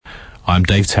I'm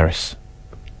Dave Terrace.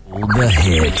 All the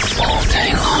hits all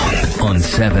day long on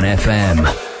 7FM.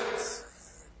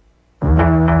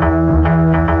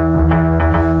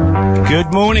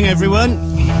 Good morning, everyone.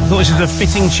 Thought this was a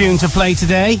fitting tune to play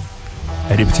today.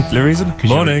 Any particular reason?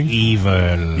 Morning.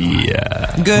 Evil.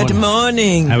 Yeah. Good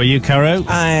morning. How are you, Caro?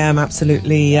 I am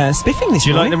absolutely spiffing this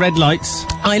Do you like morning. the red lights?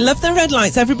 I love the red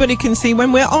lights. Everybody can see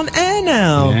when we're on air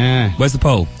now. Yeah. Where's the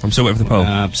poll? I'm still waiting for the poll.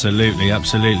 Absolutely.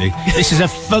 This is a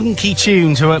funky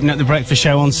tune to open up the breakfast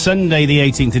show on Sunday, the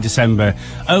 18th of December.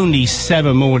 Only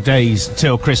 7 more days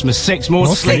till Christmas. 6 more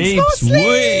sleeps.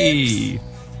 Whee!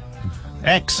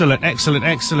 Excellent.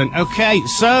 Okay,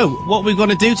 so what we've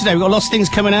got to do today, we've got lots of things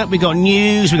coming up. We've got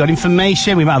news, we've got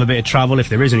information, we might have a bit of travel if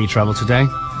there is any travel today.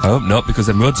 I hope not, because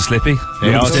the roads are slippy.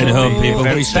 They Staying at home, people.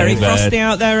 Very Very frosty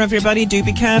out there, everybody. Do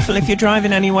be careful if you're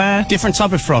driving anywhere. Different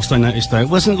type of frost, I noticed, though. It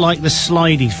wasn't like the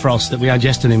slidey frost that we had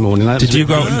yesterday morning. Did you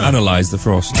go out and analyse the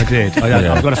frost? I did.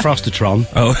 I've got a Frostatron.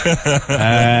 Oh.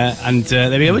 And there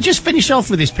we go. We'll just finish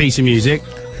off with this piece of music.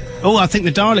 Oh, I think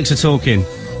the Daleks are talking.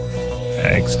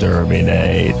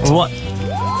 Exterminate. What? Is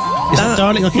that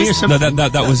Dalek? I can hear something. No,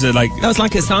 that was like... That was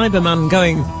like a Cyberman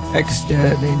going,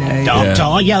 exterminate.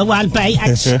 Doctor, you will be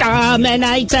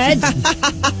exterminated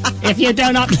if you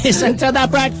do not listen to the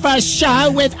breakfast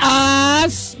show with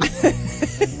us.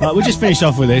 Right, we'll just finish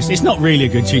off with this. It's not really a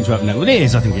good tune to open up. Well, it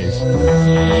is, I think it is.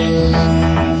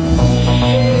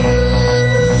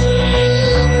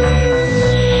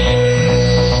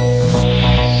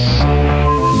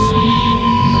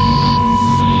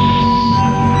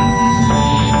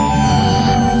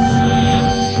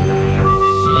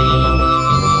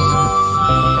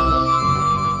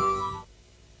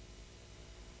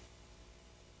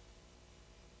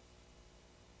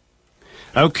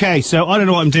 Okay, so I don't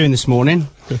know what I'm doing this morning.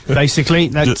 Basically,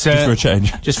 just for a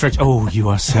change. Oh, you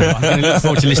are so... I'm going to look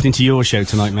forward to listening to your show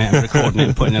tonight, mate. I'm recording it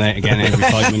and putting it out again every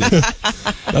 5 minutes.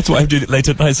 That's why I'm doing it late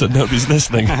at night, so nobody's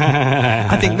listening.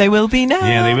 I think they will be now.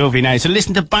 Yeah, they will be now. So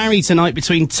listen to Barry tonight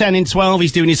between 10 and 12.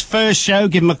 He's doing his first show.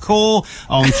 Give him a call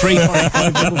on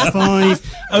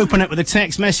 35555. Open up with a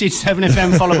text message,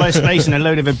 7FM, followed by a space and a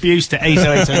load of abuse to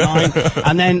 80809.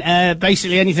 And then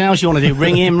basically anything else you want to do,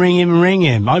 ring him.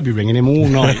 I'd be ringing him all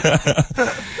night.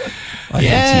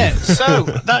 Yeah, so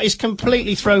that is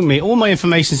completely thrown me. All my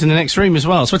information's in the next room as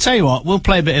well. So I'll tell you what, we'll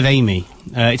play a bit of Amy.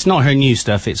 It's not her new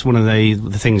stuff. It's one of the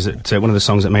things that one of the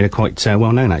songs that made her quite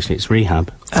well known. Actually, it's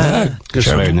Rehab. Good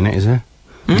swearing in it, is there?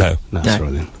 No, that's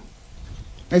right then.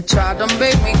 They tried to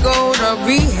make me go to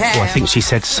rehab. Oh, I think she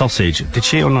said sausage. Did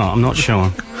she or not? I'm not sure.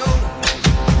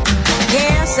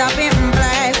 Yes, I've been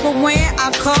black, but when I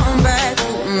come back,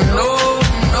 no.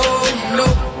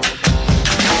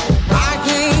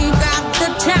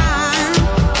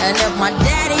 My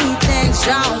daddy thinks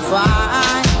I'm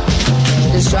fine.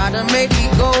 Just try to make me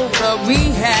go to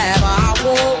rehab. I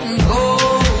won't go.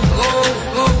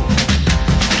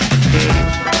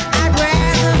 I'd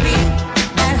rather be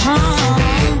at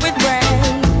home with Ray.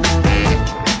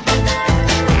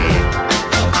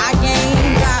 I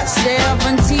ain't got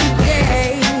 70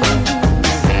 days.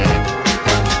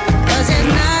 'Cause there's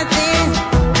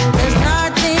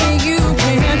nothing you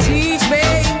can teach me.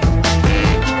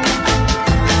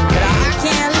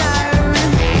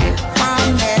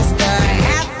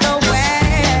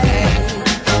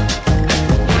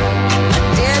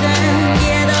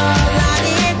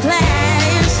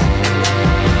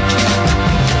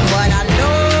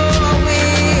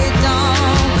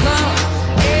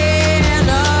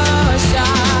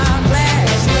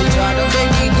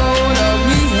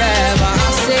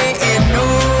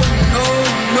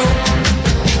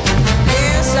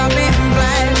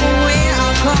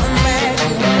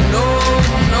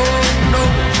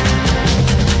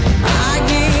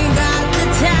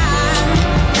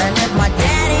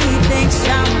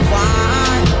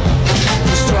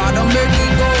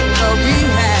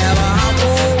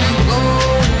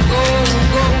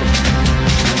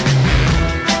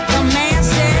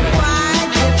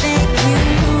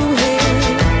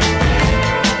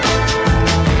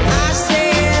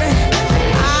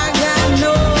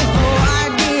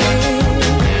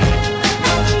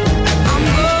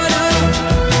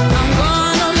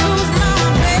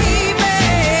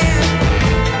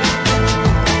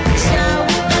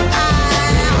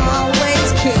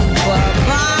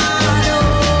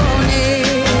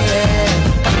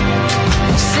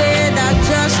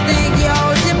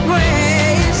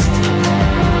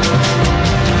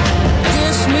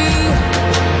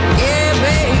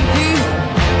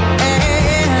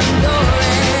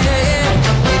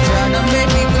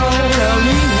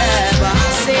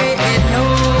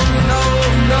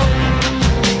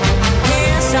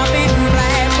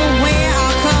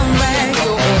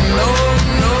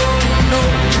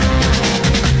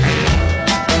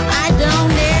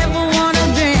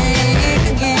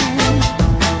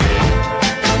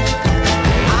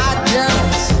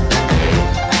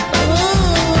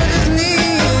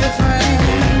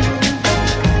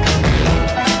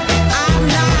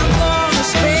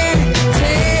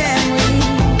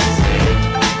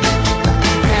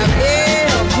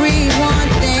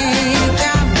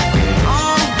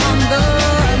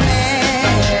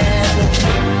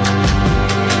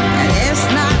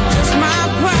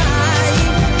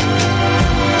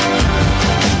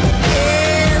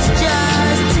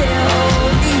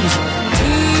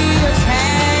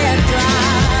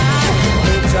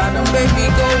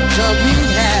 to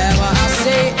rehab. I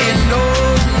say no,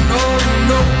 no,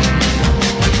 no.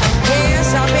 Yes,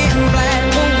 I've been black,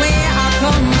 but when I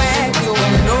come back, you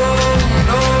no,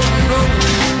 no, no.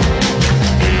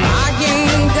 I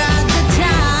ain't got the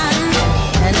time,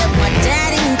 and if my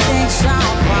daddy thinks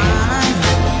I'm fine,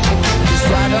 just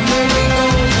try to make me go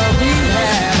to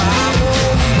rehab.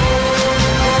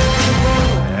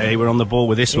 Hey, we're on the ball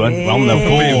with this one. We're on the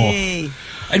ball.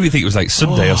 I didn't think it was like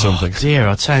Sunday or something. Dear,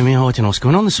 I'll tell you, I don't know what's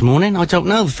going on this morning. I don't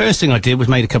know. The first thing I did was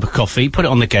made a cup of coffee, put it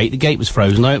on the gate. The gate was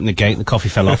frozen. I opened the gate, the coffee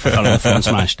fell off, fell on the floor and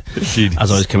smashed as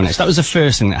I was coming next. That was the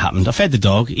first thing that happened. I fed the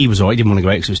dog. He was alright. He didn't want to go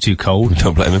out because it was too cold.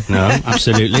 Don't blame him. No,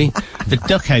 absolutely. The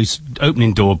duck house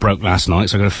opening door broke last night,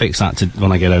 so I've got to fix that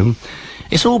when I get home.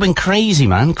 It's all been crazy,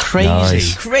 man. Crazy.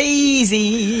 Nice.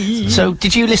 Crazy. So,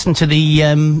 did you listen to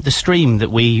the stream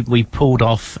that we pulled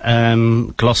off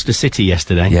Gloucester City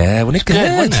yesterday? Yeah, well, it's good,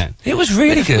 wasn't it? It was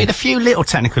really We had good. a few little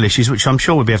technical issues, which I'm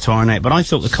sure we'll be able to iron out, but I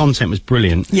thought the content was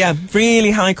brilliant. Yeah,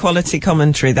 really high quality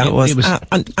commentary. That was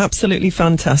absolutely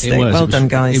fantastic. Well done,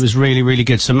 guys. It was really, really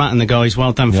good. So Matt and the guys,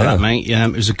 well done for Yeah. that, mate.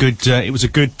 It was a good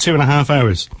 2.5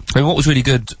 hours. I mean, what was really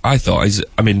good, I thought, is,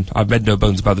 I mean, I've made no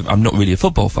bones about it. I'm not really a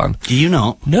football fan. Do you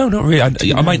not? No, not really.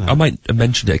 I might have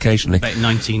mentioned it occasionally. About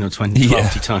 19 or 20, Yeah.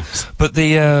 20 times. But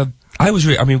I was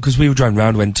really, I mean, because we were driving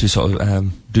around, went to sort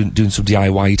of doing some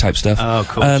DIY type stuff. Oh, of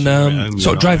course. And You're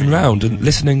sort of driving around and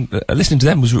listening to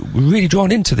them was really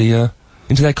drawn into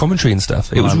their commentary and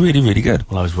stuff. It was really, really good.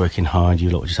 Well, I was working hard. You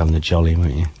lot were just having the jolly,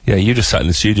 weren't you? Yeah, you just sat in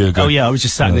the studio going, Oh, yeah, I was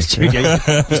just sat in the studio,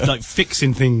 just like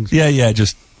fixing things. yeah,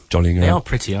 just jollying They are around.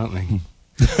 pretty, aren't they?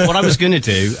 What I was going to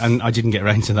do, and I didn't get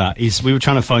around to that, is we were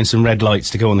trying to find some red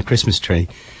lights to go on the Christmas tree.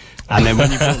 And then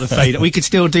when you brought the fader, we could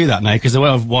still do that now, because the way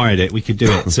I've wired it, we could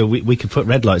do it. So we could put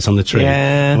red lights on the tree.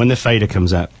 Yeah. And when the fader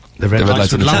comes out, the red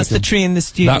lights would light. That's the tree in the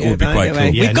studio. That would be by quite the way.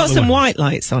 cool. Yeah, We've got not the some one. white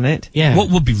lights on it. Yeah. What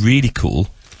would be really cool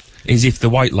is if the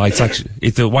white lights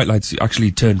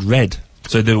actually turned red.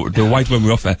 So the white when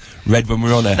we're off air, red when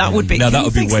we're on air. That would be. Now Can that you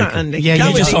would be fix way that, cool. Andy? Yeah, That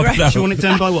you would just be great. do you want it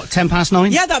done by what,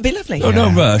 9:10? Yeah, that'd be lovely. Oh,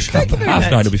 no rush. Thank you very Half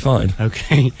much. 9 will be fine.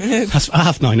 Okay. That's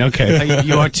 9:30, okay.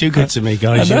 You are too good to me,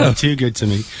 guys. I You know. are too good to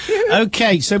me.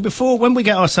 Okay, so when we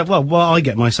get ourselves, while I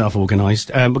get myself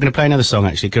organised, we're going to play another song,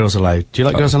 actually, Girls Aloud. Do you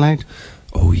like Girls Aloud?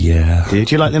 Oh, yeah. Do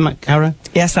you like them, Caro?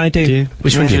 Yes, I do. Do you?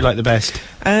 Which one do you like the best?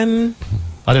 I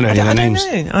I don't know any of their names.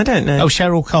 I don't know. Oh,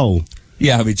 Cheryl Cole.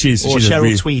 Yeah, I mean, she's Or a Cheryl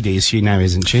really- Tweedy, is she now,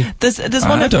 isn't she? There's I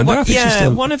one of don't know, I them. think she's Yeah,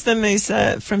 still- one of them is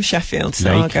from Sheffield, so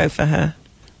Lake. I'll go for her.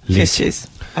 Lake. She's,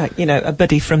 a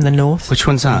buddy from the north. Which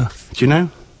one's that? Do you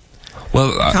know?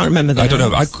 Well, Can't remember the I don't know.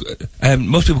 names.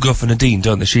 Most people go for Nadine,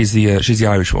 don't they? She's the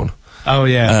Irish one. Oh,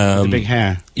 yeah. the Um, big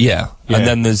hair. Yeah. Yeah. And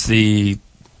then there's the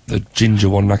ginger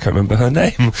one. I can't remember her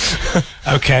name.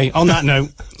 Okay, on that note,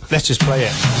 let's just play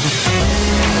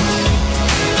it.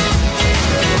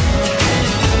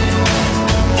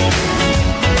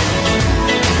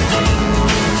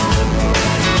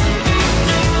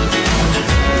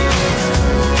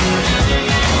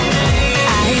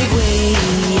 I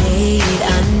waited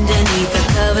underneath the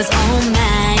covers all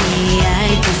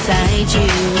night beside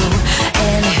you,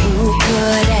 and who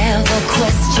could ever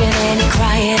question any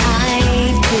crying I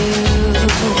do?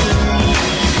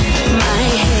 My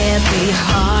heavy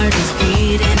heart is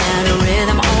beating out a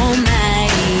rhythm all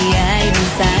night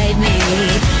beside me,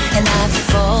 and I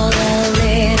fall a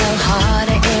little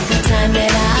harder every time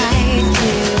that I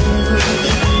do.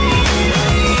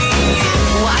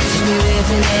 Watch me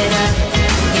ripping it up.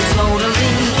 You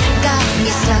totally got me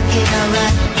stuck in a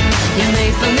rut. You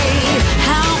made for me.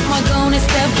 How am I gonna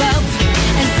step up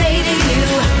and say to you,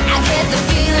 I get the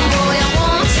feeling, boy, I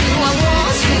want you, I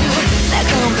want you. That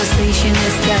conversation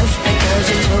is tough because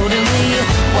you totally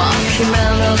walking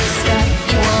around all the stuff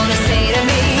you wanna say to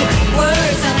me.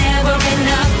 Words are never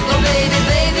enough. Oh, baby,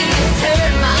 baby, it's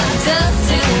hurt my dust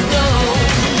to go.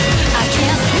 I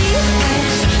can't speak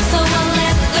French, so I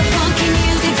let the funky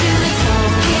music do the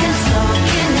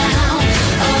talking now.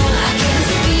 Oh, I can't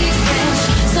speak French,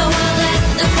 so I let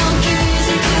the funky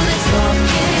music do the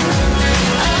talking.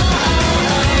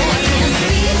 Oh, I can't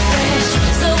speak French,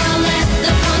 so I let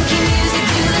the funky music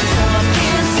do the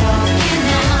talking.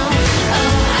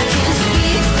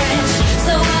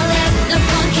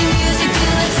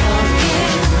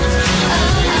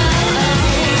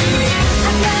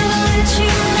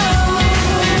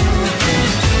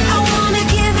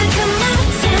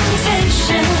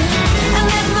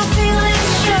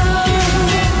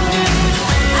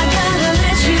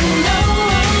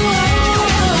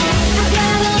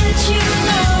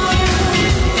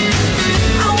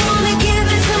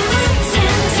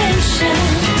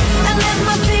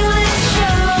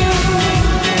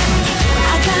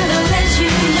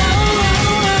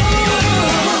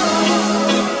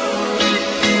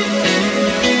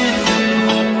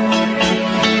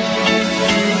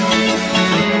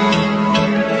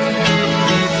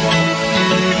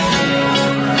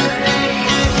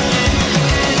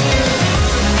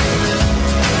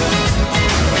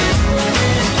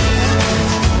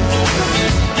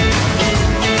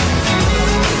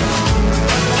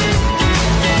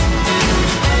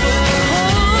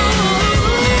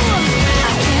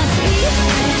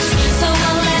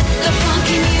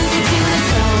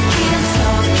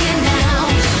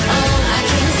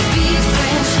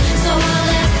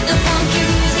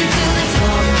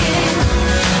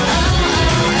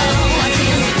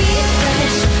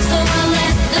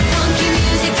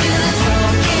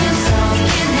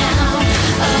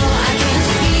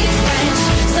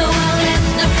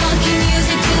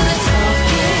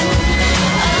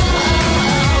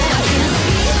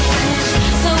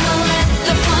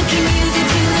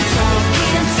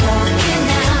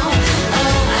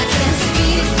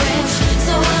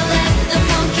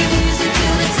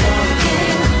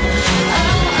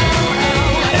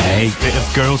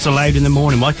 Girls Aloud in the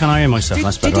morning. Why can't I hear myself?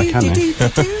 That's better. I can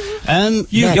now.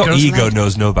 Your ego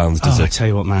knows no bounds, does it? I tell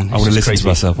you what, man. I want to listen to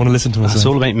myself. It's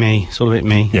all about me. It's all about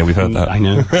me. Yeah, we've heard that. I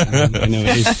know. I know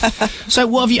it is. So,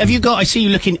 what have you got? I see you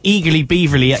looking eagerly,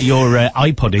 beaverly at your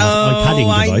iPadding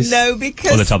device. I know,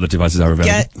 because... All the tablet devices are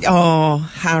available.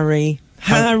 Harry.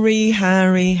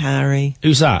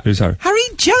 Who's that? Who's Harry? Harry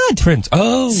Judd. Prince.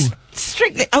 Oh.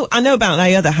 Strictly. Oh, I know about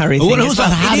the other Harry thing. What was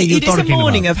that Harry It is a talking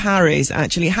morning about? of Harrys,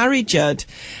 actually. Harry Judd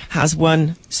has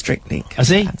won Strictly. Has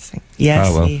he? Yes,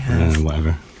 Oh, well. he has.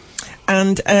 Whatever.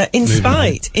 And in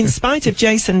spite of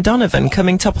Jason Donovan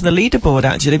coming top of the leaderboard,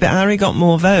 actually, but Harry got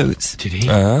more votes. Did he?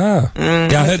 Yeah,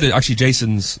 I heard that actually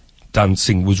Jason's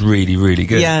dancing was really, really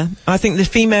good. Yeah, I think the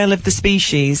female of the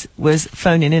species was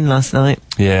phoning in last night.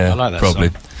 Yeah, I like that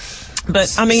probably. song.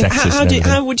 But I mean, Sexist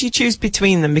how would you choose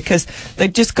between them? Because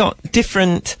they've just got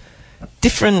different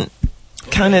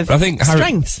kind of I think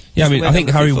strengths. I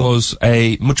think Harry was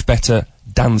a much better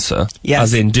dancer, Yes.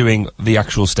 as in doing the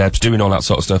actual steps, doing all that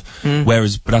sort of stuff.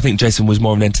 But I think Jason was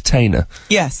more of an entertainer.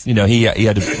 Yes. You know, he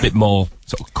had a bit more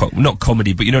sort of not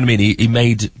comedy, but you know what I mean.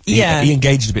 He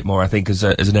engaged a bit more, I think, as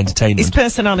an entertainment. His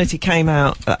personality came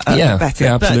out better. Yeah,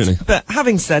 absolutely. But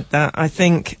having said that, I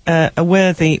think a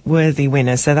worthy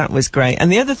winner. So that was great.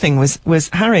 And the other thing was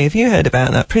Harry. Have you heard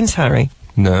about that? Prince Harry.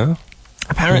 No.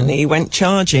 Apparently, he went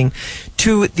charging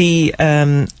to the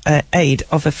aid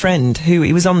of a friend who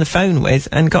he was on the phone with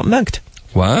and got mugged.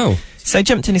 Wow. So he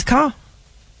jumped in his car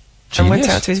and went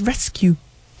out to his rescue.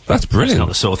 That's It's brilliant. not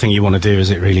the sort of thing you want to do, is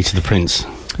it, really, to the prince?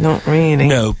 Not really.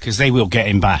 No. Because they will get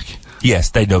him back. Yes,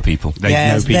 they know people. They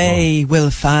know people. They will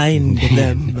find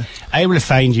them. I will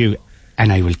find you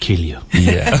and I will kill you.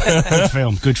 Yeah.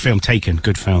 Good film, Taken,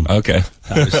 good film. Okay.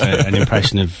 That was an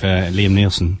impression of Liam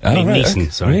Neeson. Liam right, Neeson, okay.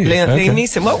 sorry. Really? Liam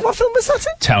Neeson. What film was that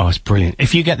in? Oh, it's brilliant.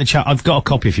 If you get the chance, I've got a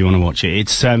copy if you want to watch it.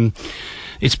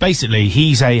 It's basically,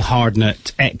 he's a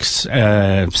hard-nut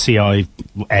ex-CIA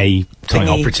type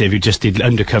operative who just did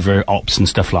undercover ops and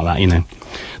stuff like that, you know.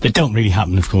 That don't really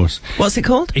happen, of course. What's it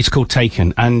called? It's called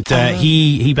Taken, and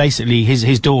he basically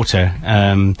his daughter,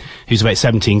 who's about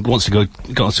 17, wants to go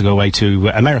away to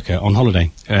America on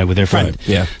holiday with her friend. Right,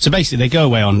 yeah. So basically, they go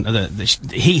away on.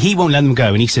 He won't let them go,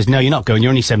 and he says, "No, you're not going.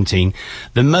 You're only 17."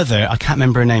 The mother, I can't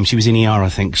remember her name. She was in ER, I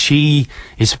think. She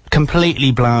is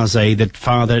completely blasé. The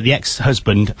father, the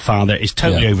ex-husband father, is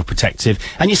totally overprotective,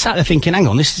 and you sat there thinking, "Hang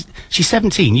on, she's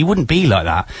 17. You wouldn't be like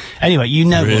that." Anyway, you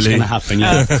know what's going to happen.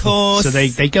 Yeah. Of course. So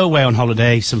they go away on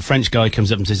holiday. Some French guy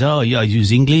comes up and says, "Oh, yeah, you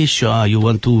use English? You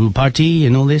want to party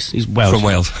and all this?" He's Welsh. From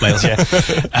Wales. Wales, yeah.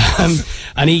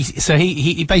 And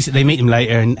he basically, they meet him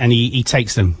later, and he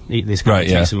takes them. This guy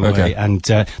takes them away. Okay. And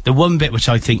the one bit which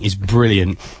I think is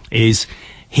brilliant is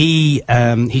he's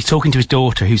talking to his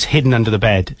daughter who's hidden under the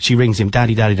bed. She rings him,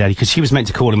 "Daddy, Daddy, Daddy," because she was meant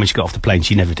to call him when she got off the plane.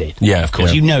 She never did. Yeah, of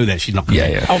course. yeah. You know that she's not going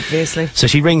to. Yeah. Obviously. So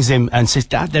she rings him and says,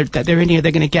 "Dad, they're in here,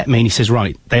 they're going to get me." And he says,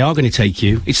 "Right, they are going to take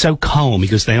you." It's so calm. He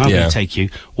goes, "They are going to take you.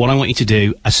 What I want you to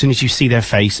do, as soon as you see their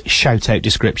face, shout out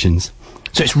descriptions."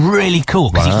 So it's really cool,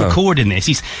 because he's recording this.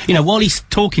 He's, while he's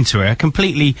talking to her,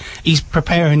 he's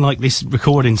preparing, like, this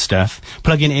recording stuff,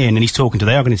 plugging it in, and he's talking to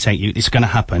her. "They are going to take you. It's going to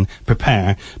happen.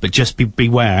 Prepare, but just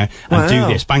beware and do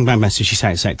this." Bang, bang, message. She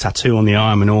says, tattoo on the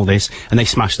arm and all this, and they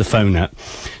smash the phone up.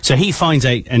 So he finds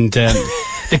out, and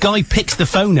the guy picks the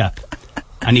phone up.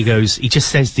 And he just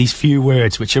says these few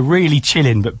words, which are really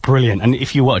chilling but brilliant. And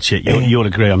if you watch it, you'll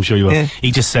agree, I'm sure you will. Yeah.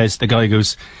 He just says, the guy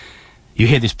goes, you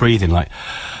hear this breathing, like,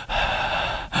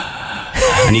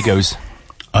 and he goes,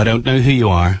 "I don't know who you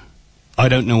are. I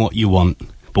don't know what you want.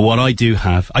 But what I do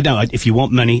have, if you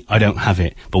want money, I don't have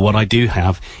it. But what I do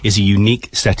have is a unique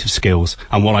set of skills.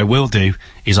 And what I will do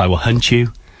is I will hunt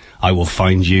you, I will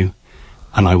find you,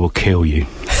 and I will kill you."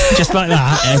 Just like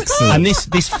that. Excellent. And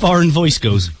this foreign voice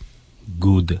goes,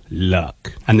 "Good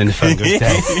luck." And then the phone goes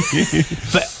dead.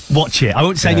 But watch it. I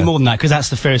won't say any more than that, because that's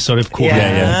the first sort of quarter.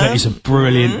 Yeah. But it's a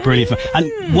brilliant film.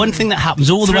 And one thing that happens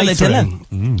all the way through.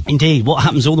 Indeed, what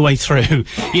happens all the way through.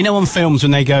 On films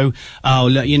when they go, "Oh,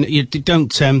 look, you don't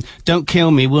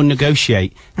kill me, we'll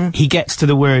negotiate." He gets to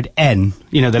the word N,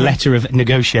 the letter of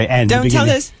negotiate, N. Don't tell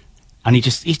us. And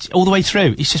he's all the way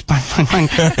through. It's just bang, bang, bang.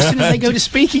 As soon as they go to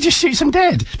speak, he just shoots them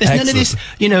dead. There's none of this,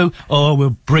 "Oh,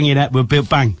 we'll bring it up, we'll build,"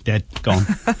 bang, dead, gone.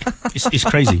 It's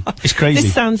crazy. It's crazy.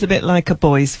 This sounds a bit like a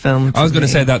boys' film. I was going to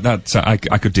say that I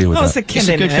could deal with It's that. a killing. It's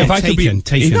a good film. If I could be-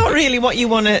 Taken. It's not really what you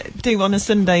want to do on a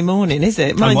Sunday morning, is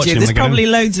it? Mind you, there's probably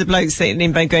loads of blokes sitting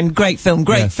in bed going, "Great film,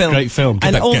 great film." Great film.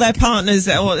 And all their partners,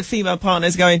 or the female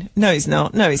partners going, "No, it's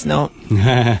not. No, it's not."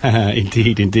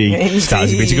 Indeed.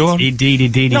 Sounds good to go on.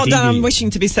 Indeed. Not that I'm wishing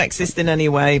to be sexist in any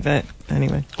way, but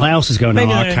anyway. What else is going on in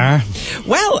our car?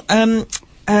 Well,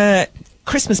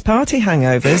 Christmas party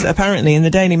hangovers, apparently in the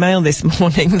Daily Mail this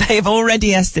morning, they've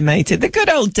already estimated, the good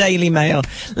old Daily Mail.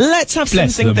 Let's have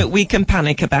Bless something them. that we can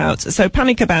panic about. So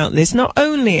panic about this. Not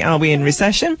only are we in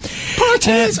recession,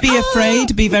 be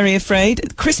afraid, be very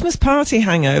afraid. Christmas party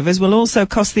hangovers will also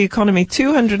cost the economy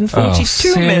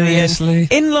 242 million seriously?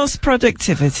 in lost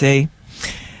productivity.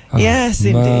 Yes,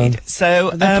 man. indeed.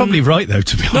 So They're probably right, though,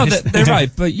 to be No, honest. they're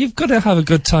right, but you've got to have a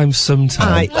good time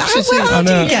sometime. How do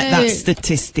know. you get that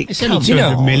statistic? It's only Come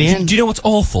 200 on. million. Do you know what's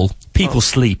awful? People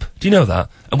sleep. Do you know that?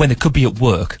 And when they could be at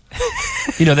work.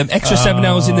 You know, them extra 7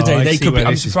 hours in the day, I they see could be. where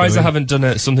I'm this is surprised I going. haven't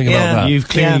done something Yeah. about that. You've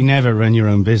clearly never run your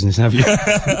own business, have you?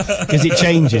 Because it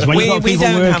changes. When you've got We people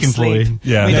don't have working for sleep. you.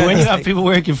 Yeah. You We know, don't when you have have people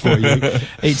working for you,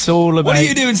 it's all about... What are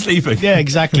you doing sleeping? Yeah,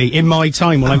 exactly. In my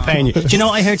time while I'm paying you. Do you know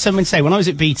what I heard someone say? When I was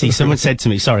at BT, someone said to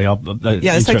me, sorry, I'll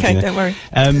Yeah, it's interrupt okay, you there. don't worry.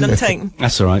 None taken.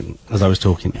 That's all right, as I was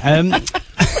talking.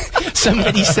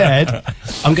 Somebody said,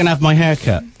 I'm going to have my hair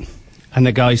cut. And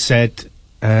the guy said,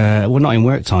 well, not in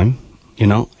work time, you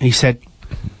know. And he said,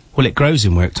 well, it grows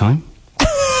in work time.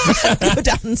 Good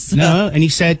answer. No, and he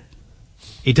said,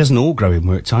 it doesn't all grow in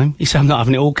work time. He said, I'm not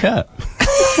having it all cut.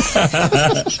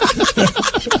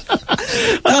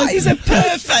 That is a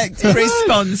perfect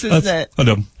response, isn't it? Hold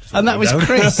on. And that was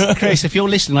Chris. Chris, if you're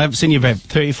listening, I haven't seen you for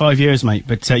 35 years, mate,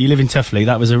 but you live in Tuffley.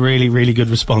 That was a really, really good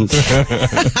response. I like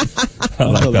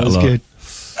that that a was lot. good.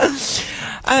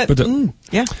 But,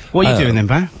 Yeah. What are you doing then,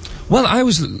 Bar? well, I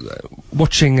was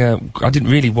watching. I didn't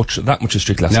really watch that much of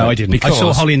Strictly last night. No, I didn't. Because I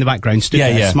saw Holly in the background. Stood Yeah,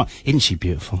 there, yeah. Isn't she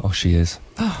beautiful? Oh, she is.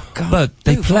 Oh, God. But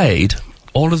they played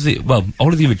all of the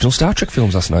original Star Trek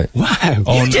films last night. Wow.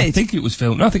 I did? think it was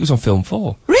film. No, I think it was on Film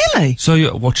 4. Really? So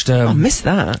you watched. I missed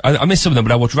that. I missed some of them,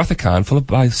 but I watched Wrath of Khan, followed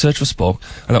by Search for Spock,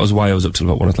 and that was why I was up till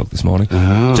about 1 o'clock this morning.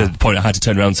 Oh. To the point I had to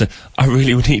turn around and say, I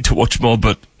really would need to watch more,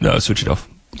 but no, switch it off.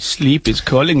 Sleep is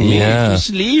calling me Yeah. to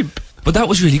sleep. But that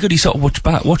was really good. You sort of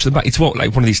watch them back. It's like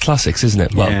one of these classics, isn't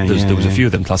it? Well, Yeah, there was a yeah. few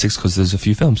of them classics because there's a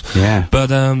few films. Yeah.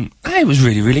 But it was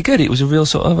really, really good. It was a real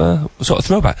sort of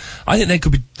throwback. I think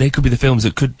they could be the films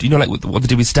that could, you know, like what they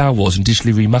did with Star Wars and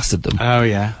digitally remastered them. Oh,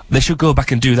 yeah. They should go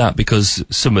back and do that because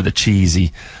some of the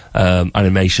cheesy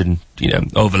animation, you know,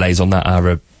 overlays on that are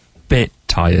a bit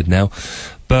tired now.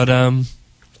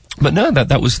 But no,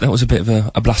 that was a bit of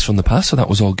a blast from the past, so that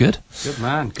was all good.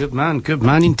 Good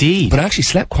man indeed. But I actually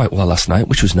slept quite well last night,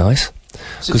 which was nice.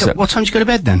 So, what time did you go to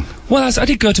bed then? Well, I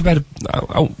did go to bed.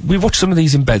 We watched some of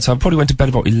these in bed, so I probably went to bed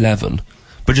about 11.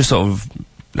 But just sort of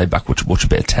laid back, watch a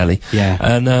bit of telly. Yeah.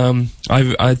 And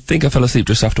I think I fell asleep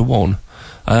just after 1.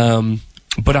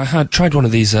 But I had tried one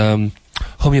of these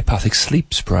homeopathic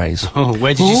sleep sprays. Oh,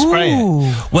 where did you spray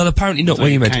it? Well, apparently not where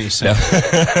you meant. Can't you say?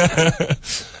 No.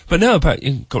 But no,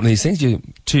 apparently you've got one of these things. You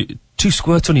two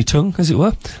squirts on your tongue, as it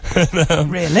were.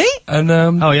 Really? And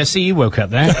Oh, yeah, see, you woke up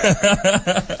there.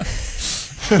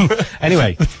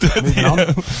 Anyway, moving on.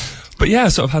 but yeah, I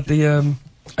sort of had the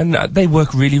and they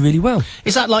work really, really well.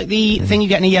 Is that like the thing you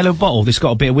get in a yellow bottle that's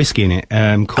got a bit of whiskey in it?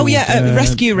 Called, Oh, yeah,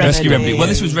 Rescue Remedy. Rescue Remedy. Well,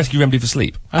 this was Rescue Remedy for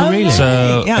sleep. Oh, really? right.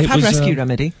 So Yeah, I've it had was, Rescue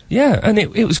Remedy. Yeah, and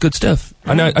it was good stuff.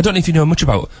 And I don't know if you know much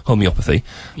about homeopathy.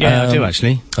 Yeah, I do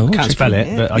actually. oh, Can't check spell it.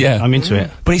 it, but Yeah. I'm into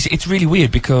it. But it's really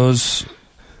weird because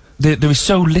there is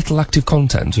so little active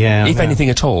content, Yeah, I if know. anything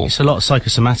at all. It's a lot of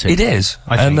psychosomatic. It is,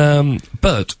 I think. and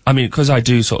but I mean, because I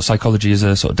do sort of psychology as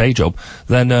a sort of day job,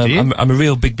 then you? I'm a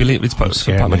real big believer. It's part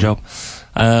scary, of my mate. job.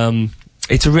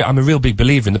 I'm a real big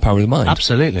believer in the power of the mind.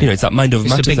 Absolutely. You know, it's that mind over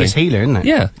It's matter the biggest thing. healer, isn't it?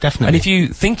 Yeah, Definitely. And if you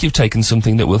think you've taken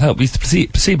something that will help, it's the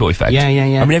placebo effect. Yeah, yeah,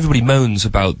 yeah. I mean, everybody moans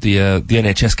about the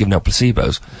NHS giving out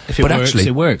placebos, If it but works, actually,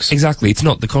 it works. Exactly, it's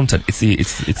not the content; it's the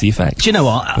effect. Do you know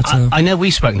what? I know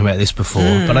we've spoken about this before,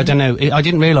 but I don't know. I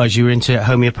didn't realise you were into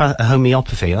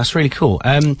homeopathy. That's really cool.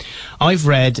 I've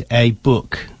read a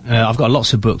book. I've got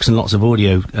lots of books and lots of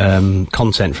audio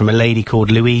content from a lady called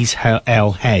Louise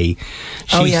L. Hay.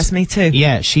 Oh, She's- yes, me too.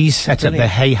 Yeah, she's set up the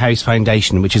Hay House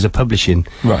Foundation, which is a publishing.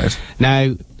 Right.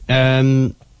 Now,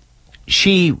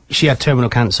 she had terminal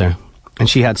cancer, and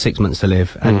she had 6 months to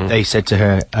live. And they said to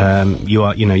her, "You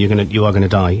are gonna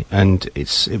die," and it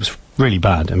was really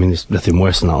bad. I mean, there's nothing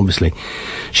worse than that, obviously.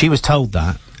 She was told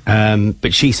that,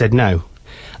 but she said no,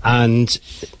 and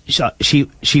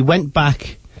she went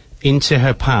back into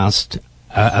her past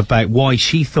about why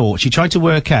she thought. She tried to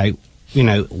work out, you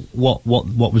know, what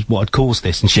had caused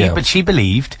this, and Yeah. but she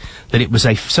believed that it was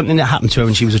something that happened to her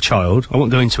when she was a child. I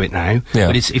won't go into it now, Yeah.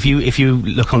 but if you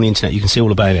look on the internet, you can see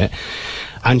all about it.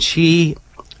 And she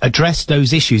addressed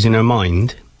those issues in her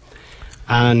mind,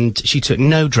 and she took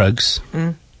no drugs,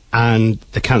 and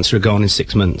the cancer had gone in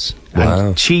 6 months. Wow.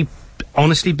 And she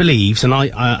honestly believes, and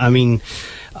I mean,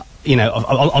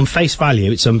 on face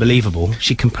value, it's unbelievable.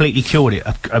 She completely cured it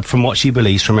from what she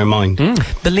believes from her mind.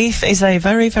 Belief is a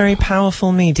very, very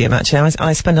powerful medium, actually.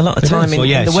 I spend a lot of time in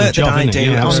the work that I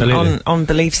do on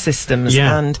belief systems,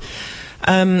 and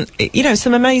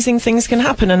some amazing things can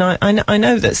happen, and I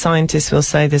know that scientists will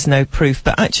say there's no proof,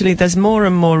 but actually there's more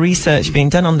and more research being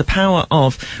done on the power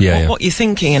of what you're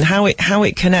thinking and how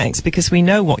it connects, because we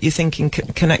know what you're thinking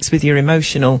connects with your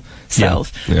emotional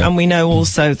self, and we know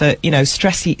also that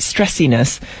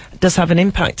stressiness does have an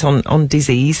impact on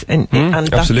disease, and that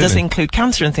does include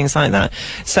cancer and things like that.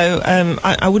 So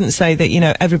I wouldn't say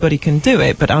that everybody can do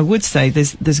it, but I would say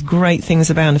there's great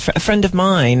things about a friend of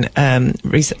mine.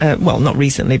 Not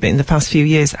recently, but in the past few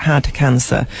years, had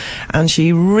cancer, and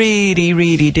she really,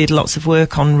 really did lots of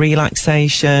work on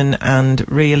relaxation and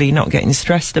really not getting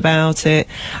stressed about it,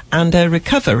 and her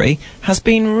recovery has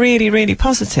been really, really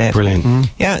positive. Brilliant.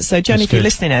 Yeah. So Jenny, if you're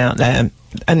listening out there,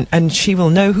 and she will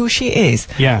know who she is.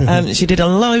 Yeah. She did a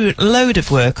load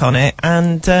of work on it,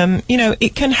 and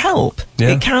it can help.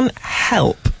 Yeah. It can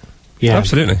help. Yeah,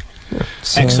 absolutely. Yeah.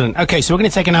 Excellent. Okay, so we're going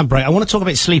to take an ad break. I want to talk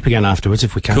about sleep again afterwards,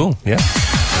 if we can. Cool. Yeah.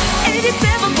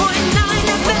 87.9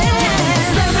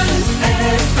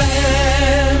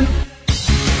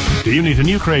 Do you need a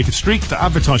new creative streak to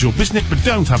advertise your business but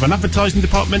don't have an advertising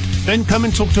department? Then come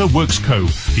and talk to Works Co.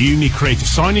 Do you need creative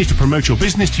signage to promote your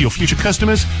business to your future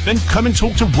customers? Then come and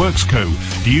talk to Works Co.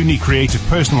 Do you need creative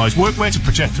personalised workwear to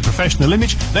project a professional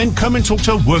image? Then come and talk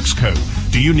to Works Co.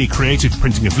 Do you need creative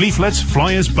printing of leaflets,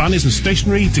 flyers, banners and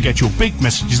stationery to get your big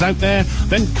messages out there?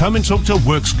 Then come and talk to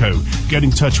Works Co. Get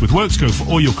in touch with Works Co for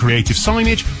all your creative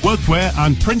signage, workwear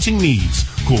and printing needs.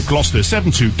 Call Gloucester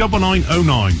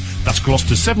 729909. That's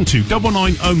Gloucester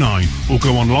 729909. Or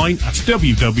go online at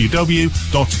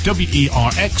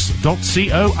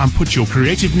www.werx.co and put your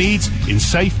creative needs in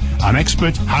safe and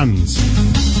expert hands.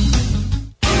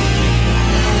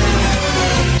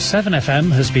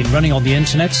 7FM has been running on the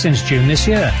internet since June this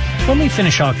year. When we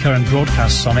finish our current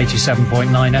broadcasts on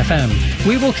 87.9 FM,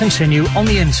 we will continue on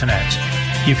the internet.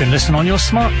 You can listen on your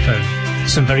smartphone.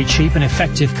 Some very cheap and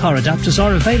effective car adapters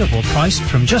are available, priced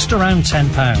from just around £10.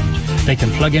 They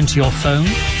can plug into your phone,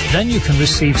 then you can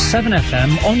receive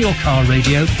 7FM on your car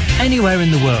radio anywhere in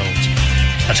the world.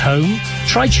 At home,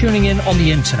 try tuning in on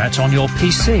the internet on your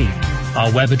PC.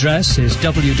 Our web address is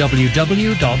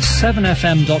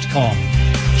www.7fm.com.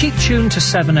 Keep tuned to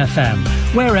 7FM,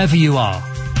 wherever you are.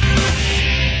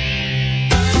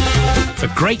 For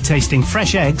great tasting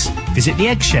fresh eggs, visit the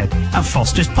Egg Shed at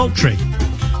Foster's Poultry.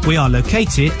 We are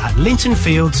located at Linton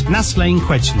Fields, Nass Lane,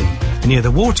 Quedgeley, near the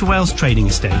Waterwells Trading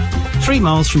Estate, 3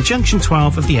 miles from Junction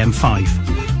 12 of the M5.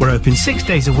 We're open 6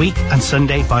 days a week and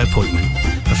Sunday by appointment.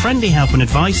 For friendly help and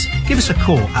advice, give us a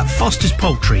call at Foster's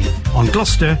Poultry on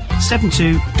Gloucester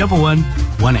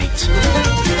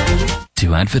 721118.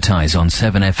 To advertise on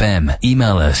 7FM,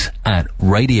 email us at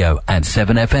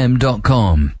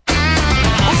radio@7fm.com.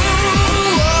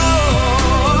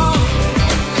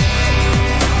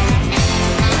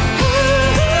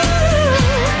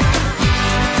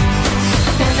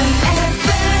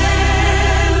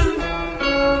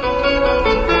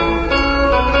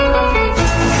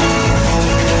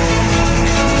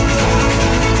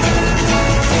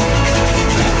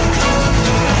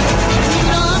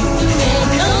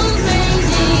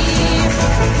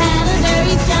 Had a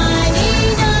very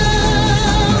shiny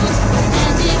nose,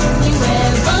 and if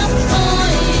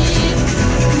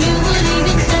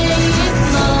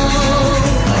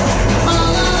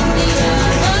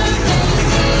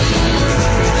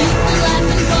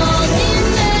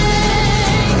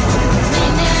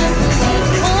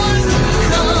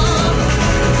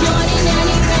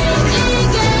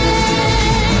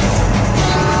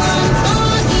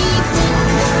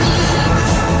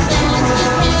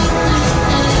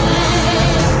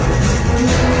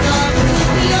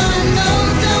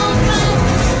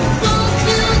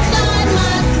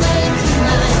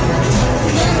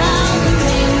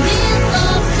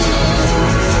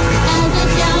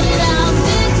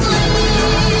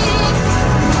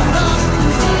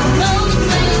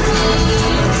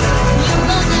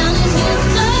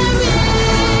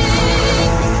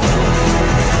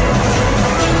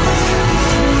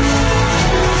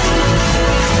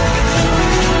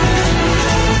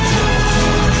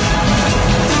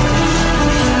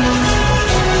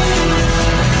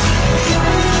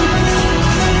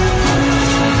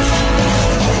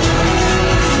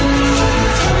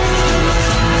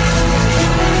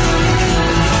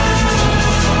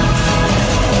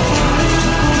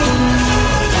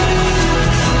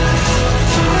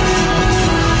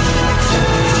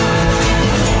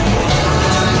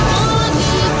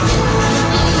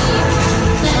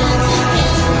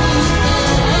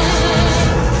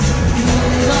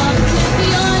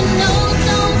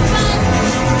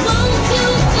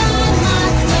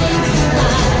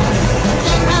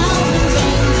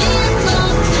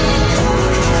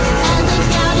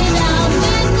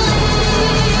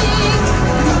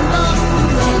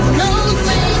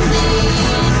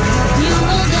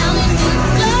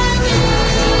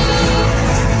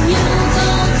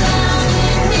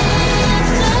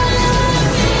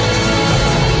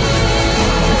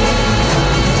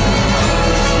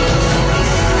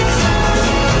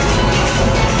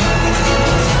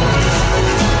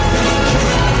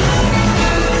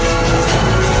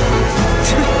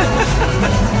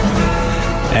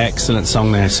excellent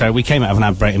song there. So we came out of an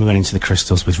ad break and we went into the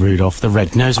Crystals with Rudolph the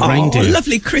Red-Nosed Reindeer.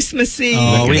 Lovely Christmassy.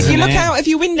 Oh, if isn't you look it? out of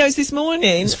your windows this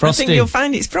morning, It's frosty. I think you'll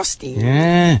find it's frosty.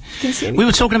 Yeah. Can see it. We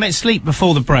were talking about sleep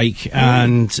before the break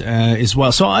and as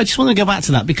well. So I just want to go back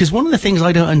to that because one of the things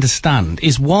I don't understand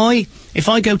is why, if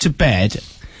I go to bed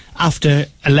after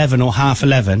 11 or half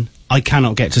 11, I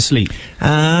cannot get to sleep.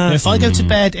 Now, if I go to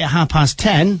bed at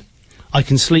 10:30, I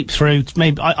can sleep through.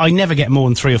 Maybe I never get more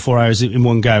than 3 or 4 hours in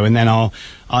one go, and then I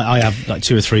have like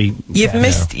 2 or 3. You've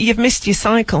missed your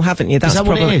cycle, haven't you? That's that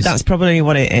what it probably is? That's probably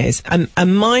what it is. And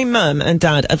my mum and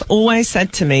dad have always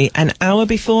said to me, an hour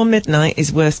before midnight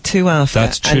is worth 2 after.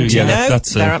 That's true, And yeah, you know,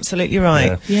 that's they're absolutely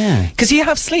right. Yeah. Because you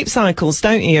have sleep cycles,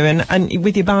 don't you? And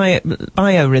with your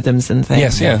biorhythms and things.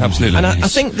 Yes, yeah, absolutely. And I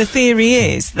think the theory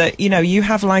is that, you know, you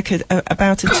have like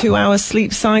about a 2 hour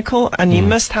sleep cycle, and you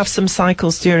must have some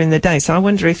cycles during the day. So I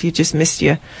wonder if you just missed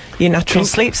your natural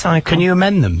sleep cycle. Can you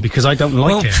amend them? Because I don't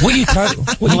like it. What you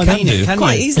can, do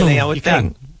Quite easily, I would You can.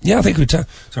 think. Yeah, I think with time.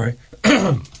 Sorry.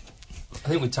 I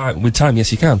think with time,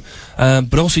 yes, you can.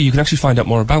 But also, you can actually find out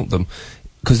more about them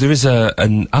because there is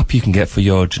an app you can get for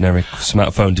your generic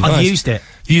smartphone device. I've used it.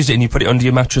 You've used it, and you put it under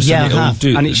your mattress. Yeah, and I it'll have.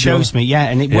 do. And it shows me. Yeah,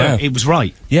 and it worked. It was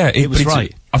right. Yeah, it was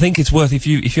right. I think it's worth if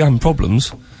you're having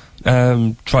problems,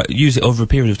 use it over a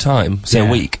period of time, say Yeah.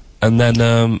 a week. And then,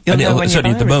 know when your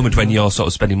certainly at the biorhythm moment when you're sort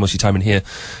of spending most of your time in here,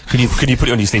 can you put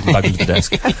it on your sleeping bag under the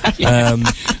desk?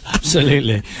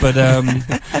 Absolutely. But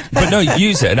no,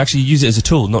 use it and actually use it as a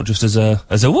tool, not just as a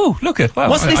whoa, look at, wow.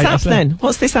 What's this app then?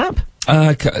 What's this app?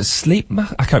 Sleep I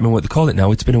can't remember what they call it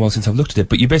now. It's been a while since I've looked at it,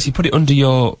 but you basically put it under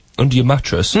your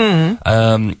mattress. You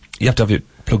have to have it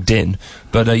plugged in,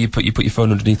 but you put your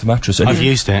phone underneath the mattress. And I've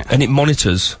used it. and it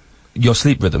monitors your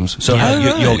sleep rhythms, so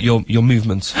your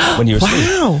movements when you're asleep.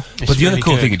 Wow. But the other really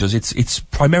cool good. thing it does, it's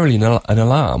primarily an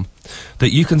alarm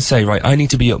that you can say, right, I need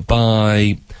to be up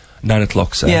by 9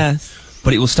 o'clock, say. Yeah.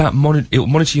 But it will start it will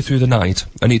monitor you through the night,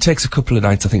 and it takes a couple of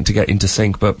nights, I think, to get into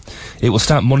sync, but it will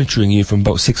start monitoring you from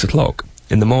about 6 o'clock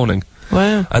in the morning.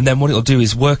 Wow. And then what it'll do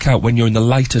is work out when you're in the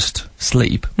lightest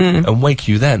sleep and wake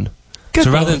you then. Good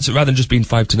so lord. rather than just being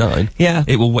 5 to 9, Yeah.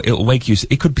 it will wake you.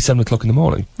 It could be 7 o'clock in the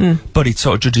morning, but it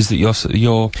sort of judges that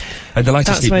you're and the lightest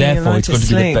That's sleep. when you're Therefore, it's going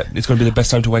to lightest be it's going to be the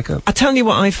best time to wake up. I tell you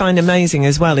what I find amazing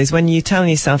as well is when you tell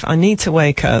yourself, I need to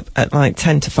wake up at like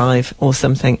 10 to 5 or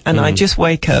something, and I just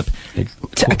wake up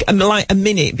like a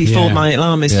minute before Yeah. my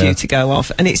alarm is Yeah. due to go off,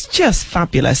 and it's just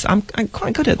fabulous. I'm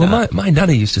quite good at Well, that. my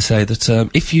nanny used to say that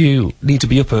if you need to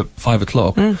be up at 5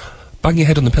 o'clock, bang your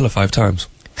head on the pillow 5 times.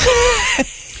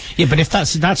 Yeah, but if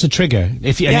that's a trigger.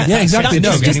 If you, Yeah, exactly.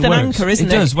 That's No, just it an works. anchor, isn't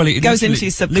It does. Well, it goes literally- into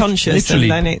your subconscious,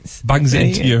 literally and then it's bangs it there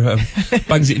into you go. your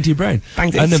bangs it into your brain.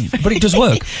 Bangs it. And but it does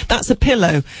work. That's a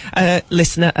pillow,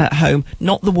 listener at home,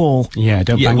 not the wall. Yeah,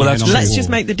 don't Yeah, bang well, your that's head on the Let's wall. just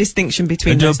make the distinction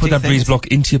between And those don't put two that breeze things. block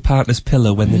into your partner's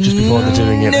pillow when they're just before they're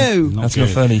doing it. No. That's Not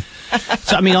not funny.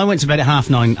 So, I mean, I went to bed at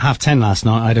 10:30 last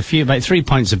night. I had about 3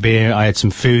 pints of beer. I had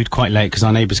some food quite late because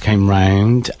our neighbours came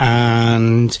round,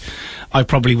 and I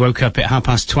probably woke up at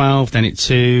 12:30, then at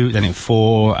 2, then at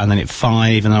 4, and then at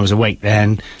 5, and I was awake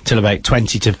then till about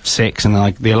 20 to 6, and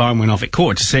then the alarm went off at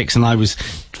 5:45, and I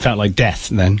felt like death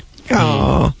then.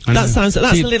 Oh, I know. that's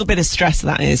See- a little bit of stress,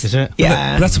 that is. Is it?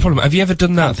 Yeah. But that's the problem. Have you ever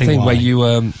done that Can't think thing why. where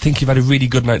you think you've had a really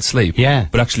good night's sleep? Yeah.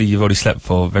 But actually you've already slept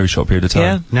for a very short period of time?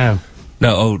 Yeah. No,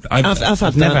 No, I've had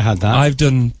I've never that. had that. I've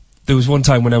done. There was one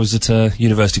time when I was at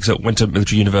university, because I went to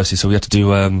military university, so we had to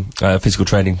do physical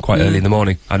training quite early in the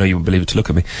morning. I know you wouldn't believe it to look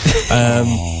at me.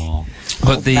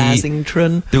 But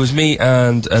Basington. there was me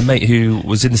and a mate who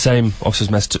was in the same officers'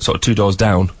 mess, sort of 2 doors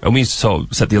down, and we used to sort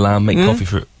of set the alarm, make coffee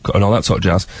for it, and all that sort of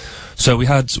jazz. So we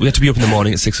had to be up in the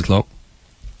morning at 6 o'clock.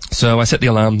 So I set the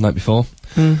alarm the night before.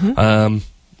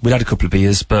 We'd had a couple of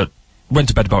beers, but went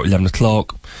to bed about 11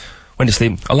 o'clock. Went to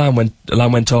sleep. Alarm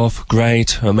went off.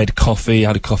 Great. I made a coffee.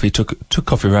 Had a coffee. Took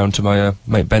coffee around to my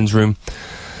mate Ben's room.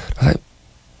 I was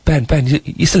like, Ben,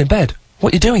 you're still in bed.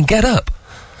 What are you doing? Get up.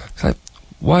 He's like,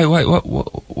 why?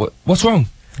 What's wrong?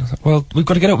 I was like, well, we've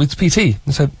got to get up. It's PT.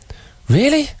 I said,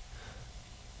 really?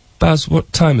 Baz,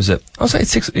 what time is it? I was like,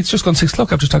 it's 6. It's just gone 6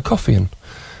 o'clock. I've just had coffee. And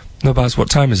no, Baz, what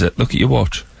time is it? Look at your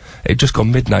watch. It just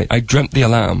gone midnight. I dreamt the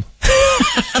alarm.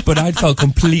 But I'd felt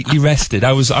completely rested.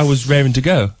 I was raring to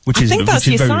go, I think that's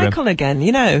your cycle again,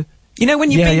 you know. You know,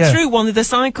 when you've been through one of the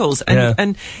cycles,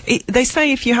 and they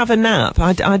say if you have a nap,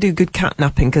 I do good cat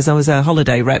napping because I was a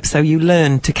holiday rep, so you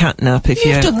learn to cat nap if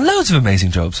You've done loads of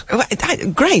amazing jobs. Well,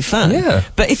 great fun. Yeah.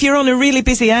 But if you're on a really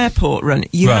busy airport run,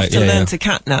 you have to learn to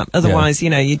cat nap. Otherwise,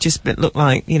 you know, you just look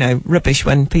like, you know, rubbish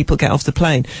when people get off the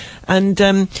plane. And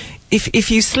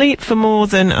if you sleep for more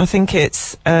than, I think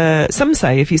it's, some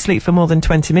say if you sleep for more than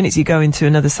 20 minutes, you go into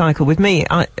another cycle. With me,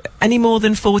 any more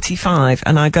than 45,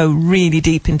 and I go really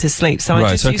deep into sleep. So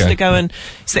I just used to go and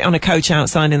sit on a coach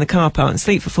outside in the car park and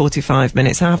sleep for 45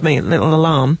 minutes. I have my little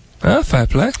alarm. Oh, fair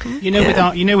play. You know,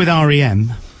 with REM,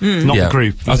 not the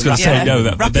group. I was going to say no.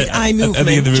 That Rapid eye movement. Are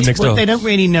they in the room next door? They don't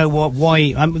really know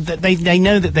why. They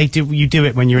know that you do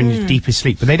it when you're in your deepest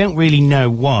sleep, but they don't really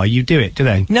know why you do it, do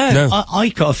they? No. I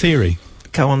got a theory.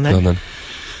 Go on then.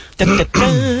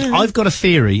 I've got a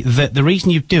theory that the reason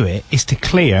you do it is to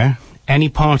clear any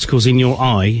particles in your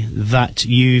eye that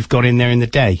you've got in there in the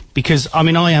day. Because, I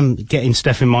mean, I am getting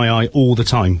stuff in my eye all the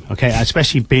time, okay?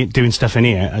 Especially doing stuff in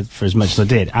here for as much as I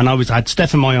did. And I had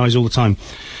stuff in my eyes all the time.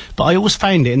 But I always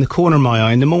found it in the corner of my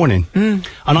eye in the morning. And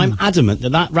I'm adamant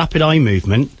that rapid eye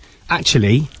movement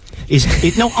actually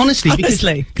is... no, honestly, because...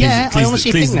 Honestly? Yeah, I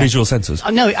honestly think the that. visual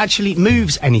sensors. No, it actually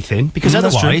moves anything, because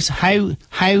otherwise, how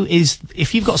is...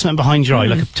 If you've got something behind your eye,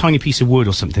 like a tiny piece of wood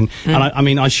or something, and I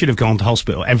mean, I should have gone to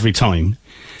hospital every time,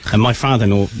 and my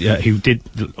father-in-law, who did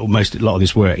a lot of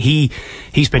this work, he's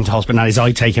been to hospital and had his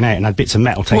eye taken out and had bits of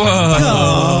metal taken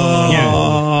out.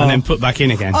 Yeah, and then put back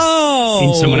in again.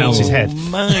 In someone else's head.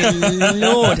 My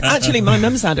lord. Actually, my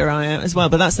mum's had her eye out as well,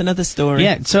 but that's another story.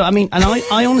 Yeah, so, I mean, and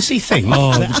I honestly think...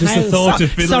 just the thought of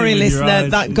fiddling Sorry, with your listener,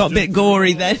 eyes. that got a bit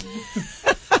gory then.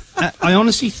 I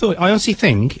honestly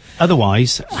think,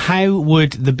 otherwise, how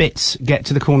would the bits get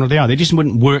to the corner of the eye? They just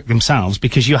wouldn't work themselves,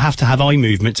 because you have to have eye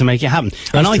movement to make it happen.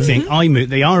 And I think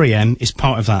the REM is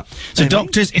part of that. So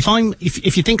doctors,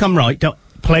 if you think I'm right, don't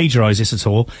plagiarise this at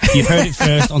all. You've heard it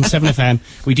first on 7FM.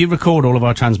 We do record all of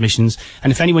our transmissions,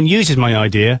 and if anyone uses my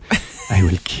idea, I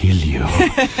will kill you.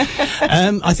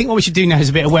 I think what we should do now is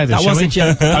a bit of weather, That shall was we? a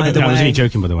joke, by the I was way. only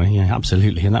joking, by the way. Yeah,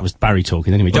 absolutely. And that was Barry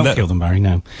talking. Anyway, don't kill them, Barry,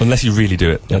 no. Unless you really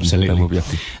do it. Absolutely. Then we'll be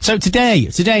happy. So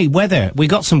today, weather. We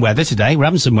got some weather today. We're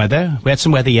having some weather. We had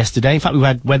some weather yesterday. In fact, we've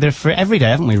had weather for every day,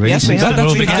 haven't we, really? Yes, we Since have. the That's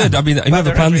world really began. good. I mean,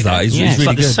 whoever plans that is Yeah, really it's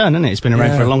like good. the sun, isn't it? It's been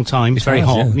around for a long time. It's very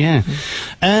hot. Yeah.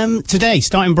 Today,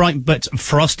 starting bright but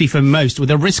frosty for most,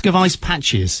 with a risk of ice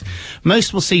patches.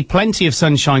 Most will see plenty of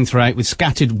sunshine throughout, with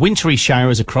scattered wintry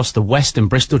showers across the West and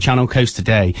Bristol Channel coast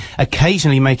today,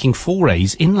 occasionally making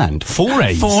forays inland.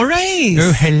 Forays? Forays?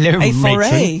 Oh, hello, A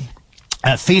foray?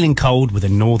 matron. Feeling cold with a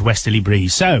northwesterly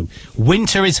breeze. So,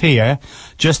 winter is here,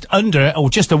 just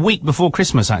a week before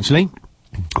Christmas, actually.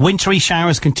 Wintry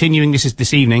showers continuing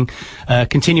this evening,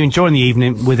 continuing during the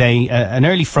evening with an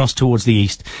early frost towards the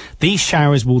east. These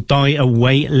showers will die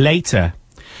away later,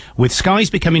 with skies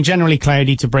becoming generally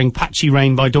cloudy to bring patchy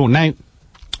rain by dawn. Now,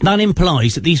 that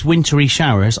implies that these wintry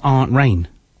showers aren't rain,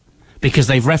 because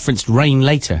they've referenced rain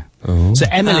later. Oh. So,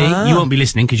 Emily, you won't be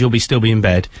listening because you'll still be in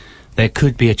bed. There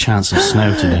could be a chance of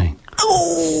snow today.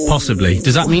 Oh! Possibly.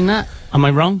 Does that mean that? Am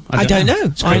I wrong? I don't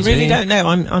know. I really don't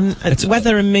know. It's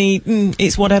weather and me,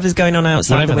 it's whatever's going going on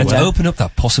outside the Let's window. open up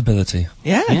that possibility.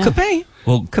 Yeah, it could be.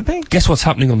 Well, could be. Guess what's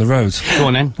happening on the roads? Go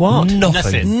on then. What?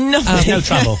 Nothing. Nothing. No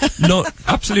travel.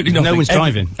 Absolutely nothing. No one's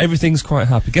driving. Everything's quite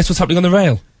happy. Guess what's happening on the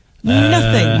rail?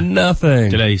 Nothing.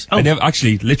 Nothing. Delays. I never,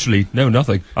 actually, literally, no,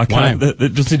 nothing. I can't. Wow. There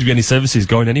doesn't seem to be any services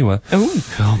going anywhere.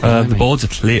 Oh. The boards are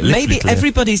literally Maybe clear.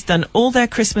 everybody's done all their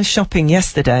Christmas shopping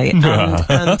yesterday, and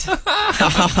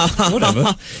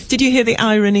Whatever. Did you hear the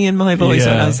irony in my voice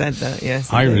when Yeah. I said that?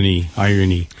 Yes. I Irony.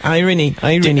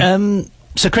 did.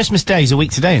 So Christmas Day is a week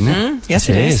today, isn't it? Yes,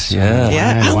 it is. Yeah.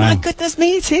 Yeah. Oh, Oh wow. my goodness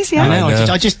me, it is. Yeah. I know. know.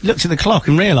 I just looked at the clock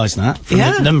and realised that from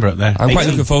Yeah. the number up there. I'm quite 18.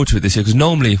 looking forward to it this year because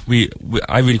normally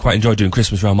I really quite enjoy doing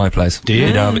Christmas around my place. Do you?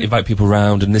 You know, invite people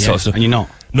round and this sort of stuff. And you're not.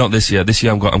 Not this year. This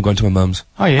year I'm going to my mum's.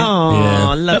 Oh yeah. Oh,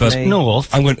 Yeah. lovely. Up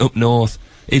north. I'm going up north.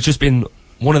 It's just been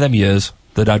one of them years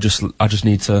that I just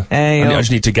need to Hey, I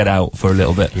just need to get out for a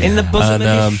little bit. In the bosom And,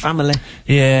 of your family.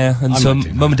 Yeah, and I'm so not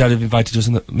doing mum and dad have invited us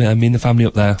and me and the family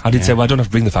up there. I did say, well, I don't have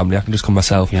to bring the family. I can just come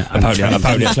myself. Yeah. and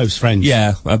Apparently, close friends.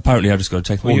 yeah. Apparently, I just got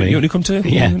to take. Or You me. want to come too?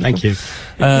 Yeah. Thank you. Is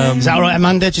that all right,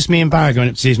 Amanda? Just me and Barry going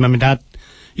up to see his mum and dad.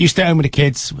 You stay home with the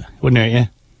kids, wouldn't hurt you?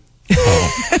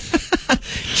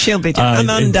 She'll be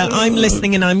Amanda. I'm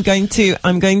listening, and I'm going to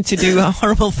do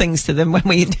horrible things to them when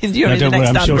we during the next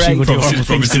ad I'm sure she break. would do horrible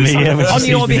things to me. yeah, when she On sees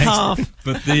your me next. behalf.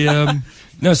 But the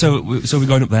no, so we're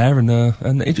going up there, and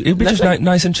it'll be just Lovely.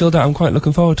 nice and chilled out. I'm quite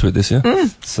looking forward to it this year.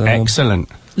 So, Excellent.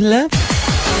 Love. 87.9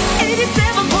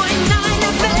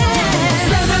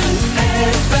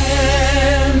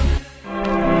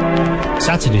 FM.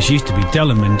 Saturdays used to be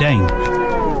dull and mundane.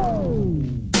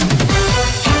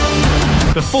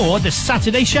 Before the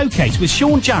Saturday Showcase with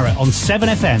Sean Jarrett on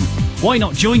 7FM. Why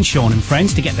not join Sean and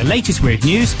friends to get the latest weird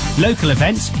news, local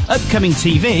events, upcoming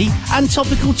TV and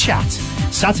topical chat?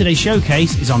 Saturday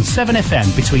Showcase is on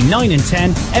 7FM between 9 and 10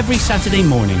 every Saturday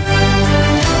morning.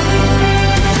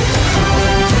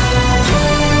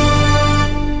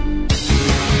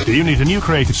 Do you need a new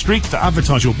creative streak to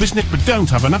advertise your business but don't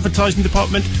have an advertising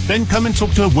department? Then come and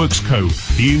talk to Works Co.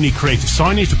 Do you need creative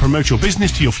signage to promote your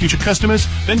business to your future customers?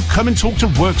 Then come and talk to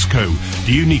Works Co.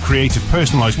 Do you need creative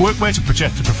personalised workwear to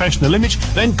project a professional image?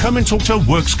 Then come and talk to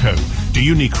Works Co. Do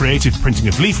you need creative printing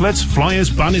of leaflets, flyers,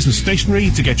 banners and stationery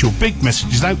to get your big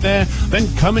messages out there? Then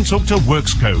come and talk to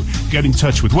Works Co. Get in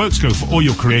touch with Works Co for all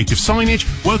your creative signage,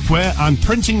 workwear and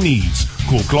printing needs.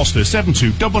 Call Gloucester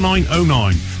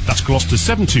 729909. That's Gloucester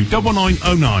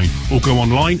 729909. Or go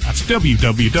online at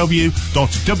www.werx.co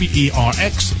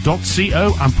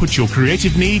and put your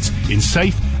creative needs in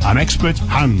safe and expert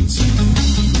hands.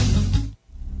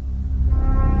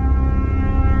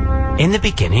 In the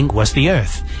beginning was the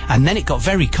Earth, and then it got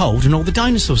very cold and all the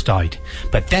dinosaurs died.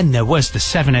 But then there was the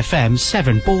 7FM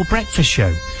 7 Ball Breakfast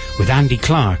Show with Andy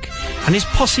Clark and his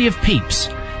posse of peeps,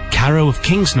 Caro of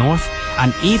Kingsnorth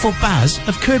and Evil Baz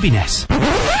of Kirbyness.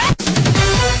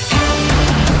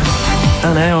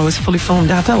 I know, I was fully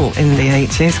formed adult in the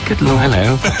 80s. Good lord.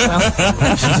 Hello.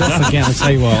 She's off again, I'll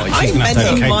tell you what. I meant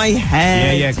in my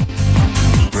head. Yeah.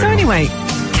 So anyway,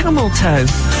 camel toe.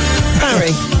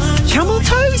 Barry, camel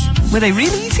toes? Were they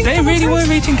really eating They camel really toes?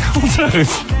 were eating camel toes.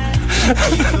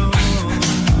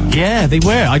 Yeah, they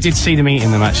were. I did see them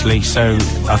eating them actually, so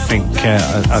I think they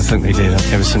did.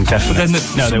 There was some definite.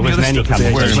 No, there wasn't any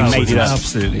camel toes. You made it up.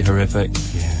 Absolutely horrific.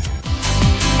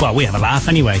 Well, we have a laugh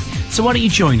anyway. So why don't you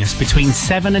join us between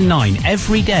 7 and 9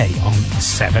 every day on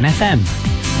 7FM.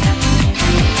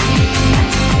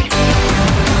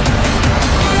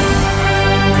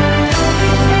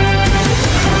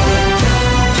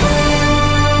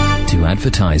 To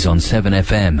advertise on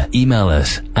 7FM, email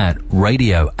us at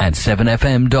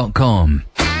radio@7fm.com.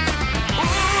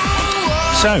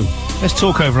 So, let's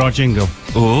talk over our jingle.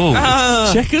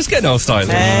 Oh, check us getting all stylish.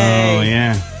 Hey. Oh,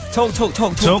 yeah. Talk. Talk.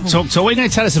 What are you going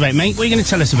to tell us about, mate? What are you going to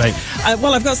tell us about?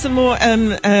 Well, I've got some more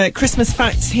Christmas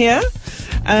facts here.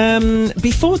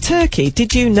 Before turkey,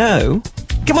 did you know?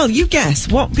 Come on, you guess.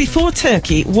 Before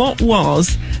turkey, what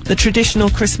was the traditional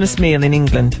Christmas meal in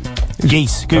England?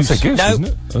 Geese. Goose. That's a goose, No. isn't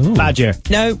it? Oh. Badger.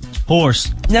 No. Horse.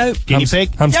 No. Guinea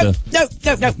pig. Hamster. No.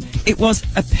 It was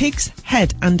a pig's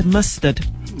head and mustard.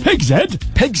 Pig's head.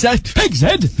 Pig's head. Pig's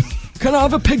head. Can I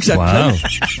have a pig's head, Wow.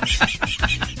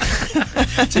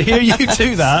 To hear you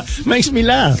do that makes me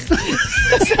laugh. Do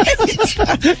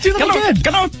that again.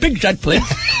 Can I have pig's head, please?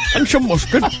 And some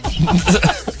mustard.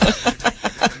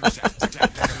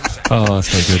 Oh, that's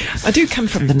very good. I do come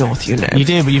from the north, you know. You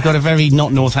do, but you've got a very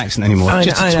not north accent anymore. I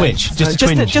Just know, a I know. twitch. Just a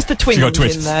twinge. Just a twinge You got a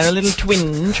twitch. in there, a little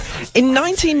twinge. In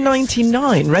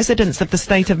 1999, residents of the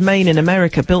state of Maine in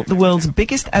America built the world's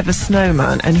biggest ever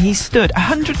snowman, and he stood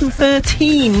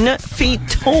 113 feet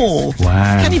tall.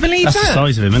 Wow. Can you believe That's that? the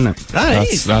size of him, isn't it?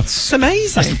 It's That's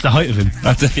amazing. That's the height of him.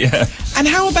 yeah. And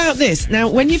how about this? Now,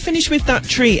 when you finish with that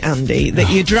tree, Andy, that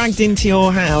you dragged into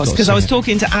your house, because I was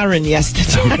talking to Aaron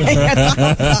yesterday.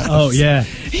 Oh, yeah.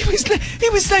 He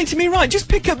was saying to me, right, just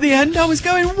pick up the end. I was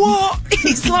going, what?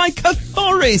 It's like a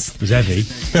forest. It was heavy.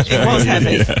 It was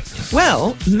heavy.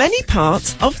 Well, many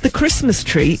parts of the Christmas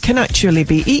tree can actually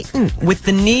be eaten, with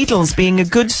the needles being a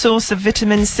good source of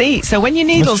vitamin C. So when your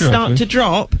needles true, start actually. to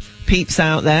drop, peeps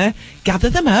out there, gather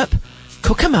them up,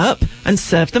 cook them up, and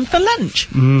serve them for lunch.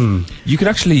 You could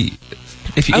actually.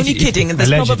 Only kidding, and there's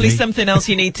allegedly. probably something else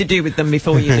you need to do with them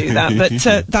before you do that. But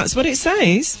that's what it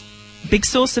says. Big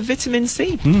source of vitamin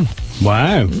C.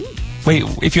 Wow. Wait,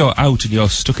 if you're out and you're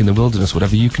stuck in the wilderness,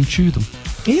 whatever, you can chew them.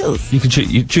 Eels. You can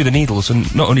chew the needles,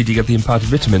 and not only do you get the imparted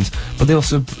vitamins, but they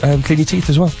also clean your teeth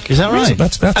as well. Is that right? So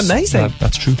that's Amazing.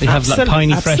 That's true. They have like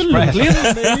piney fresh breath.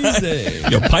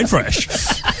 amazing. You're pine fresh.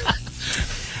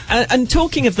 And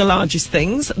talking of the largest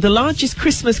things, the largest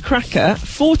Christmas cracker,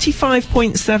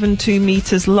 45.72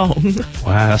 metres long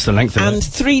Wow, that's the length of and it.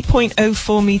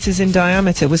 3.04 metres in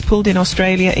diameter, was pulled in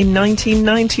Australia in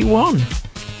 1991.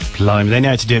 Blimey, they know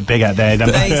how to do it big out there,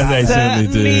 don't They they?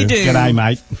 certainly do. G'day,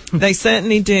 mate. They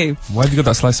certainly do. Why have you got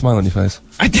that sly smile on your face?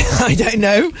 I don't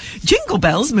know. Jingle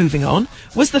Bells, moving on,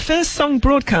 was the first song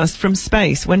broadcast from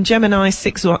space when Gemini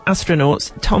 6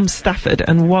 astronauts Tom Stafford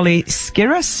and Wally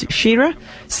Schirra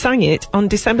sang it on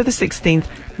December the 16th,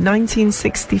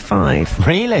 1965.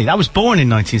 Really? I was born in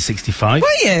 1965. Were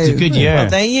you? It's a good year. Well,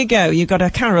 there you go. You got a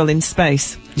carol in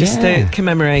space just Yeah. to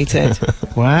commemorate it.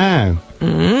 Wow.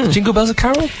 Jingle bells are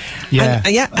carol? Yeah.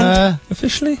 And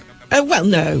Officially? Well,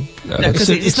 no, because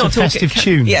It's a festive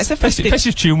tune. Yeah, it's a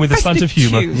festive tune with a slant of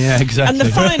humour. tune. Yeah, exactly. And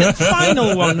the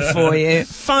final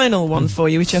one for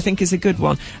you, which I think is a good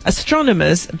one.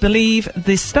 Astronomers believe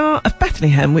the Star of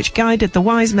Bethlehem, which guided the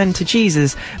wise men to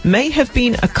Jesus, may have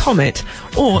been a comet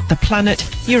or the planet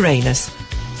Uranus.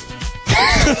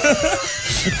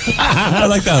 I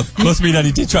like that. Must mean that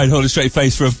he did try and hold a straight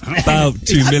face for about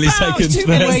 2 milliseconds. About 2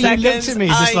 there. Well, you looked at me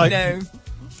just I like- know.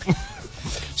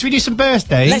 Should we do some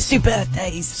birthdays? Let's do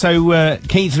birthdays. So,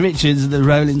 Keith Richards of the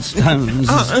Rolling Stones,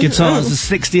 his guitars are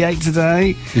 68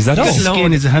 today. Is that all? His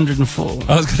skin is 104.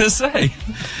 I was going to say.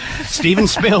 Steven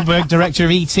Spielberg, director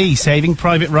of E.T., Saving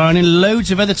Private Ryan, and loads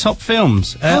of other top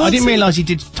films. I didn't realise he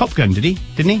did Top Gun, did he?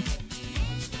 Didn't he?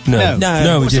 No.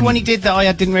 No. What's the one he did that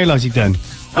I didn't realise he'd done?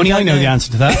 Only I know the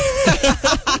answer to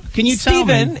that. Can you tell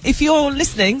Stephen, me? if you're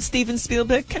listening, Steven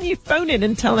Spielberg, can you phone in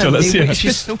and tell Tell us, everybody yeah. which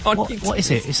is the one you What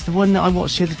is it? It's the one that I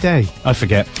watched the other day. I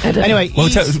forget. I don't know. Anyway, Well,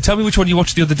 tell me which one you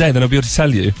watched the other day, then I'll be able to tell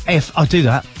you. if I'll do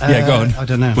that. Yeah, go on. I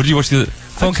don't know. What did you watch the other...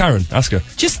 Phone Karen, ask her.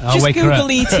 Just I'll wake her Google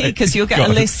up. E.T. because you'll get Go a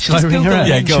on. list. Shall I Just ring her Google up?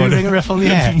 Yeah, it. go Shall on. I ring her up on the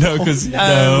air? No, because...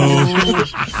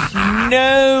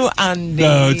 No, Andy.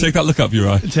 No, take that look up your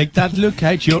eye. Take that look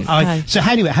out your eye. Okay. So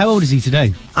anyway, how old is he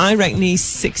today? I reckon he's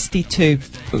 62.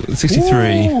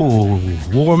 63. Ooh,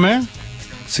 warmer.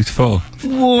 64.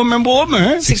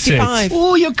 Warmer. 65.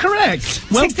 Oh, you're correct.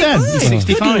 Well 65. done. He's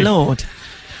 65. Good Lord.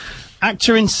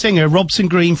 Actor and singer Robson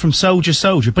Green from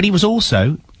Soldier, but he was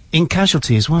also in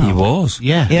Casualty as well. He was.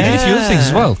 Yeah. He did a few other things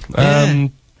as well. Yeah.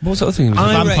 What was the other thing he was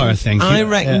A in? vampire thing. I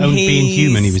reckon Only Being he's-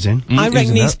 Human he was in. I reckon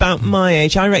isn't he's that? about my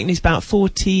age. I reckon he's about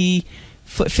 50.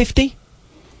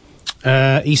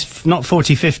 He's not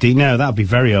 40, 50. No, that would be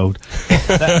very old.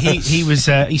 He was.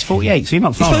 He's 48, so you're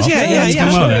not far off. Yeah. he's done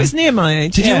well Sure, then. it was near my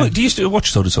age. Did yeah. you used to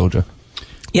watch Soldier?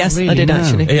 Yes, Really? I did No.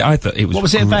 actually. I thought it was... What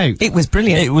was it about? It was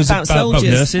brilliant. It was about soldiers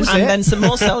nurses. and Was it? then some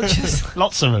more soldiers.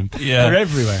 Lots of them. Yeah. They're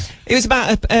everywhere. It was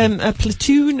about a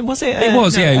platoon, was it? It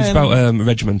was, yeah. It was about a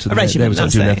regiment. And a regiment, They were sort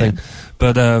of that's doing it, their thing.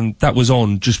 But that was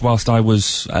on just whilst I was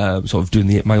sort of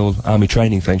doing my old army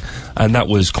training thing, and that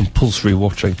was compulsory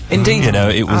watching. Indeed. You know,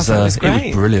 it I was thought it was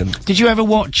great. brilliant. Did you ever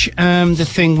watch the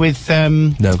thing with?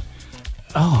 No.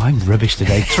 Oh, I'm rubbish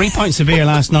today. 3 pints of beer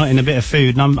last night and a bit of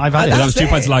food, and I've had it. That was 2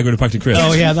 pints of lager and a packet of crisps.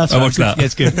 Oh yeah, that's I right. watched that. Yeah,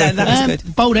 it's good. No, that was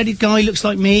good. Bald-headed guy, looks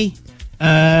like me.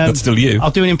 That's still you.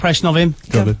 I'll do an impression of him.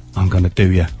 Go on then. I'm gonna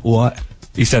do you. What?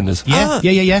 EastEnders. Yeah, Ah.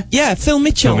 yeah. Yeah, Phil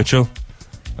Mitchell. Phil Mitchell.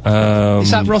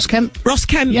 Is that Ross Kemp? Ross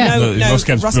Kemp. Yeah. No, Ross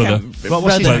Kemp's brother.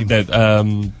 What's his Like name?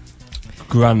 that,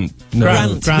 Grant. No.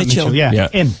 Grant. Mitchell. Yeah. Yeah.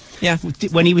 Him. Yeah.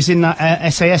 When he was in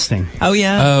that SAS thing. Oh,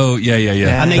 yeah. Oh,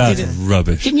 yeah. And they That's did it-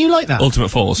 rubbish. Didn't you like that? Ultimate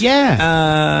Force. Yeah.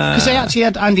 Because they actually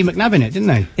had Andy McNabb in it, didn't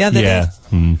they? Yeah, they Yeah.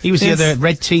 did. He was Yes. the other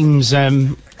Red Team's,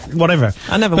 whatever.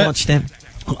 I never But watched him.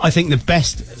 I think the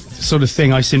best sort of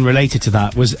thing I seen related to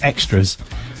that was Extras.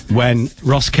 When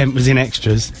Ross Kemp was in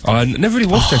Extras. I never really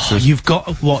watched Extras. You've got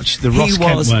to watch the Ross He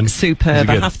Kemp was one. superb,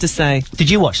 I good? have to say. Did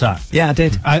you watch that? Yeah, I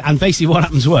did. And basically what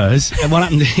happened is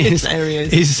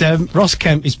Ross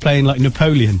Kemp is playing like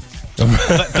Napoleon.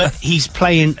 but he's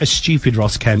playing a stupid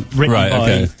Ross Kemp written Right,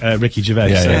 by okay. Ricky Gervais.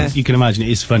 Yeah, so yeah. you can imagine it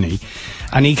is funny.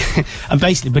 And he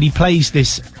but he plays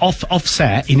this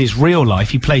offset in his real life.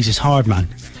 He plays this hard man.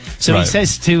 So Right.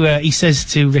 he says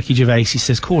to Ricky Gervais, he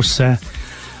says, "Of course, I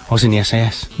was in the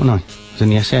SAS, wasn't I? I was in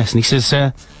the SAS." And he says,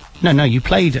 "No, you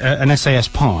played an SAS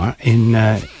part in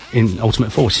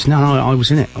Ultimate Force." He says, "No, I was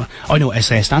in it. I know what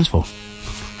SAS stands for."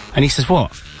 And he says,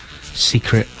 "What?"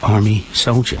 "Secret Army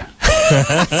Soldier."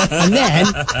 And then,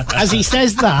 as he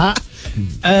says that,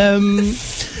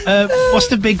 what's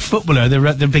the big footballer,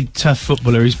 the big tough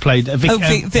footballer who's played?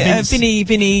 Vinnie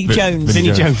Jones.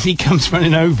 Vinnie Jones. He comes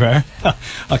running over.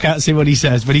 I can't see what he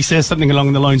says, but he says something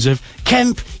along the lines of,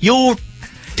 "Kemp, you're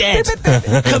dead.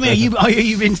 Come here,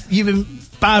 you've been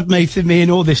bad-mouthing me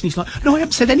and all this." And he's like, "No, I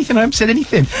haven't said anything.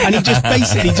 And he just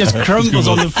basically just crumbles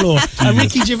on the floor. And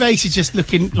Ricky Gervais is just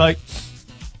looking like,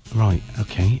 right,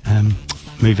 okay,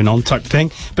 moving on type thing.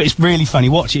 But it's really funny.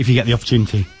 Watch it if you get the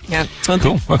opportunity. Yeah,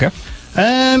 Cool, okay.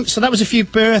 So that was a few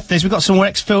birthdays. We've got some more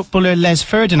ex-footballer Les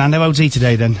Ferdinand. How old's he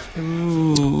today then?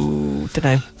 Ooh,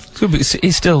 dunno. It's good, but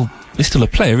he's still a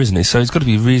player, isn't he? So he's got to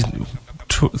be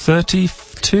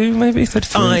 32, maybe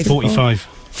 33. 45.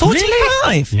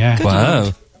 45? Yeah. Good Wow.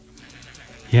 Lord.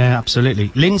 Yeah,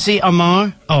 absolutely. Lindsay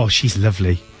Amar. Oh, she's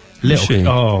lovely. she?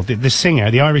 Oh, the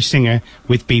singer, the Irish singer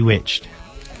with Bewitched.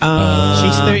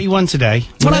 She's 31 today.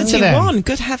 What happened to them? 31,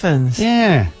 good heavens.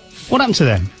 Yeah. What happened to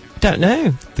them? Don't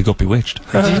know. They got bewitched.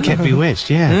 They did get Bewitched,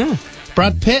 yeah.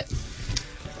 Brad Pitt,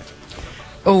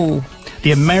 Oh,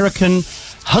 the American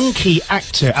hunky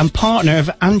actor and partner of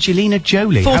Angelina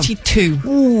Jolie. 42.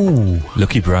 Ooh.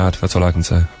 Lucky Brad, that's all I can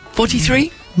say. 43?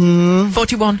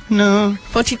 41? No.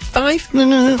 45?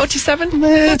 No. 47?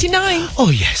 49? Oh,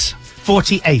 yes.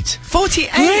 48.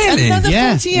 48? Really? Another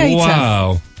Yeah. 48?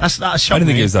 Wow. That's I didn't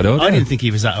think he was that old. I didn't think he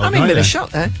was that old. I'm in with either. a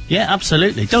shot there. Yeah,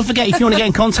 absolutely. Don't forget, if you want to get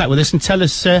in contact with us and tell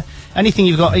us anything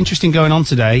you've got interesting going on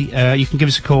today, you can give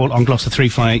us a call on Gloucester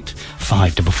 358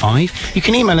 555. You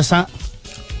can email us at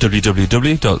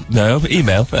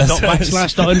email.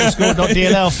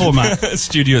 ./._.dll format.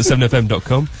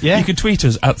 studio@7fm.com. Yeah. You can tweet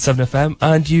us at 7fm,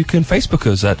 and you can Facebook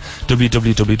us at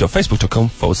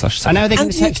www.facebook.com/7fm. I know they can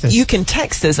And text us. you can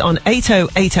text us on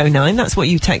 80809, that's what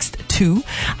you text to.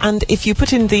 And if you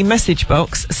put in the message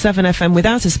box 7FM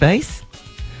without a space,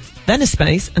 then a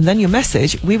space, and then your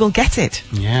message, we will get it.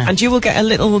 Yeah. And you will get a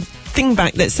little thing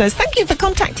back that says, thank you for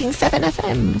contacting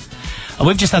 7FM. Oh,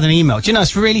 we've just had an email. Do you know,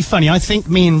 it's really funny. I think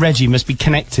me and Reggie must be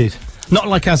connected. Not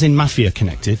like as in mafia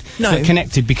connected. No. But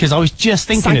connected because I was just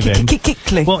thinking of him.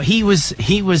 Psychically. Well, he was,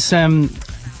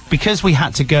 because we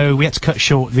had to cut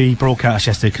short the broadcast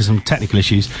yesterday because of some technical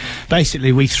issues.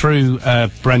 Basically, we threw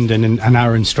Brendan and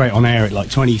Aaron straight on air at like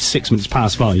 26 minutes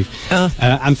past 5.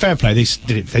 And fair play, they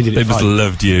did it. They They must have fine.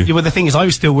 loved you. Yeah, well, the thing is, I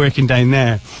was still working down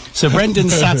there. So Brendan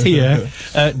sat here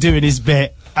doing his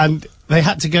bit, and they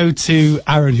had to go to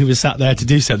Aaron, who was sat there, to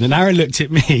do something. And Aaron looked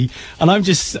at me, and I'm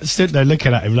just stood there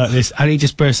looking at him like this, and he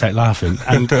just burst out laughing.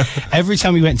 And every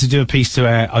time we went to do a piece to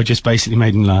air, I just basically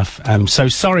made him laugh. So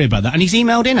sorry about that. And he's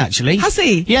emailed in, actually. Has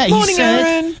he? Yeah, Morning, he said,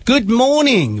 Aaron. Good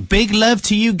morning. Big love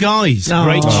to you guys. Oh.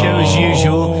 Great show as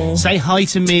usual. Say hi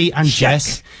to me and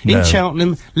Jess in No.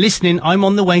 Cheltenham. Listening, I'm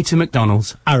on the way to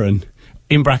McDonald's. Aaron.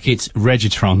 In brackets,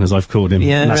 Regitron, as I've called him.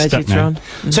 Yeah, That's stuck now.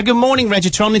 Regitron. So good morning,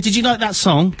 Regitron. And did you like that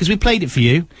song? Because we played it for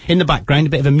you in the background, a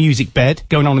bit of a music bed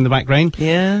going on in the background.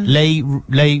 Yeah.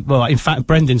 Well, in fact,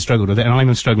 Brendan struggled with it, and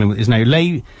I'm struggling with it now.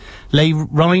 Lay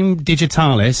Rhyme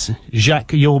Digitalis,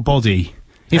 Jacques Your Body.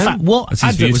 In fact, what That's his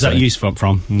advert view was that today. used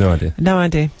from? No idea. No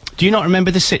idea. Do you not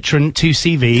remember the Citroen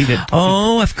 2CV that,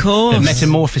 Oh, of course. that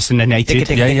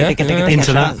metamorphosinated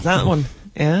into that? That one.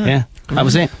 Yeah. Yeah, that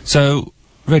was it. So,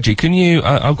 Reggie, can you...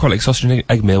 I'm quite like sausage and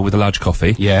egg meal with a large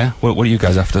coffee. Yeah. What are you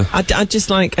guys after? I'd just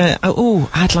like,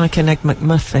 I'd like an Egg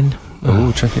McMuffin.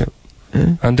 Oh, check it out.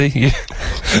 Andy? You?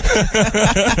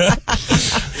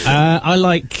 I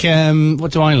like,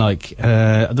 what do I like?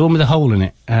 The one with the hole in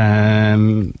it.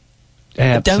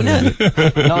 A donut?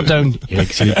 Not a donut.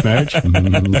 Excellent marriage.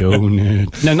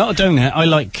 Donut. No, not a donut. I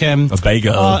like, A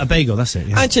bagel. Oh, a bagel, that's it,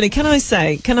 yeah. Actually, can I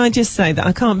just say that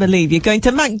I can't believe you're going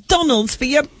to McDonald's for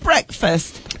your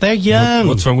breakfast? They're young.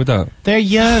 What's wrong with that? They're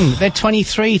young. They're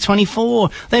 23, 24.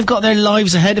 They've got their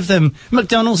lives ahead of them.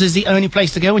 McDonald's is the only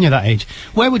place to go when you're that age.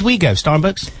 Where would we go?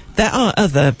 Starbucks? There are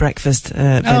other breakfast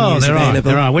venues Oh, there available. are.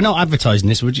 There are. We're not advertising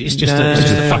this. It's just, No. it's It's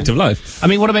just just a fact of life. I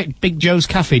mean, what about Big Joe's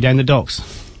Cafe down the docks?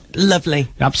 Lovely.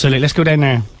 Absolutely. Let's go down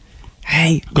there.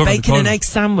 Hey, Go on, bacon go and on. egg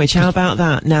sandwich, how about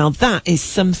that? Now, that is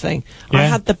something. I Yeah.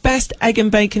 had the best egg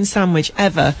and bacon sandwich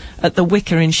ever at the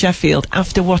Wicker in Sheffield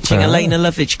after watching a Lena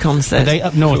Lovitch concert. Are they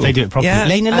up north? They do it properly. Yeah,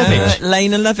 Lena Lovitch.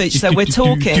 Lena Lovitch. So we're do,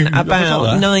 talking have we got about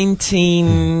that?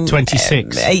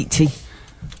 1980.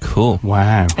 Cool.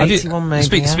 Wow. Have you- 81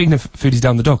 maybe, yeah. Speaking of foodies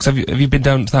down the docks, have you been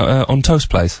down to that On Toast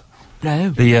place? No.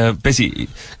 The basically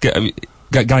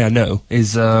guy I know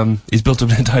is built up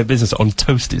an entire business on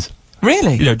toasties.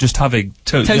 Really? You know, just having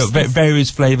Toasties.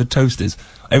 various flavoured toasties.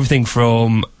 Everything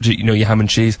from your ham and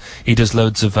cheese. He does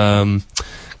loads of Brie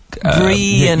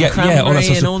and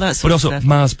cranberry and all that sort but of also stuff.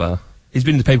 Mars bar. He's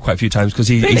been in the paper quite a few times because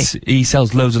Really? he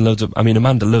sells loads and loads of. I mean,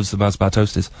 Amanda loves the Mars bar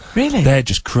toasties. Really? They're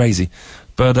just crazy.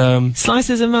 But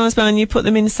Slices of Mars bar and you put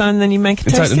them inside and then you make a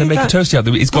it's like, toast. and they make a toasty out.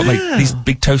 It's got like Wow. these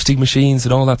big toasting machines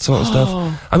and all that sort of Oh. stuff.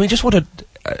 I mean, just what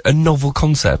a novel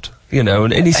concept, you know.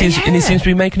 And he seems to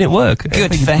be making it work. I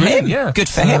Good think for it's brilliant, him. Yeah. Good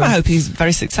for him. I hope he's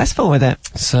very successful with it.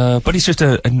 So, but it's just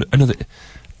another.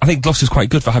 I think Gloucester's quite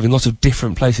good for having lots of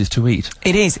different places to eat.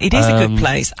 It is. It is a good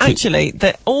place. Actually,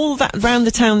 all that round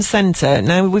the town centre,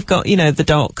 now we've got, the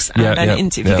docks. And Yeah, then yeah,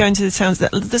 if you yeah. go into the towns,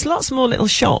 there's lots more little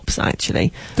shops,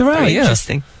 actually. There are, Very yeah.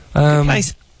 interesting. Good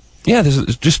place. Yeah, there's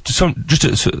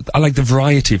I like the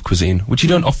variety of cuisine, which you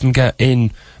don't often get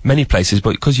in many places,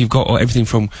 but because you've got everything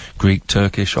from Greek,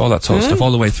 Turkish, all that sort of stuff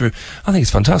all the way through, I think it's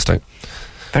fantastic.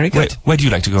 Very good. Where do you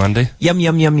like to go, Andy? Yum,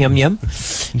 yum, yum, yum, yum.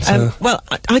 Well,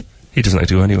 He doesn't like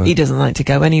to go anywhere. he doesn't like to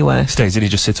go anywhere. Stays in, he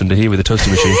just sits under here with a toaster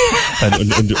machine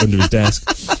and under his desk.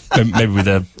 Maybe with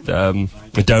a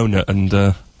donut and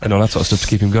all that sort of stuff to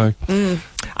keep him going.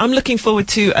 I'm looking forward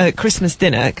to Christmas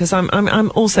dinner because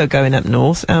I'm also going up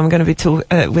north. I'm going to be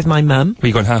with my mum. Well,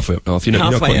 you're going halfway up north. You're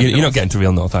not getting to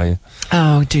real north, are you?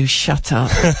 Oh, do shut up.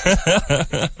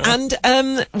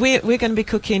 And we're going to be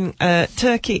cooking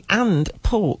turkey and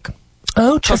pork.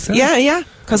 Oh, yeah,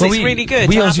 because it's really good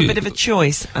to have a bit of a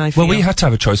choice, I feel. Well, we had to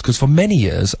have a choice because for many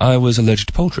years I was allergic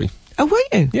to poultry. Oh, were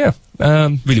you? Yeah,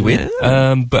 really weird.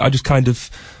 Yeah. But I just kind of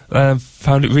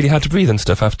found it really hard to breathe and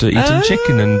stuff after eating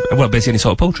chicken and, well, basically any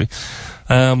sort of poultry.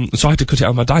 So I had to cut it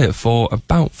out of my diet for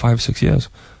about 5 or 6 years.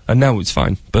 And now it's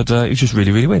fine, but it was just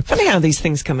really, really weird. Funny how these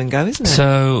things come and go, isn't it?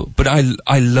 So, but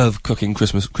I love cooking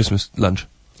Christmas lunch.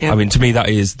 Yeah. I mean, to me, that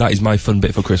is my fun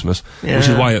bit for Christmas, Yeah. which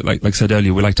is why, like I said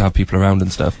earlier, we like to have people around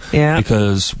and stuff. Yeah.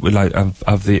 Because we like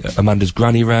have the Amanda's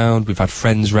granny round. We've had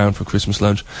friends round for Christmas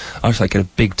lunch. I just like get a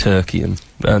big turkey and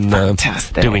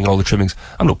Fantastic. doing all the trimmings.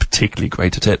 I'm not particularly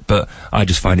great at it, but I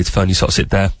just find it's fun. You sort of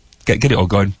sit there, get it all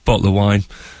going, bottle of wine,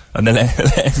 and then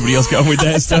let everybody else get on with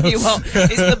their stuff. Tell you what,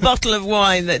 it's the bottle of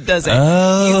wine that does it.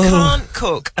 Oh. You can't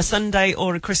cook a Sunday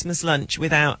or a Christmas lunch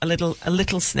without a little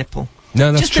snipple.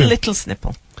 No, that's Just true. a little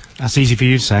snipple. That's easy for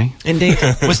you to say. Indeed.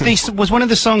 Was one of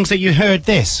the songs that you heard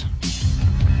this?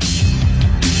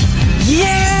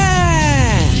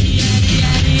 Yeah!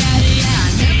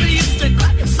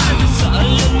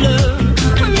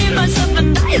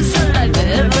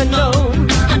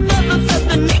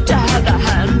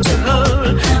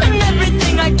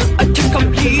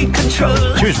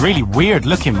 She was really weird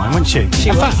looking, man, wasn't she?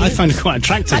 I found her quite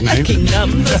attractive now.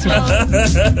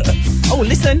 Oh,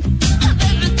 listen.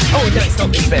 Oh, no, it's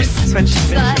not this bit. It's when she's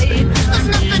finished. There's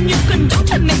nothing you can do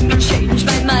to make me change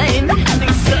my mind.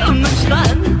 Having so much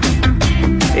fun.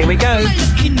 Here we go.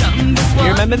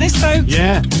 You remember this, folks?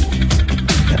 Yeah.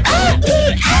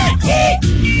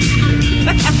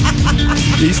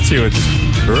 These two are just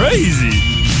crazy.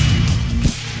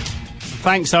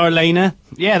 Thanks, Arlena.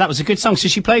 Yeah, that was a good song. So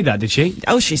she played that, did she?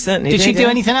 Oh, she certainly did. Did she do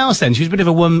anything else then? She was a bit of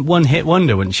a one-hit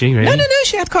wonder, wasn't she, really? No,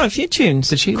 she had quite a few tunes.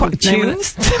 Did she? Quite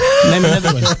tunes. Name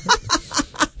another one.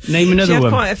 Name another She had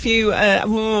one. quite a few.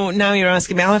 Now you're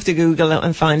asking me. I'll have to Google it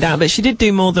and find out. But she did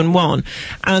do more than one.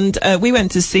 And we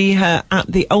went to see her at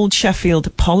the Old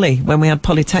Sheffield Poly when we had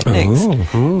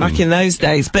Polytechnics back in those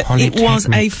days. But it was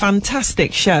a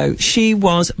fantastic show. She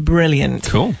was brilliant.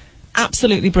 Cool.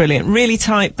 Absolutely brilliant. Really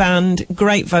tight band.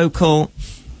 Great vocal.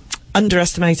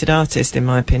 Underestimated artist, in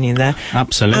my opinion, there.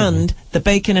 Absolutely. And the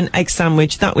bacon and egg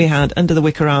sandwich that we had under the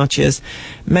Wicker Arches,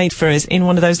 made for us in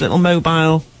one of those little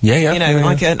mobile,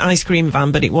 like an ice cream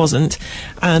van, but it wasn't.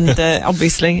 And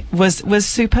obviously was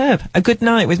superb. A good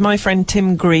night with my friend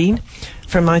Tim Green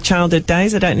from my childhood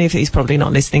days. I don't know if he's probably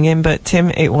not listening in, but Tim,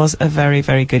 it was a very,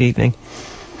 very good evening.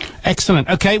 Excellent.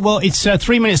 Okay, well, it's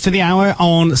 3 minutes to the hour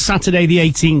on Saturday the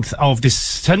 18th of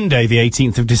Sunday the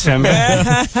 18th of December.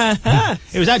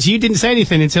 It was actually, you didn't say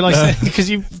anything until I said, because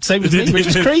you said it was me, which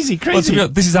is crazy. Well,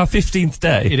 this is our 15th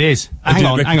day. It is.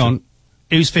 Hang on.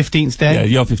 Whose 15th day? Yeah,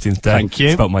 your 15th day. Thank you.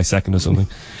 It's about my second or something.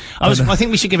 I think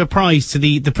we should give a prize to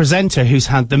the presenter who's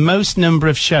had the most number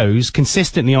of shows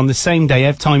consistently on the same day,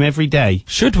 every day.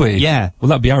 Should we? Yeah. Well,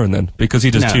 that'd be Aaron then, because he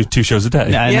does two shows a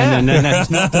day. No. He's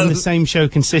not done the same show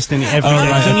consistently every day.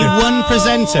 There's only one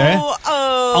presenter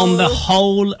on the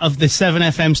whole of the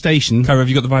 7FM station. Caro, have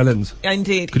you got the violins?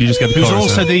 Indeed. Could you just get the Who's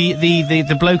chorus also then?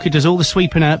 the bloke who does all the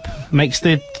sweeping up,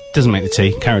 doesn't make the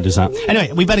tea. Caro does that.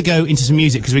 Anyway, we better go into some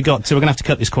music because we're going to have to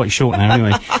cut this quite short now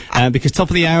anyway. Because top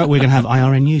of the hour, we're going to have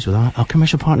IRN News with our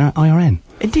commercial partner, IRN.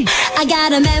 Indeed. I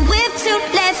got a man with 2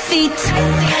 left feet,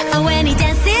 and when he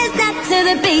dances not to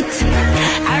the beat,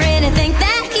 I really think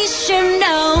that he should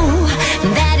know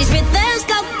that his rhythms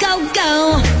go, go,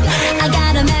 go. I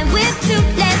got a man with 2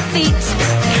 left feet,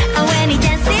 and when he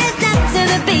dances not to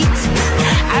the beat,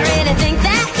 I really think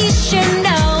that he should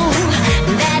know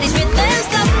that his rhythms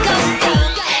go, go, go.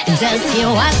 Does he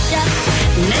wash up?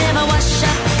 Never wash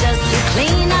up. Does he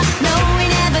clean up? No, he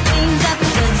never cleans up.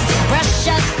 Does he brush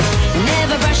up?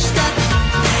 Never brushed up.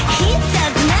 He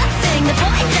does nothing. The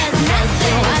boy does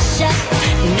nothing. Wash up.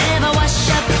 Never wash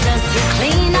up. Does he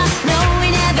clean up? No,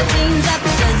 he never cleans up.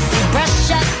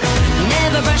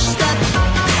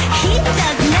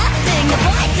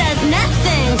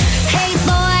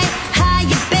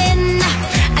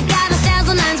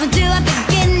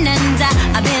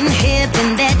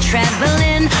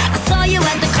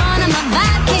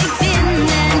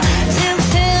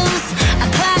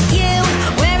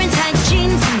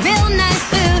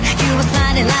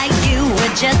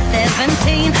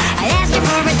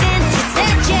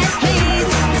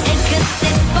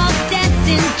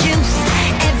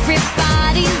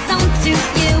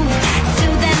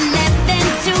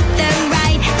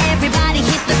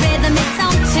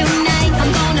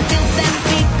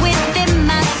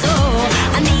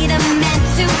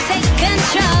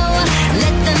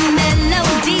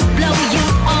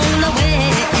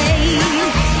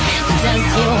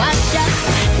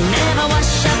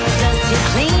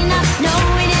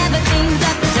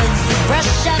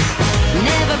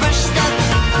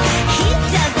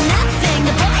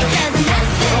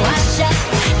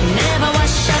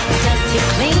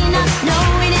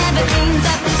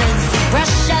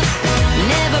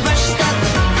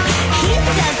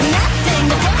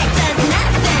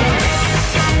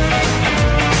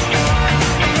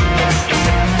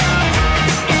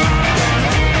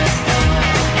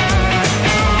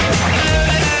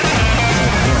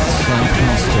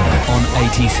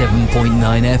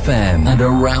 87.9 FM and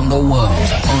around the world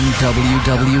on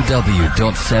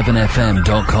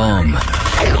www.7fm.com.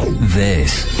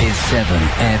 This is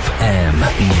 7FM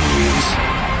News.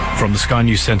 From the Sky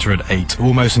News Centre at 8,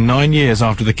 almost 9 years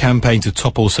after the campaign to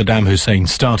topple Saddam Hussein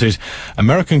started,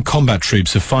 American combat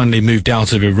troops have finally moved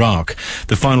out of Iraq.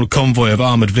 The final convoy of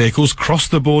armoured vehicles crossed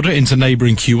the border into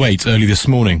neighbouring Kuwait early this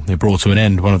morning. They brought to an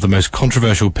end one of the most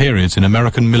controversial periods in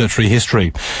American military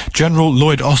history. General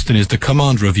Lloyd Austin is the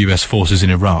commander of US forces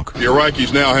in Iraq. The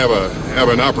Iraqis now have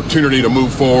an opportunity to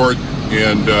move forward,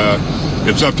 and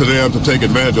it's up to them to take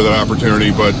advantage of that opportunity,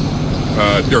 but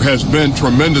there has been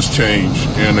tremendous change,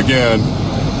 and again,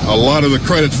 a lot of the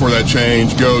credit for that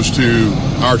change goes to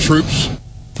our troops.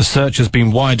 The search has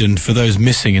been widened for those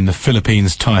missing in the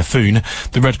Philippines typhoon.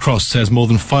 The Red Cross says more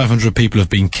than 500 people have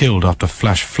been killed after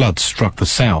flash floods struck the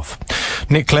south.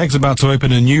 Nick Clegg's about to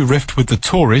open a new rift with the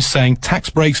Tories, saying tax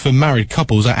breaks for married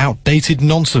couples are outdated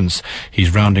nonsense.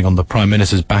 He's rounding on the Prime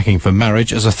Minister's backing for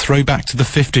marriage as a throwback to the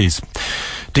 50s.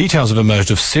 Details have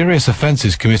emerged of serious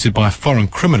offences committed by foreign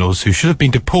criminals who should have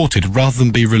been deported rather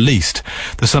than be released.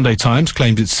 The Sunday Times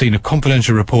claimed it's seen a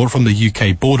confidential report from the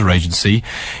UK Border Agency.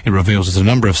 It reveals that a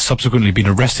number have subsequently been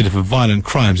arrested for violent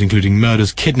crimes, including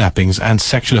murders, kidnappings and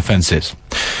sexual offences.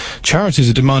 Charities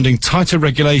are demanding tighter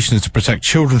regulations to protect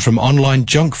children from online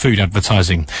junk food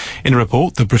advertising. In a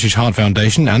report, the British Heart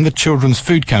Foundation and the Children's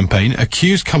Food Campaign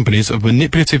accuse companies of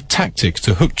manipulative tactics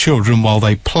to hook children while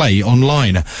they play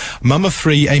online. Mum of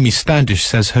 3 Amy Standish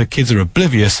says her kids are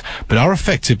oblivious but are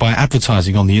affected by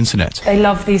advertising on the internet. They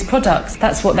love these products.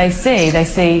 That's what they see. They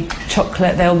see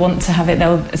chocolate, they'll want to have it,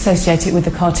 they'll associate it with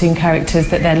the cartoon characters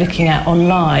that they're looking at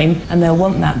online, and they'll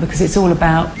want that because it's all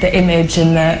about the image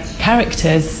and the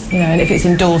characters, you know, and if it's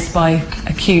endorsed by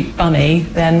a cute bunny,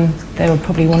 then they will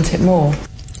probably want it more.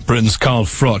 Britain's Carl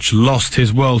Froch lost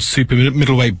his world super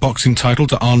middleweight boxing title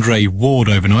to Andre Ward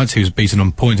overnight, who was beaten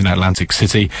on point in Atlantic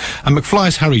City. And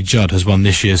McFly's Harry Judd has won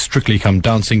this year's Strictly Come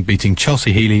Dancing, beating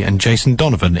Chelsea Healy and Jason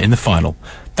Donovan in the final.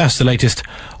 That's the latest.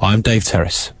 I'm Dave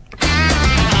Terrace.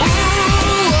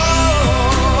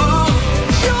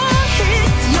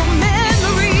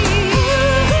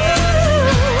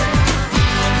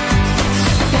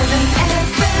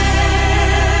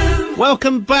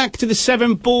 Welcome back to the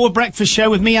 7 Boar Breakfast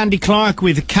Show with me, Andy Clark,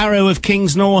 with Caro of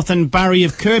Kingsnorth and Barry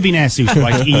of Kirbyness, who's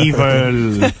quite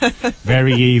evil.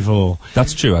 Very evil.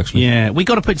 That's true, actually. Yeah, we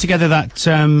got to put together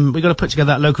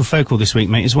that, local focal this week,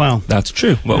 mate, as well. That's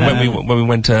true. Well, when we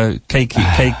went cake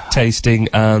tasting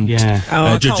and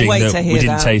judging, we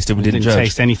didn't taste and we didn't judge.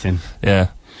 Taste anything. Yeah.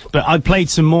 But I played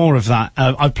some more of that.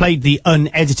 I played the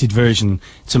unedited version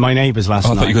to my neighbours last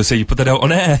night. I thought you were going to say you put that out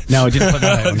on air. No, I didn't put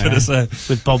that out on air.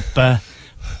 With Bob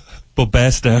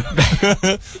Bairstow.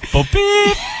 Bob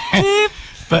Beep.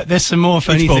 But there's some more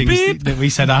funny things that we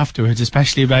said afterwards,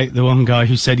 especially about the one guy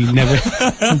who said he'd never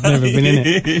been in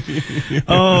it.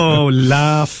 Oh,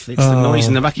 laugh. It's the noise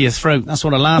in the back of your throat. That's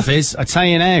what a laugh is. I tell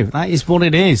you now, that is what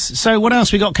it is. So what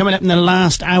else we got coming up in the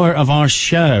last hour of our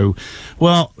show?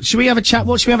 Well, should we have a chat?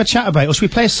 What should we have a chat about? Or should we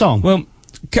play a song? Well,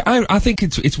 I think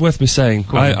it's worth me saying.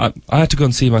 I had to go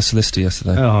and see my solicitor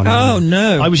yesterday. Oh, no. Oh,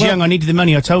 no. I was young. I needed the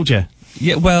money. I told you.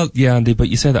 Yeah, well, yeah, Andy, but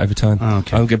you say that every time. Oh,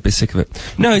 okay. I'll get a bit sick of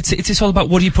it. No, it's all about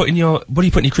what do you put in your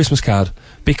Christmas card,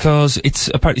 because it's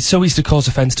so easy to cause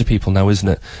offence to people now, isn't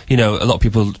it? You know, a lot of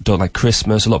people don't like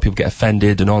Christmas. A lot of people get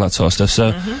offended and all that sort of stuff. So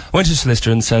I went to the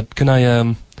solicitor and said,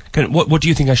 what do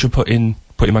you think I should put in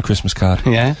my Christmas card?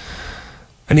 Yeah.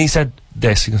 And he said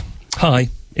this. He goes, "Hi,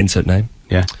 insert name.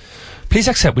 Yeah. Please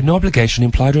accept with no obligation,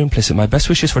 implied or implicit, my best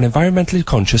wishes for an environmentally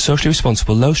conscious, socially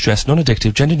responsible, low-stress,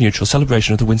 non-addictive, gender-neutral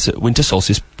celebration of the winter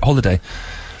solstice holiday.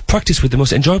 Practice with the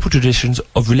most enjoyable traditions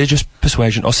of religious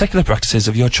persuasion or secular practices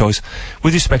of your choice,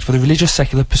 with respect for the religious,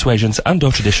 secular persuasions and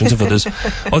or traditions of others,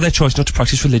 or their choice not to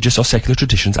practice religious or secular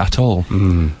traditions at all.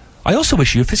 I also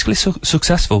wish you a fiscally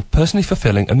successful, personally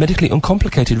fulfilling and medically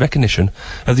uncomplicated recognition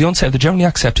of the onset of the generally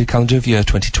accepted calendar of year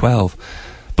 2012.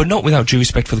 But not without due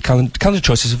respect for the calendar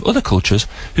choices of other cultures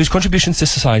whose contributions to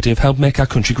society have helped make our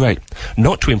country great,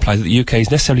 not to imply that the UK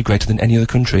is necessarily greater than any other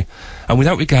country, and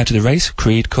without regard to the race,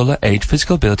 creed, colour, age,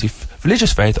 physical ability,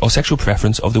 religious faith or sexual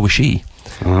preference of the wishee.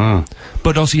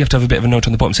 But also you have to have a bit of a note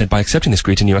on the bottom saying, by accepting this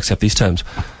greeting you accept these terms.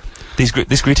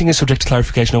 This greeting is subject to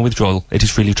clarification or withdrawal. It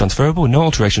is freely transferable with no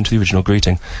alteration to the original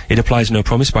greeting. It applies no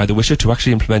promise by the wisher to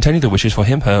actually implement any of the wishes for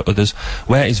him, her, others,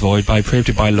 where is void by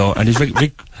prohibited by law, and is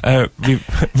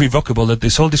revocable at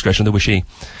the sole discretion of the wishee.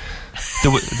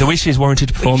 The wish is warranted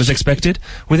to perform as expected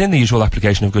within the usual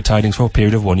application of good tidings for a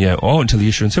period of 1 year, or until the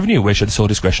issuance of a new wish at the sole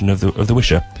discretion of the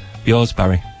wisher. Yours,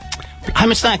 Barry. How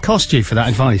much did that cost you for that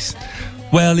advice?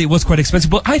 Well, it was quite expensive,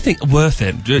 but I think worth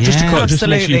it. Just to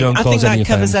make sure you don't I cause think any that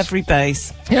covers offence. every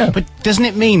base. Yeah, But doesn't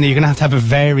it mean that you're going to have a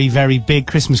very, very big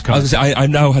Christmas I card? was gonna say, I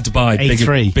now had to buy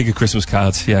A3. bigger Christmas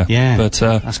cards. Yeah, Yeah, But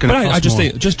that's gonna I cost just more.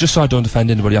 think just so I don't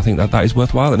offend anybody, I think that is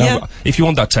worthwhile. And Yeah. if you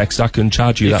want that text, I can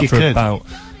charge you If that you for could. about.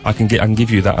 I can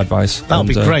give you that advice. That'll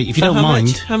be And, great. If you So don't how mind.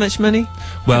 much? How much money?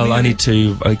 Well, I need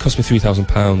to. It cost me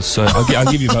 £3,000, so I'll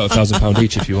give you about £1,000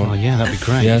 each if you Oh, want. yeah, that'd be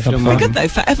great. Yeah, if you don't that'd mind. be Good though,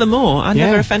 forevermore. I Yeah.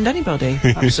 never offend anybody.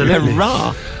 Absolutely.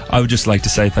 Hurrah! I would just like to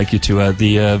say thank you to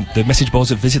the message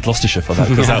boards at Visit Gloucestershire for that,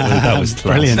 because that was class.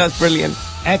 Brilliant. That's brilliant.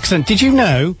 Excellent. Did you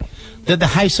know that the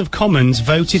House of Commons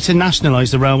voted to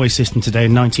nationalise the railway system today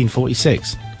in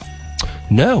 1946?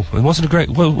 No, it wasn't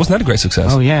wasn't that a great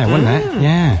success? Oh, yeah, wasn't it?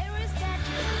 Yeah.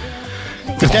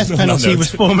 The death penalty was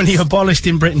formally abolished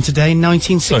in Britain today in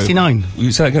 1969.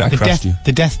 You said that again? I crashed you.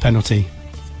 The death penalty.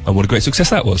 And what a great success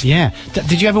that was. Yeah.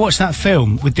 Did you ever watch that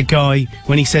film with the guy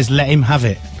when he says, let him have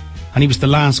it? And he was the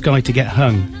last guy to get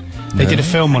hung. They did a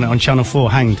film on it on Channel 4,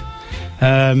 Hanged.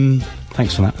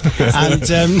 Thanks for that. And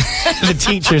the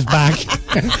teacher's back.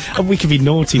 And we could be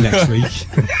naughty next week.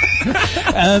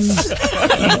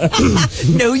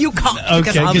 No, you can't.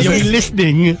 Okay, because you'll be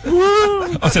listening.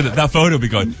 I said that phone will be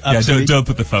gone. Absolutely. Yeah, don't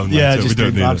put the phone there. Yeah, so just we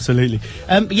don't need it. absolutely.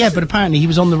 Yeah, but apparently he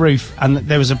was on the roof, and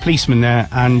there was a policeman there,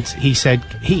 and he said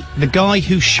the guy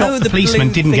who shot the policeman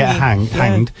blue didn't get thingy.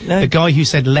 hanged. No. The guy who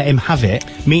said let him have it,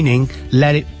 meaning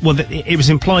let it. Well, it was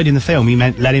implied in the film. He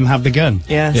meant let him have the gun.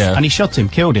 Yes. Yeah. And he shot him,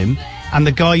 killed him, and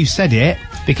the guy who said it,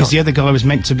 because the other guy was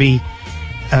meant to be.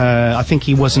 I think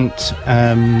he wasn't.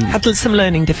 Had some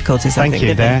learning difficulties. I Thank think, you.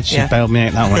 didn't There, he? she Yeah. bailed me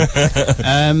out that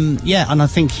one. Yeah, and I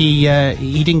think he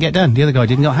didn't get done. The other guy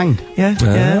didn't get hanged. Yeah.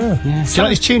 Yeah. Yeah. Do you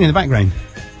like this tune in the background?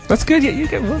 That's good. Yeah, you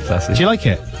get well, classy. Do you like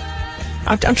it?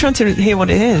 I'm trying to hear what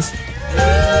it is.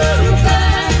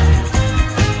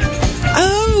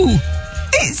 Oh,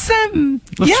 it's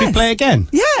Look, yes. should we play again?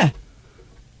 Yeah.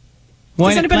 Why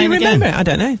Does not anybody play remember again? it? I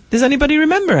don't know. Does anybody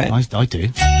remember it? I do.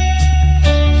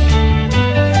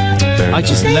 I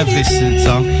just love this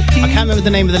song. I can't remember the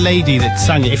name of the lady that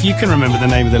sang it. If you can remember the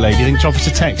name of the lady, then drop us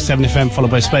a text, 7FM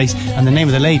followed by space, and the name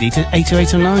of the lady to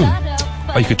 82809.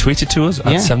 Or you could tweet it to us at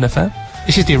 7FM.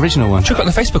 This is the original one. Check out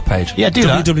the Facebook page. Yeah, do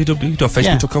that.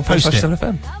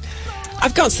 www.facebook.com/7FM.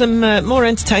 I've got some more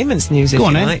entertainment news. Go if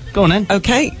on you then. like. Go on then.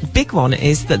 Okay, big one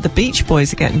is that the Beach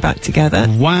Boys are getting back together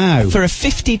Wow. for a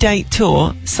 50-date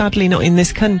tour. Sadly, not in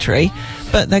this country,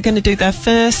 but they're going to do their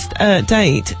first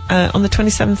date on the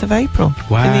 27th of April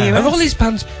Wow. in the US. Have all these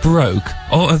bands broke,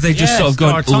 or have they just Yes, sort of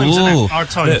gone? our times, isn't it? "Ooh, Our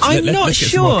times." I'm let's not get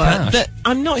some more sure cash."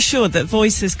 I'm not sure that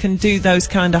voices can do those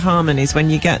kind of harmonies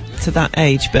when you get to that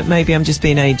age. But maybe I'm just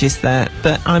being ageist there.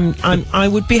 But I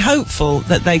would be hopeful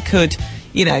that they could,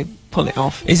 pull it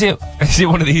off. Is it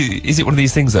one of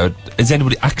these things though? Is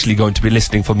anybody actually going to be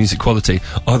listening for music quality,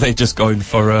 or are they just going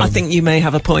for? I think you may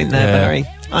have a point there, yeah. Barry.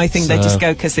 I think they So- just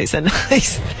go because it's a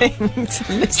nice thing to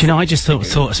listen. Do you know, I just thought of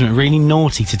something really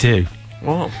naughty to do.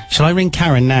 What? Shall I ring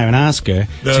Karen now and ask her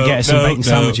to get us some bacon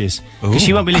sandwiches? Because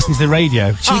she won't be listening to the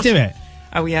radio. Shall we do it?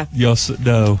 Oh yeah. No.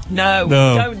 No,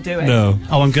 No. don't do it. No.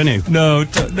 Oh, I'm gonna. No.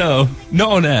 No. Not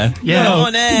on air. Yeah. Not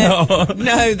on air.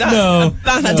 No,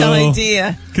 that's a bad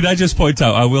idea. Can I just point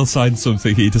out, I will sign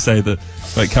something here to say that,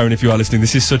 right, Karen, if you are listening,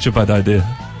 this is such a bad idea.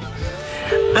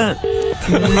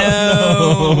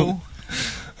 No.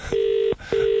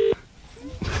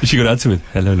 Is she going to answer with,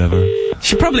 hello, lover?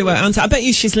 She probably won't answer. I bet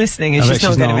you she's listening and I she's bet not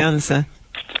she's going to not. answer.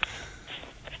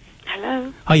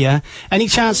 Hello? Oh yeah. Any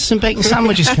chance of some bacon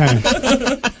sandwiches, Karen?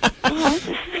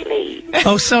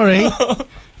 Oh, sorry.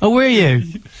 Oh, were you?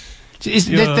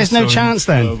 There's no chance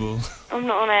then. I'm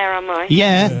not on air, am I?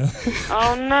 Yeah.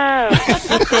 Oh no.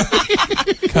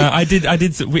 I did.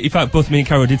 In fact, both me and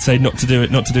Carol did say not to do it.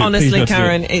 Not to do it. Please Honestly, not to do it.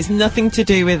 Karen, it's nothing to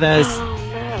do with us.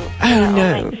 Oh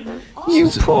no. You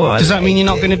poor. Does that mean you're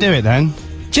not going to do it then?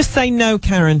 Just say no,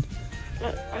 Karen.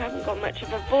 Look, I haven't got much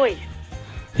of a voice.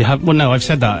 You have? Well, no, I've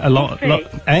said that a lot.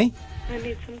 Coffee. Eh? I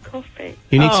need some coffee.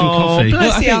 You need some Oh, coffee. bless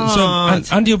Well, I your think so.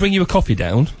 heart. Andy will bring you a coffee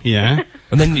down, Yeah.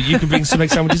 and then you can bring some egg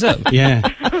sandwiches up. Yeah.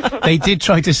 They did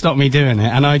try to stop me doing it,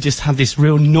 and I just had this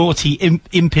real naughty,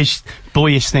 impish,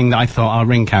 boyish thing that I thought I'll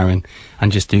ring Karen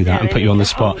and just do that and they put you on the need to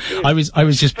spot. hold you I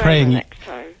was just firmer praying. next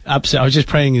time. Absolutely, I was just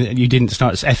praying that you didn't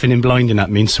start effing and blinding at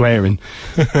me and swearing.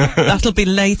 That'll be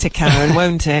later, Karen,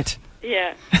 won't it?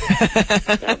 Yeah.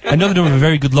 Another of a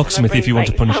very good locksmith if you want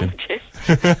to punish him.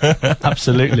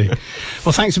 Absolutely.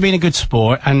 Well, thanks for being a good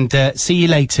sport, and see you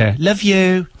later. Love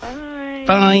you. Bye.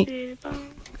 Bye. Love you, bye.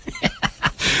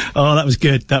 Oh, that was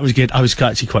good. That was good. I was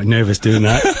actually quite nervous doing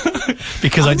that.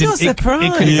 Because I'm I didn't. not It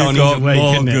surprised. could have gone You've either got way,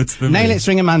 more couldn't guts it? than Now me. let's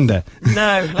ring Amanda.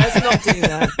 No, let's not do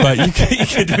that. Right, you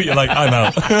can do it. You're like, I'm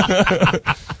out.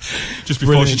 Just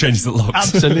before she changes the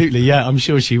locks. Absolutely, yeah, I'm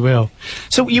sure she will.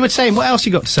 So you were saying, what else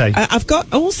you got to say? I've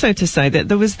got also to say that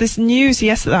there was this news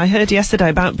yesterday. I heard yesterday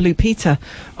about Blue Peter.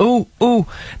 Oh,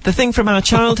 the thing from our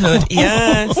childhood.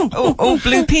 Yes.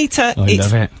 Blue Peter. I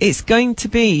love it. It's going to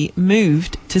be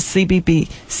moved to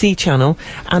CBBC channel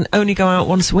and only go out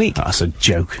once a week. That's a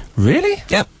joke. Really?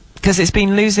 Yep. Because it's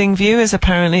been losing viewers.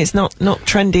 Apparently, it's not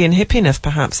trendy and hip enough.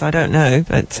 Perhaps, I don't know,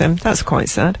 but that's quite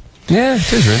sad. Yeah,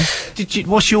 it is really.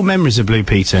 What's your memories of Blue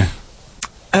Peter?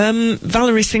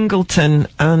 Valerie Singleton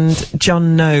and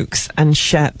John Noakes and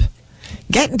Shep.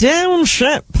 Get down,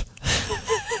 Shep.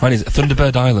 Mine is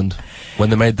Thunderbird Island. When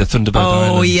they made the Thunderbird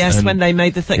Island. Oh yes, when they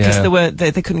made the thing, because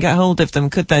they couldn't get hold of them,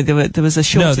 could they? There was a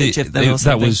shortage of them. Or that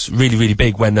something. was really, really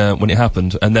big when it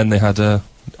happened, and then they had and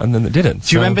then it didn't.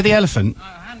 Do you remember the elephant?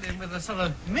 With a sort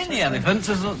of mini elephant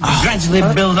as gradually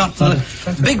build up to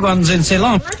the big ones in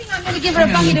Ceylon. I think I'm going to give her a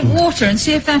bucket of water and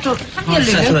see if that'll... Come here,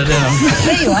 settle her Lulu. down.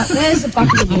 There you are. There's a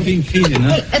bucket of water. I've been feeding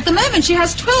her. At the moment, she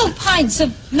has 12 pints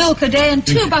of milk a day and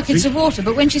 2 buckets of water,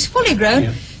 but when she's fully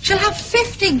grown, she'll have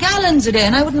 50 gallons a day,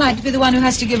 and I wouldn't like to be the one who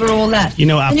has to give her all that. You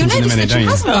know what happens in a minute, don't you?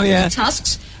 And you notice that she hasn't got any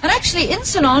tusks, and actually, in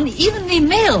Ceylon, even the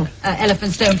male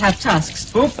elephants don't have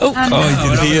tusks. You didn't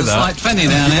hear that. Slight fenny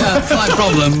down here. Slight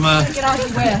problem. Get out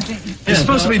of the way, I think. You're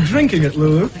supposed to be drinking it,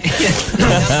 Lulu.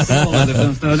 All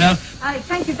elephants, no doubt.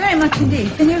 Thank you very much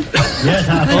indeed. Can you... Yes,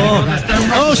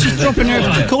 Oh, she's dropping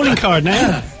her calling card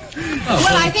now.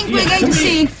 Well, I think we're going to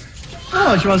see...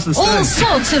 Oh, she wants to stay. all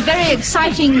sorts of very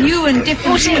exciting, new and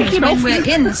different things when we're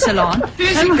in Ceylon.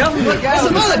 Here's the government.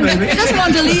 He doesn't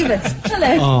want to leave it.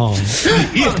 Hello. Oh.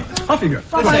 Here, off you go.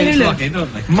 Bye-bye, It's Lulu. lucky,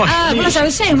 don't they? Well, as I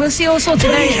was saying, we'll see all sorts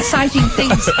of very exciting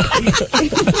things.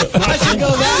 I should go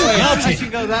that way. I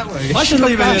should go that way. I should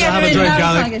leave it here to have a drink,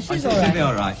 Alec. She's all right. Be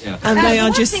all right, yeah. And they are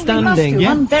one just thing we must standing do,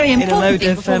 one very in a important load thing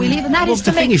of. before we leave, and that is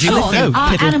the to thing make is, you sure let go.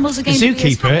 our animals are The going to be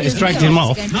as zookeeper happy has as dragged we him are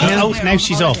off. going to be. Oh, now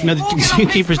she's off. No, the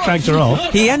zookeeper has dragged her off.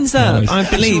 He ends up, I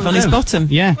believe, on his bottom.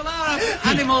 Yeah. Well, our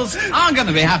animals are going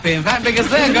to be happy, in fact, because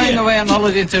they're going away on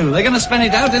holiday too. They're going to spend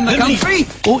it out in the country.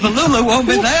 The Lulu won't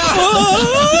be there.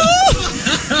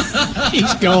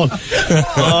 He's gone.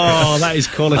 Oh, that is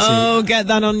quality. Oh, get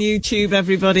that on YouTube,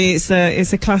 everybody! It's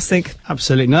a classic.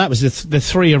 Absolutely. No, that was the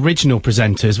 3 original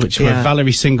presenters, which were Yeah.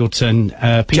 Valerie Singleton,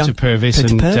 Peter Purvis, Peter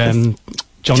and Purvis.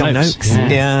 John Oakes.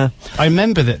 Yeah. I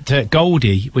remember that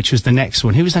Goldie, which was the next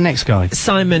one. Who was the next guy?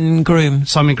 Simon Groom.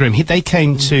 Simon Groom. They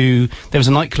came to... There was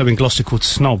a nightclub in Gloucester called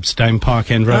Snobs down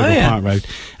Park End Road, Oh, or yeah. Park Road.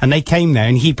 And they came there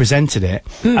and he presented it.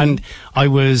 And I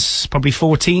was probably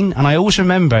 14, and I always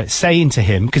remember saying to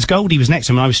him, because Goldie was next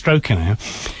to him and I was stroking her,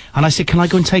 and I said, can I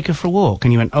go and take her for a walk?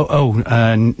 And he went,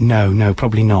 no,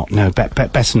 probably not. No,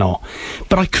 best not.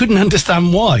 But I couldn't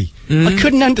understand why. I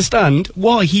couldn't understand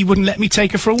why he wouldn't let me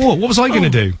take her for a walk. What was I going to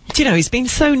do? Do you know, he's been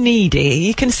so needy.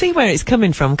 You can see where it's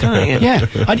coming from, can't you? Yeah.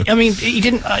 I mean, he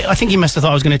didn't... I think he must have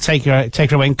thought I was going to take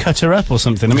her away and cut her up or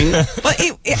something. I mean... Well,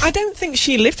 I don't think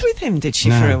she lived with him, did she,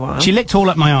 for a while? She licked all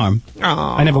up my arm.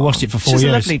 Aw. I never washed it for 4 years. She's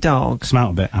a lovely dog.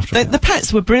 Smelt a bit after The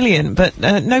pets were brilliant, but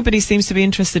nobody seems to be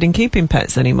interested in keeping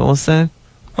pets anymore, so...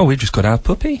 Oh, we've just got our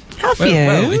puppy. Have well,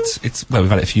 you? Well, we've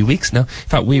had it a few weeks now. In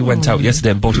fact, we went out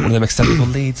yesterday and bought one of them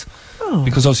extendable leads. Oh.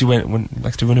 Because obviously we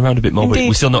likes to run around a bit more, but Indeed.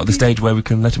 we're still not at the stage where we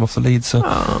can let him off the lead, so...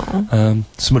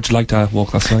 so much liked our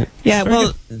walk last night. Yeah,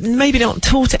 well, maybe not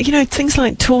tortoise. You know, things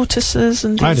like tortoises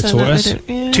and I things had a like tortoise. that.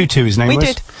 Yeah. Tutu, his name we was.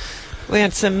 did. We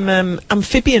had some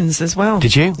amphibians as well.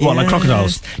 Did you? What, like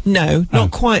crocodiles? No,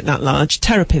 not quite that large.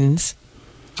 Terrapins.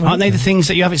 Aren't they the things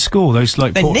that you have at school? Those,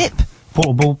 like... They nip.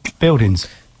 Portable buildings?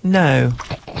 No.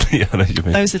 Yeah, I know what you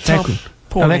mean. Those are top.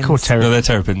 Oh, they're called terrapins. No, they're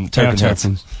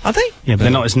terrapins. Are they? Yeah, but they're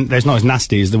not as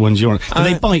nasty as the ones you're on. Do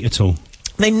they bite at all?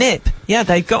 They nip. Yeah,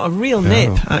 they've got a real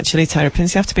nip, actually,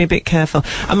 terrapins. You have to be a bit careful.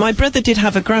 And my brother did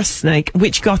have a grass snake,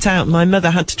 which got out. My mother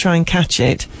had to try and catch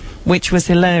it, which was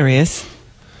hilarious.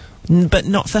 But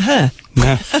not for her.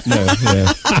 No.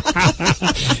 Yeah.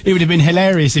 It would have been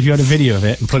hilarious if you had a video of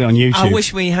it and put it on YouTube. I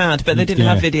wish we had, but they didn't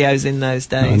have videos in those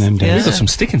days. Not in them days. We've got some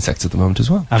stick insects at the moment as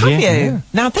well. Have Have you? you? Yeah.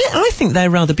 Now, I think they're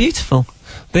rather beautiful.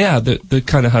 They are. They're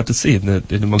kind of hard to see in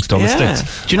amongst all the Yeah.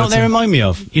 sticks. Do you know what they remind me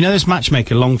of? You know those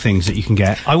Matchmaker long things that you can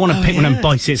get? I want to pick one and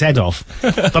bite its head off,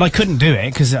 but I couldn't do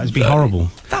it because that would be horrible.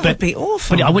 That would be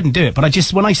awful. But I wouldn't do it. But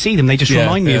when I see them, they just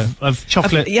remind me of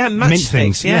chocolate mint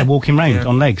things. yeah. Walking round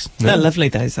on legs. They're lovely,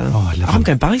 those are. Oh, I love them. I'm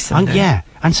going to buy some. now.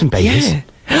 And some Baileys.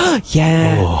 Yeah.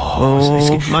 Yeah. Oh,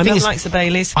 my thing mum is, likes the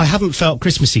Baileys. I haven't felt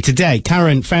Christmassy today.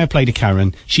 Karen, fair play to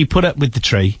Karen. She put up with the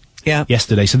tree.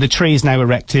 yesterday. So the tree is now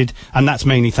erected, and that's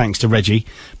mainly thanks to Reggie.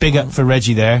 Big up for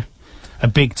Reggie there. A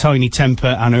big, tiny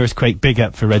temper and earthquake. Big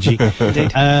up for Reggie.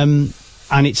 Indeed.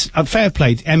 And it's fair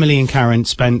play. Emily and Karen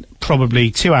spent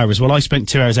probably 2 hours. Well, I spent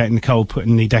 2 hours out in the cold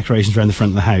putting the decorations around the front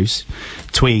of the house.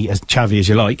 Twee, as chavvy as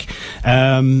you like.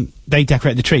 They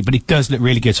decorate the tree, but it does look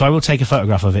really good. So I will take a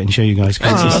photograph of it and show you guys.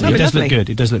 'Cause it does look good.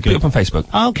 It does look good. Put it up on Facebook.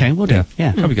 Oh, okay, we'll do.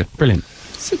 Yeah, that'll be good. Brilliant.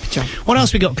 Super job. What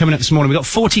else we got coming up this morning? We've got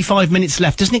 45 minutes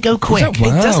left. Doesn't it go quick?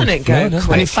 Doesn't it go quick?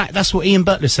 And in fact, that's what Ian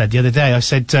Butler said the other day. I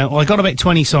said, well, I got about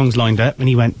 20 songs lined up, and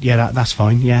he went, yeah, that's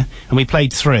fine, yeah. And we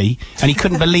played 3, and he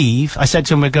couldn't believe, I said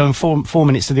to him, we're going 4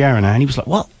 minutes to the hour now, and he was like,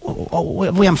 what?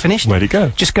 We haven't finished? Where'd it go?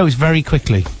 Just goes very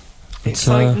quickly. It's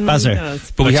like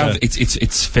Bazzer. But we have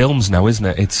it's films now, isn't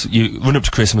it? It's you run up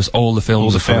to Christmas, all the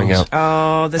films are coming out.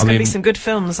 Oh, there's going to be some good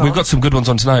films on. We've got some good ones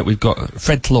on tonight. We've got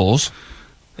Fred Claus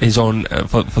is on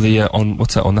for the on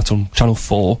what's that on? That's on Channel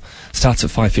 4. Starts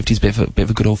at 5:50. It's a bit of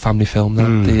a good old family film.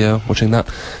 That watching that.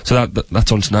 So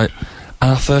that's on tonight.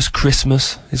 Our First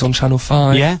Christmas is on Channel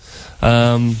 5. Yeah.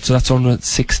 So that's on at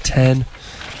 6:10.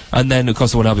 And then of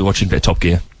course the one I'll be watching, a bit of Top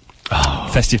Gear. Oh.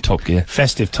 Festive Top Gear.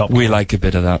 Festive Top Gear. We like a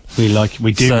bit of that. We do like a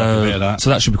bit of that. So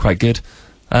that should be quite good.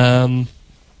 And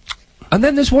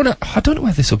then there's one, I don't know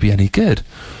whether this will be any good.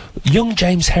 Young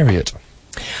James Herriot.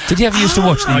 Did you ever used to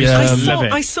watch the...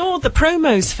 I saw the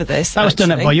promos for this. That was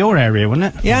done up by your area,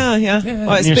 wasn't it? Yeah.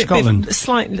 Well, it's near a bit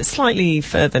Scotland. slightly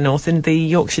further north in the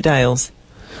Yorkshire Dales.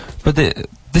 But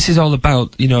this is all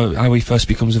about, how he first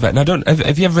becomes a vet. Now,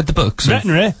 have you ever read the books?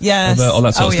 Veterinary? Yes. All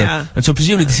that sort of yeah. stuff. And so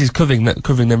presumably this is covering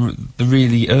the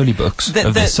really early books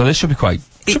of this. So this should be quite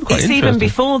interesting. It's even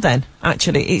before then,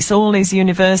 actually. It's all his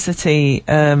university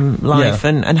life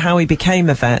and how he became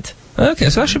a vet. Okay,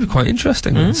 so that should be quite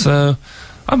interesting. So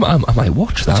I might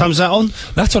watch that. What time's that on?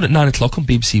 That's on at 9 o'clock on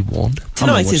BBC One.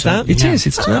 Tonight, is that? It is,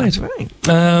 it's tonight. Right.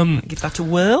 Give that a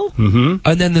whirl. Mm-hmm.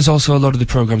 And then there's also a lot of the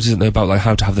programmes, isn't there, about like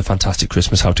how to have the fantastic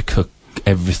Christmas, how to cook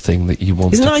everything that you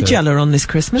want. Is to cook. Nigella on this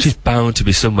Christmas? She's bound to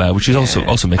be somewhere, which is also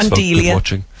makes and for Delia. good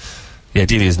watching. Yeah,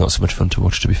 Delia's not so much fun to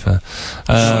watch, to be fair.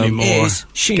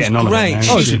 She's Getting on a bit great. now,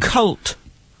 She's isn't a cult.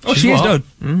 Oh, she is,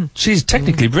 no. She's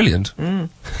technically brilliant.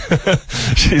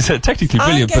 She's technically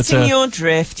brilliant, I'm getting your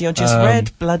drift. You're just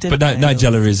red-blooded. But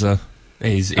Nigella is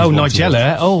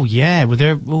Nigella. Oh, yeah, with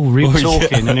her rude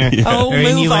talking and her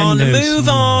move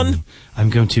on.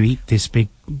 I'm going to eat this big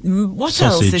What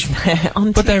sausage. else is there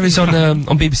on But there is on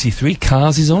BBC 3,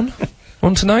 Cars is on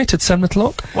tonight at 7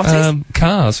 o'clock. What is?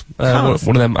 Cars.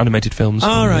 One of them animated films.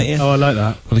 Oh, right, yeah. Oh, I like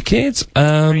that. For the kids.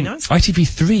 Very nice.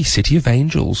 ITV3, City of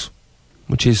Angels.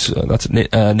 Which is, that's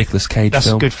a Nicolas Cage film. That's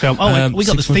a good film. Oh, we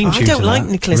got the theme tune I don't to like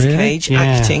that. Nicolas Cage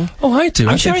acting. Oh, I do.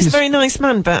 I'm sure he's a very nice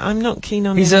man, but I'm not keen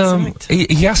on him as an actor.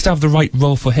 He has to have the right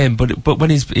role for him, but when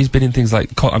he's been in things like,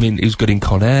 he was good in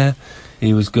Con Air,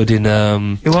 he was good in,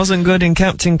 He wasn't good in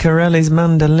Captain Corelli's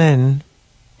Mandolin.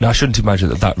 No, I shouldn't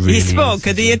imagine that really He spoke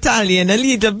the Italian a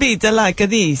little bit like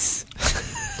this.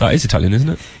 That is Italian, isn't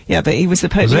it? Yeah, but he was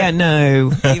supposed... Yeah,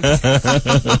 no.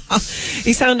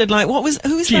 He sounded like... who was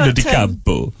Gino that? Di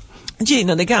Campo.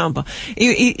 Gino Di Campo.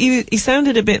 He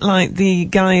sounded a bit like the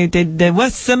guy who did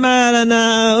What's the Matter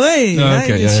Now? Hey,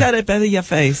 okay, shut up out of your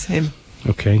face. Him.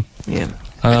 Okay. Yeah.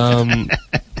 So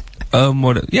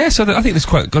I think there's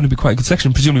going to be quite a good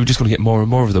section. Presumably we're just going to get more and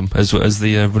more of them as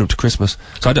the run up to Christmas.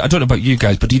 So I don't know about you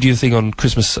guys, but do you do a thing on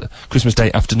Christmas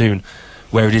Day afternoon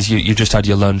where it is you just had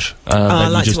your lunch? I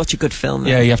like to watch a good film.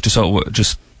 Yeah, you have to sort of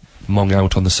just mong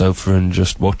out on the sofa and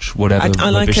just watch whatever. I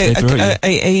like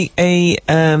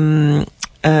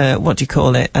what do you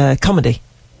call it? Comedy.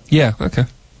 Yeah, okay.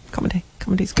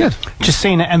 Comedy's good. Just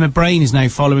seeing that Emma Brain is now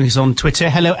following us on Twitter.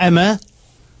 Hello, Emma.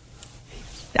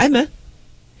 Emma?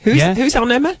 Who's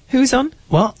on, Emma? Who's on?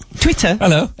 What? Twitter?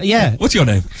 Hello. Yeah. What's your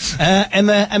name?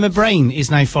 Emma Brain is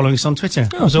now following us on Twitter.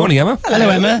 Oh, good morning, Emma. Hello,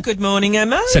 Emma. Good morning,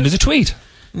 Emma. Send us a tweet.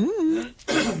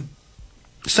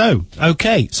 So,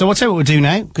 okay. So I'll tell you what we'll do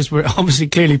now, because we're obviously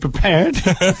clearly prepared.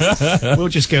 We'll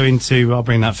just go into... I'll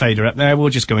bring that fader up there. We'll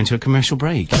just go into a commercial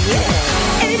break. 87.9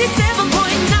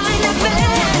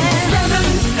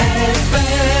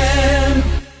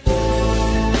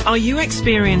 FM. Are you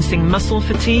experiencing muscle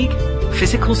fatigue,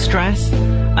 physical stress,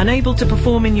 unable to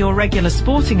perform in your regular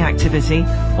sporting activity,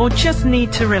 or just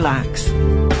need to relax?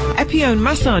 Epione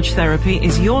Massage Therapy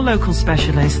is your local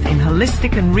specialist in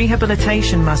holistic and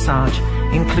rehabilitation massage,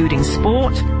 including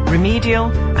sport,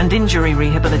 remedial, and injury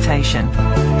rehabilitation.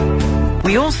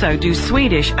 We also do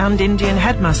Swedish and Indian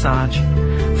head massage.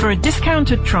 For a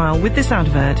discounted trial with this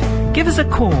advert, give us a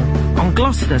call on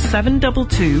Gloucester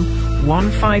 722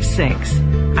 156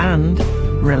 and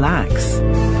relax.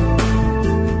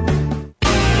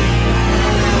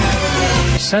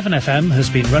 7FM has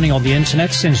been running on the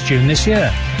internet since June this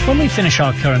year. When we finish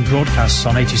our current broadcasts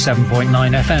on 87.9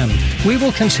 FM, we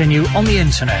will continue on the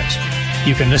internet.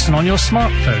 You can listen on your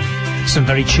smartphone. Some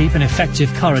very cheap and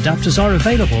effective car adapters are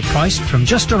available, priced from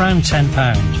just around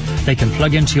 £10. They can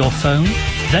plug into your phone,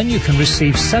 then you can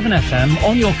receive 7FM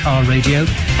on your car radio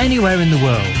anywhere in the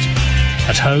world.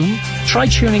 At home, try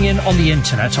tuning in on the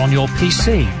internet on your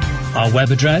PC. Our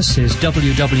web address is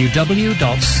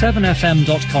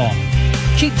www.7fm.com.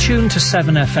 Keep tuned to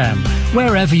 7FM,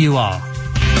 wherever you are.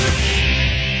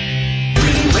 We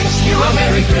wish you a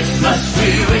Merry Christmas.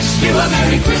 We wish you a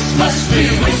Merry Christmas. We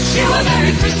wish you a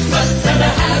Merry Christmas and a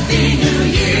Happy New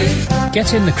Year.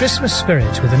 Get in the Christmas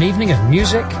spirit with an evening of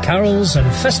music, carols and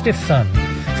festive fun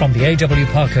from the A.W.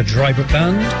 Parker Drybrook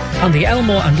Band and the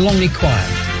Elmore and Longley Choir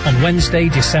on Wednesday,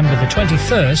 December the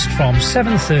 21st from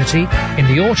 7:30 in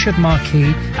the Orchard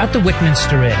Marquee at the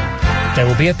Whitminster Inn. There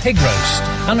will be a pig roast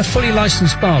and a fully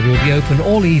licensed bar will be open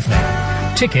all evening.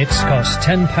 Tickets cost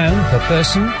 £10 per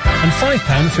person and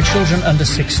 £5 for children under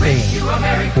 16.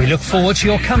 We look forward to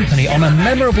your company on a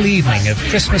memorable evening of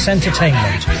Christmas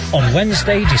entertainment on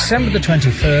Wednesday, December the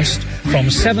 21st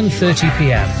from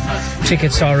 7:30pm.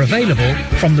 Tickets are available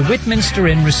from the Whitminster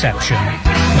Inn reception.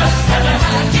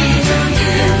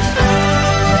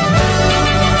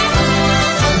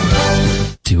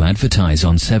 To advertise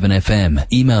on 7FM,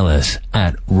 email us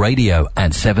at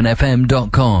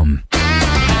radio@7fm.com.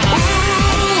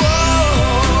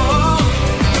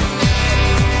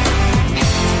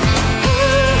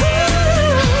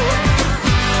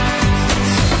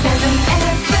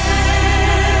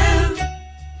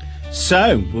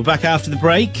 So, we're back after the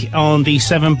break on the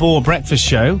 7 Boar Breakfast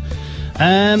Show.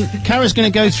 Cara's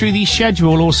going to go through the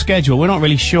schedule or schedule. We're not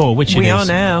really sure which it is. We are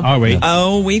now. Are we?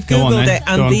 Oh, we've Go on Googled then. it,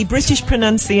 Go and on. the British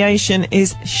pronunciation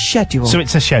is schedule. So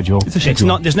it's a schedule. It's a schedule. It's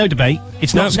not, there's no debate.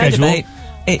 It's not No schedule. debate.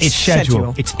 It's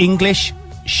schedule. It's English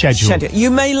schedule. Schedule.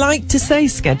 You may like to say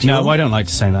schedule. No, I don't like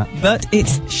to say that. But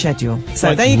it's schedule. So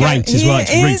Right, there you right go. is Here right,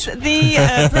 is route.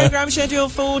 the programme schedule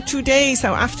for today.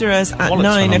 So after us at Wallets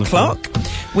 9 fell on the o'clock,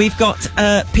 we've got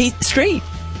Pete Street.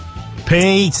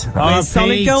 Pete. With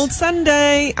Solid Gold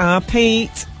Sunday. Our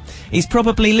Pete. He's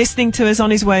probably listening to us on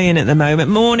his way in at the moment.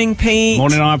 Morning, Pete.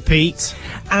 Morning, our Pete.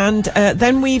 And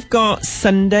then we've got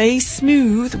Sunday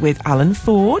Smooth with Alan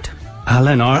Ford.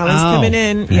 Alan's coming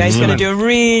in. Yeah, he's going to do a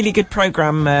really good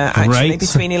programme, actually, Great.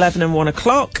 between 11 and 1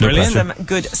 o'clock. Brilliant. Some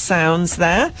good sounds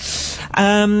there.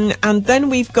 And then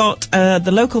we've got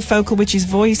the local focal, which is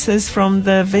Voices from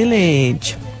the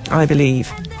Village, I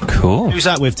believe. Cool. Who's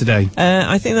that with today?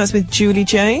 I think that's with Julie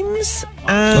James.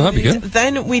 And that'd be good.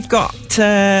 Then we've got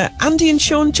Andy and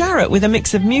Sean Jarrett with a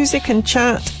mix of music and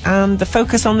chat and the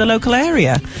focus on the local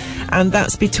area. And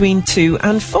that's between 2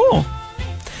 and 4.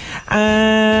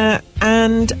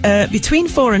 And between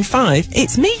 4 and 5,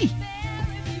 it's me.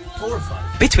 4 or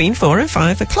 5? Between 4 and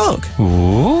 5 o'clock.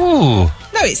 Ooh.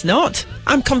 No, it's not.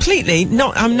 I'm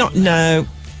not. No,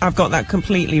 I've got that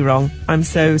completely wrong. I'm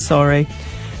so sorry.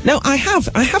 No, I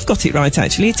have got it right,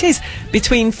 actually. It is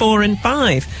between 4 and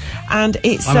 5. And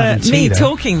it's me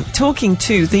talking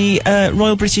to the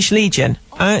Royal British Legion.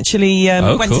 I actually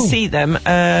went to see them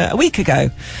a week ago.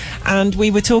 And we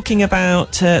were talking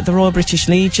about the Royal British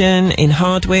Legion in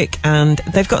Hardwick, and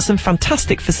they've got some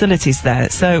fantastic facilities there.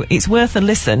 So it's worth a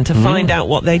listen to find out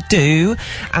what they do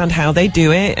and how they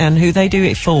do it and who they do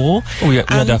it for. Oh, we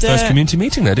had our first community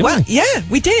meeting there, didn't we? Yeah,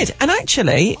 we did. And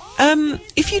actually,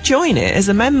 if you join it as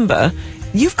a member,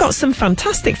 you've got some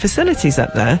fantastic facilities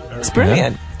up there. It's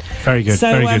brilliant. Yeah. Very good,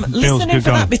 So very good. Bill's listen in good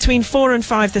for guy. that between 4 and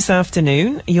 5 this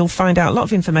afternoon. You'll find out a lot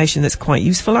of information that's quite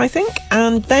useful, I think.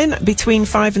 And then between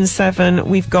 5 and 7,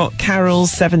 we've got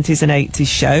Carol's 70s and 80s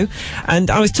show.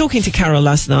 And I was talking to Carol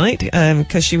last night,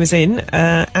 because she was in,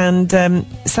 and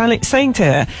saying to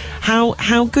her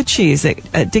how good she is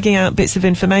at digging out bits of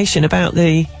information about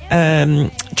the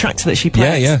tracks that she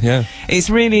plays. Yeah.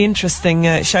 It's really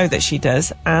interesting show that she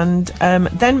does. And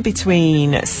then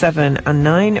between 7 and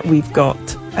 9, we've got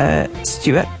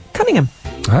Stuart Cunningham.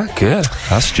 Ah, good.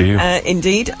 That's Stu.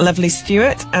 Indeed, lovely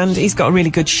Stuart, and he's got a really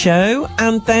good show.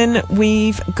 And then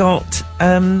we've got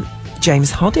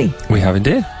James Hoddy. We have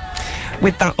indeed.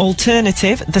 With that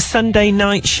alternative, the Sunday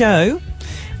night show,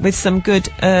 with some good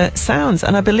sounds.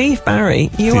 And I believe, Barry,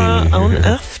 you are on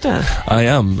after. I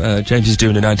am. James is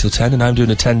doing a 9 till 10, and I'm doing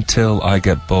a 10 till I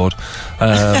get bored.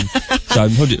 So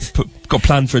I'm got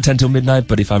planned for a 10 till midnight,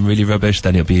 but if I'm really rubbish,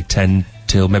 then it'll be 10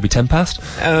 till maybe 10 past.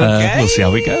 Okay. We'll see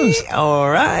how it goes. All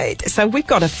right. So we've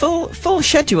got a full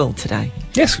schedule today.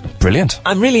 Yes, brilliant.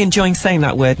 I'm really enjoying saying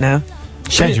that word now.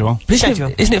 Schedule.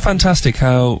 Schedule. Isn't it fantastic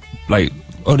how, like,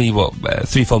 only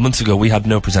 3-4 months ago we had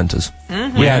no presenters.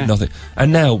 Mm-hmm. We had nothing,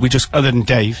 and now we just Other than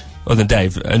Dave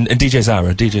and DJ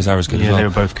Zara. DJ Zara's good as well. they were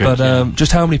both good. But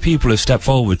just how many people have stepped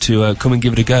forward to come and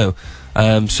give it a go?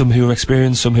 Some who are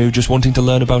experienced, some who are just wanting to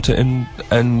learn about it and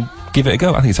give it a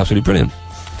go. I think it's absolutely brilliant.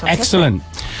 Excellent.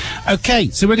 Okay,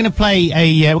 so we're going to play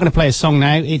a song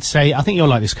now. It's I think you'll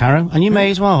like this, Caro, and you may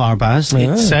as well, Arbaz.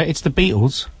 It's the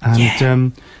Beatles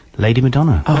and Lady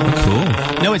Madonna. Oh,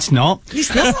 cool. No, it's not.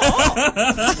 It's not.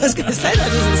 I was going to say that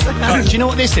doesn't sound. Right, do you know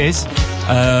what this is?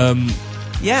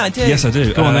 Yeah, I do. Yes, I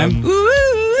do. Go on then.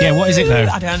 Yeah, what is it though?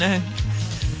 I don't know.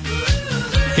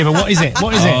 Yeah, but what is it?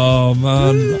 What is it? Oh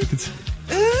man.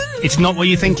 It's not what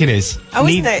you think it is. Oh,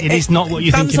 isn't it? It is not what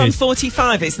you think it on is.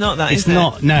 45, it's not that, It's is it?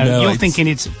 not. No, No, you're it's- thinking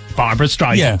it's Barbara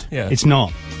Streisand. Yeah. It's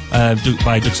not.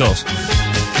 By Duke Sauce.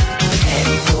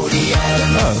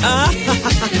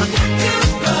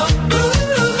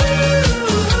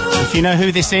 If you know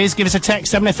who this is, give us a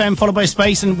text, 7FM followed by a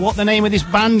space, and what the name of this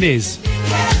band is.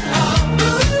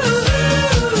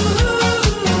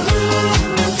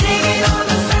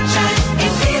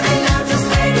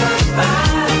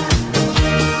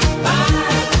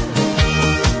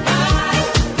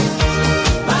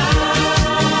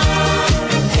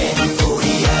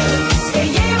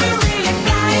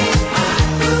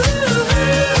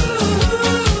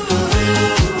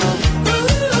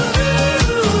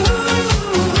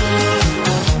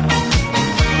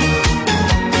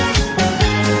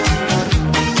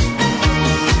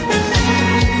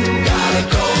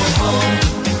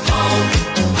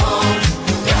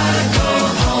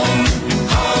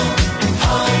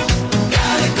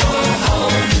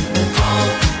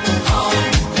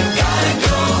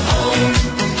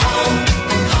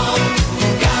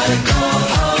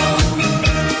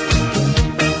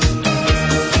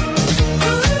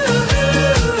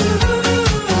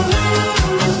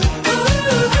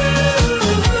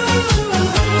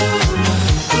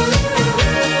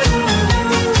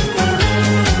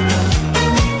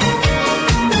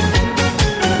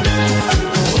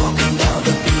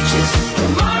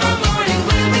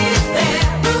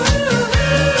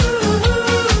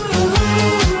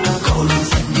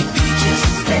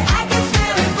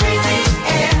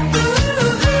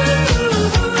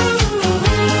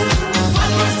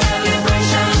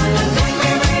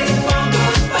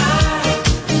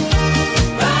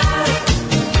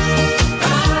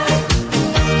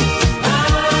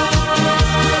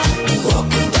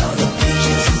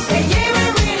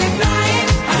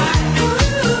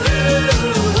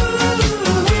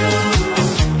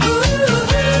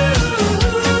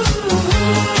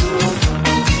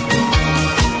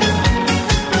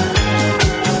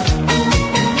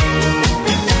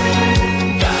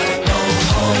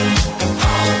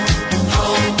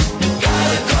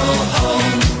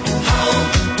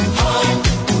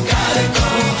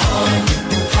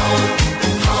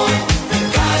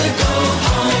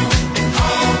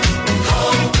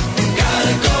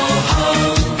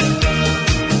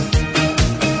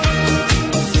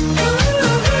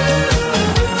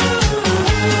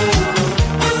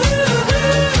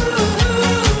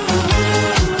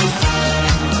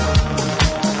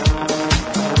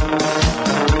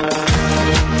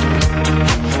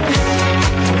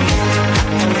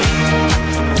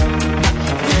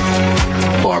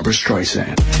 Barbra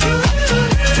Streisand.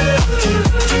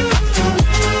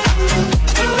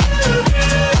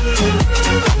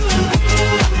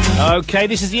 Okay,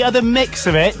 this is the other mix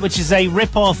of it, which is a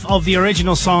rip-off of the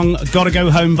original song Gotta Go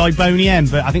Home by Boney M,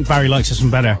 but I think Barry likes this one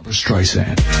better. Barbra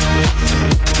Streisand.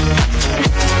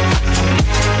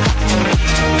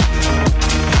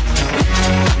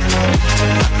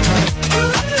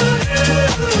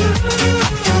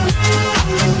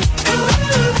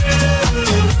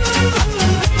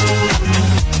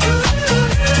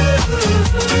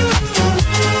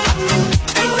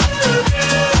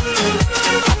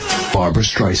 Barbra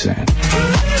Streisand.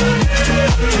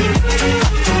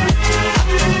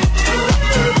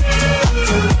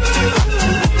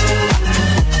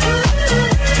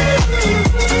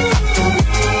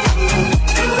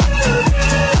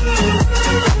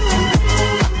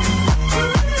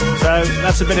 So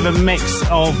that's a bit of a mix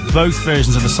of both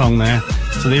versions of the song there.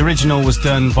 So the original was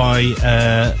done by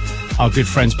our good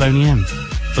friends Boney M.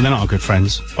 But they're not our good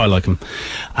friends. I like them.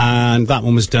 And that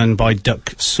one was done by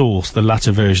Duck Sauce, the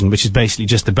latter version, which is basically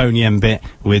just the Boney M bit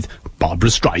with Barbra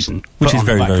Streisand. Which put is on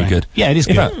the very, very background. good. Yeah, it is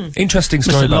In good. fact, interesting Just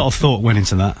story a lot about of thought went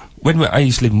into that. when I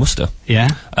used to live in Worcester. Yeah.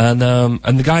 And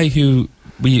the guy who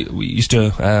we used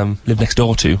to live next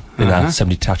door to in our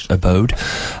semi-detached abode,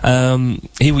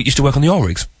 he used to work on the oil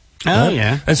rigs. Oh,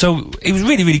 yeah. And so he was a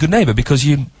really, really good neighbour because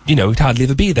you know, he'd hardly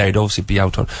ever be there. He'd obviously be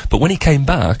out on. But when he came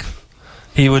back,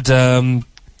 he would,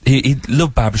 he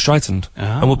loved Barbara Streisand.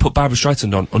 And would put Barbara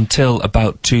Streisand on until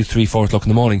about 2, 3, 4 o'clock in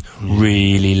the morning.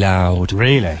 Really loud.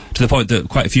 Really? To the point that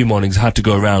quite a few mornings I had to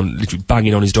go around literally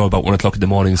banging on his door about 1 o'clock in the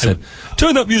morning and said,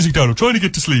 turn that music down, I'm trying to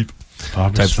get to sleep.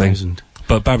 Barbara Streisand.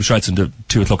 But Barbara Streisand at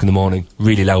 2 o'clock in the morning,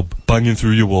 really loud, banging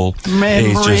through your wall.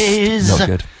 Memories. It's just not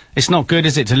good. It's not good,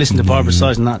 is it, to listen to Barbara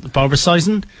Streisand? Barbara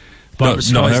Streisand? No,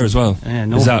 not her as well.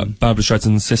 Yeah, is that Barbara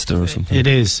Streisand's sister or something? It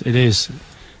is.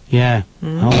 Yeah.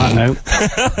 On that note.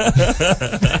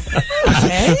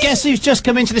 Guess who's just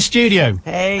come into the studio?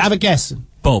 Hey. Have a guess.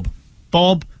 Bob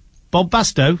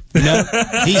Basto? No,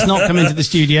 he's not come into the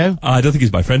studio. I don't think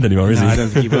he's my friend anymore, is he? I don't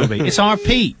think he will be. It's our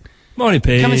Pete. Morning,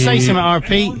 Pete. Come and say something, our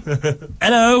Pete.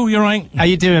 Hello, you're right. How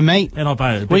you doing, mate? Yeah, not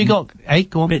bad. What you got? Hey,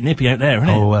 go on. Bit nippy out there, isn't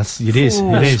it? Oh, it is. It is.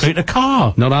 Straight to the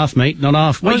car. Not half, mate. Not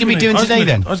half. What are you going to be doing today,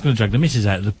 then? I was going to drag the missus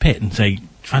out of the pit and say,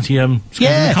 fancy in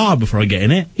the car before I get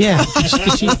in it. Yeah.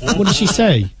 What did she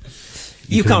say?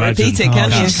 You can't repeat it,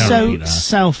 can you? She's so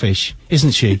selfish,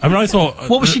 isn't she? I mean, I thought...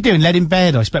 what was she doing? Led in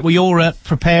bed, I expect. Well, you're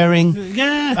preparing...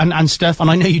 Yeah. And stuff. And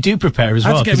I know you do prepare as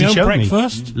well. I had to get me you own showed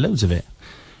breakfast. Me. Loads of it.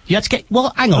 You had to get...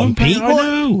 Well, hang on, Pete. I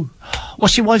know.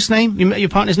 What's your wife's name? Your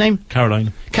partner's name?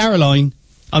 Caroline.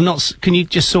 I'm not... Can you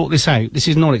just sort this out? This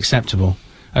is not acceptable.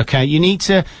 Okay, you need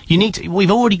to,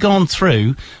 we've already gone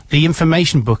through the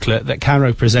information booklet that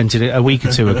Caro presented a week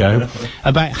or two ago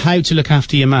about how to look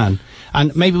after your man.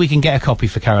 And maybe we can get a copy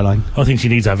for Caroline. I think she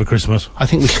needs to have a Christmas. I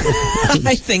think we should.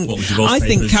 I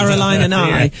think Caroline and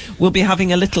I will be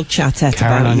having a little chat-ette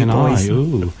about you boys.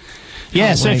 Ooh.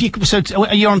 Yeah, so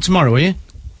are you on tomorrow, are you?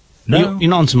 No. You're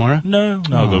not on tomorrow? No,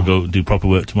 I'll go do proper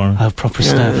work tomorrow. Oh, proper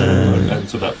stuff.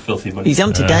 So that filthy money. He's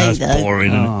on today, that's though.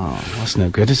 boring. Oh, that's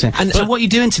no good, is it? And so what are you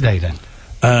doing today, then?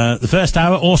 The first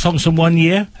hour, all songs from 1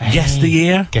 year. Hey. Guess the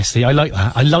year. I like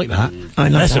that.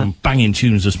 There's some banging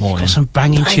tunes this morning. Got some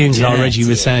banging tunes, like Reggie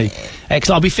would say.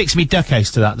 Excellent. I'll be fixing me duck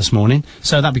house to that this morning,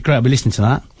 so that'd be great. I'll be listening to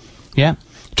that. Yeah.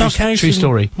 True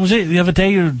story. Was it the other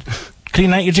day you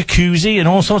clean out your jacuzzi and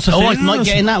all sorts of things? I might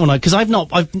get in that one, because I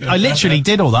literally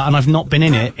did all that, and I've not been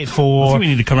in it for... I think we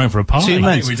need to come around for a party. 2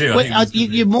 months. I think we do. Well,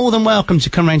 you're more than welcome to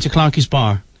come round to Clarky's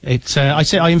bar. It's,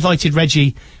 I invited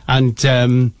Reggie and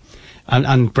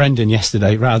Brendan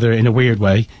yesterday, rather in a weird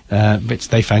way, which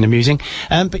they found amusing.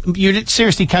 But you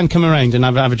seriously can come around and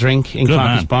have a drink in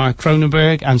Clarky's bar.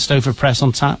 Cronenberg and Stover Press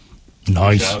on tap.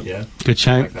 Nice. Good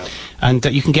shout. And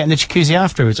you can get in the jacuzzi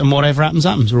afterwards, and whatever happens,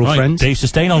 we're all friends. Dave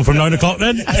Sustain on from 9 o'clock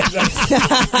then.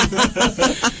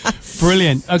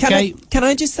 Brilliant. Okay. Can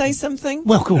I just say something?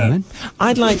 Well, go on then.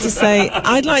 I'd like to say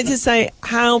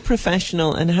how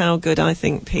professional and how good I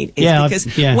think Pete is,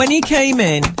 because when he came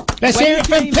in, let's hear it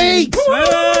from Pete.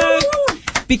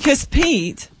 Because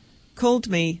Pete called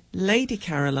me Lady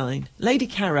Caroline, Lady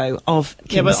Caro of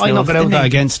Kingsnorth. Yeah, but I'm not going to hold that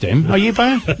against him. Are you,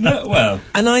 Bo? No, well.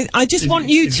 And I just want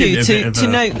you to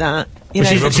note that. You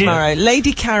know, for tomorrow,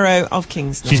 Lady Caro of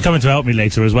Kingsnorth. She's coming to help me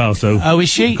later as well, so... Oh, is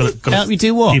she? Help you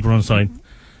do what? Keep her on side.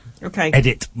 Okay.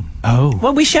 Edit. Oh.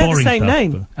 Well, we share Boring the same stuff,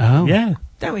 name. Oh. Yeah.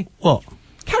 Don't we? What?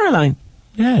 Caroline.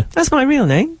 Yeah. That's my real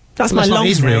name. That's my not long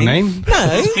his name. real name.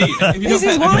 No. It's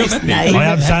his wife's name. I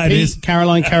am Saturdays.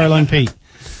 Caroline Pete.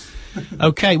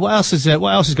 Okay, what else has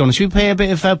gone on? Should we play a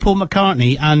bit of Paul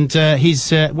McCartney and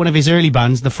his one of his early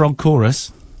bands, the Frog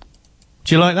Chorus?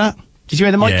 Do you like that? Did you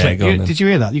hear the mic click? Did you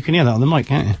hear that? You can hear that on the mic,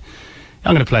 can't you?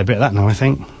 I'm going to play a bit of that now, I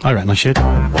think. I reckon I should.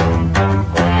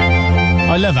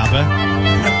 I love ABBA.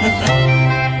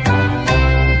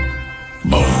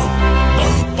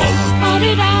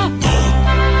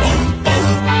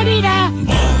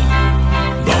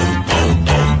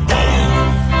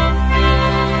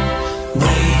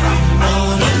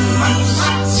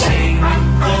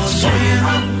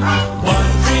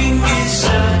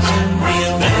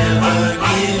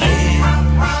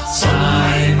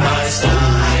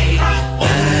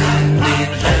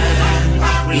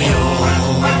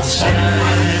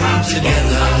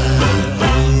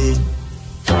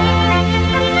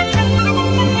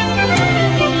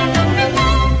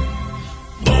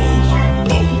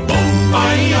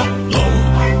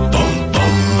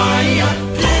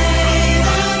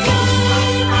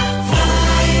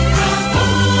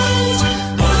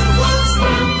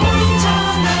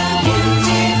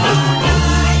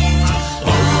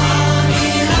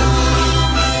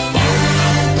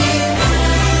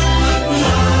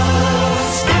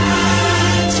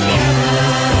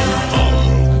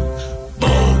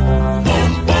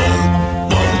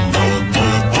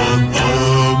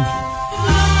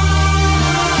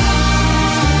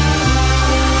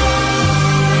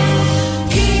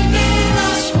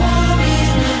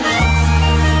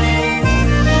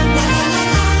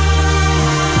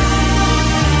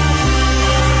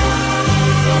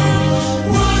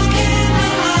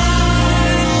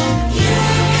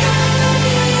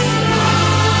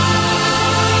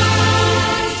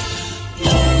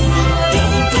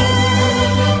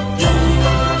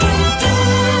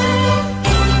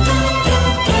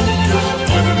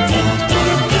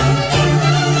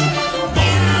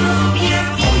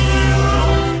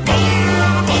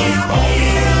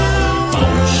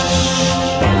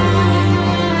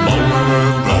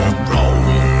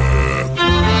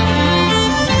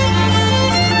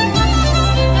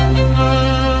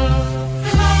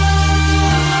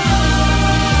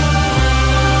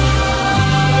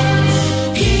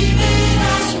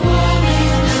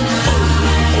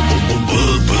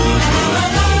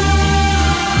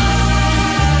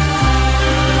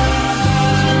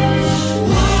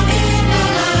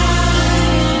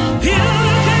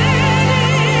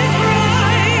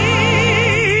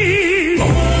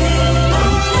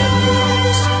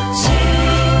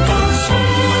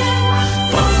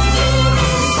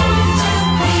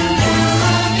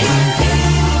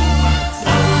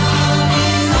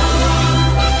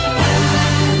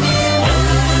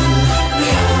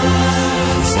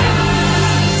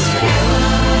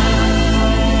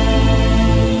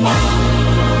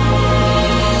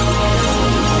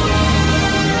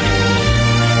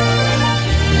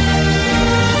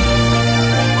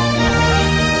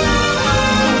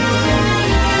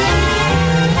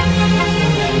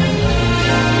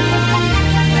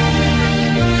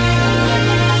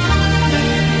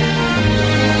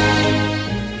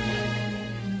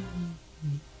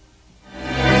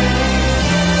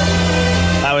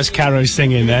 was Caro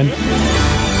singing then.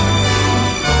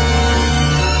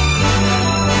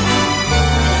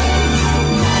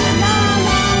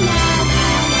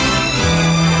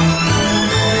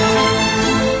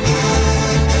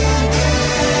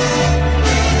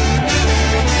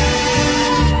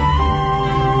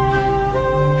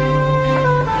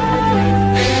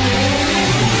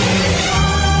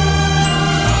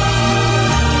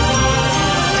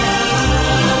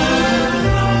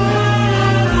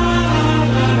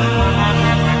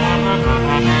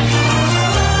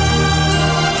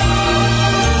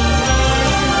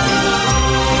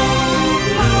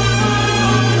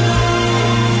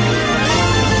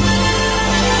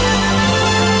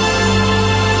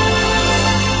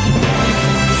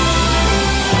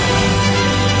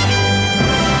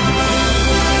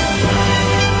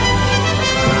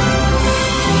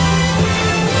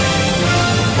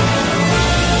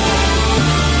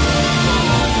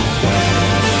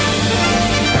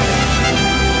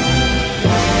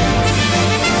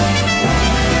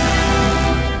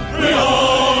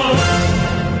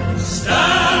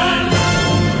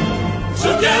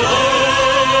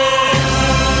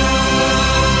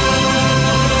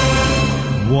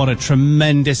 What a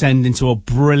tremendous ending to a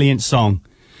brilliant song.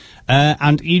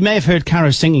 And you may have heard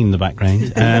Caro singing in the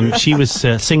background. She was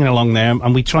singing along there,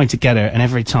 and we tried to get her, and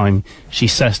every time she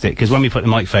sussed it, because when we put the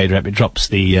mic fader up, it drops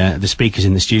the speakers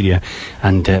in the studio.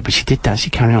 And but she did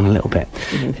actually carry on a little bit.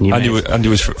 And Andy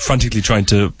was frantically trying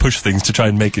to push things to try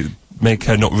and make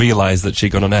her not realise that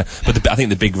she'd gone on air. But I think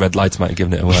the big red lights might have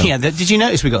given it away. Yeah, did you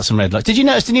notice we got some red lights? Did you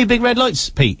notice the new big red lights,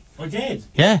 Pete? I did.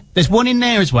 Yeah, there's one in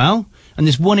there as well. And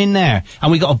there's one in there,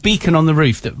 and we got a beacon on the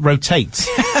roof that rotates.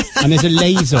 And there's a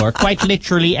laser, quite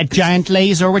literally a giant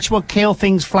laser, which will kill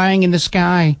things flying in the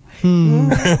sky.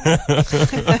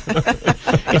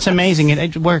 It's amazing.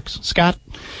 It works, Scott.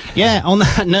 Yeah. On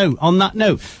that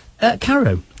note,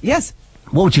 Caro. Yes.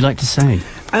 What would you like to say?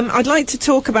 I'd like to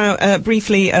talk about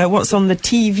briefly what's on the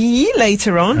TV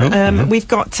later on. We've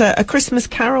got A Christmas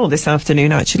Carol this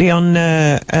afternoon, actually, on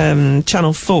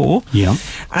Channel 4. Yeah.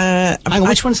 Hang on,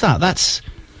 which one's that? That's...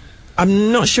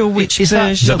 I'm not sure which is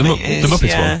that version the it is. Muppets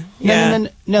yeah. one? Yeah.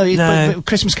 No. But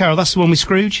Christmas Carol, that's the one with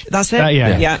Scrooge? That's it.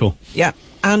 Yeah, cool. Yeah.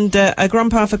 And A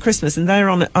Grandpa for Christmas, and they're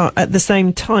on at the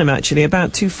same time, actually,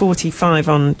 about 2:45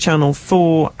 on Channel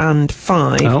 4 and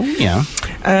 5. Oh, yeah.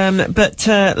 But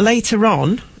later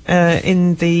on,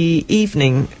 in the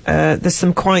evening, there's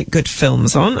some quite good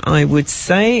films on, I would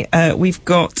say. We've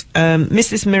got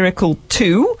Mrs. Miracle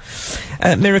 2,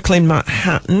 Miracle in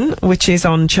Manhattan, which is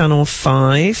on Channel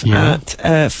 5 at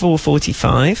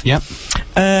 4:45. Yep.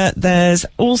 There's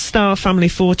All-Star Family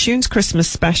Fortunes Christmas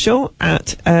Special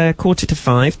at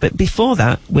 4:45, but before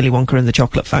that, Willy Wonka and the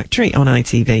Chocolate Factory on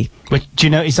ITV. Do you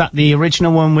know, is that the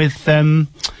original one with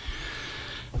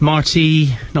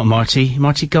Marty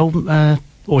Gold,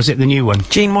 or is it the new one?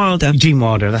 Gene Wilder. Gene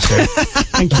Wilder, that's her.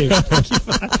 Thank you.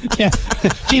 Yeah,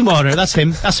 Gene Wilder, that's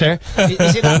him, that's her.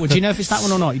 Is it that one? Do you know if it's that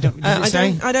one or not? You don't,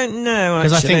 I don't know, actually.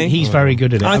 Because I think he's very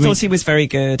good at it. I thought he was very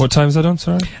good. What time is that on,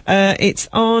 sorry? It's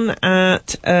on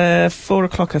at 4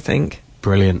 o'clock, I think.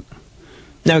 Brilliant.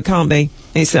 No, it can't be.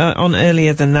 It's on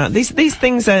earlier than that. These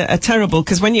things are terrible,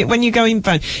 because when you go in,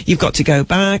 you've got to go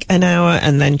back an hour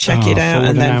and then check it out,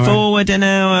 and then forward an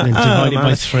hour. Then divide it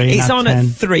by 3. It's on at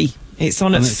 3. It's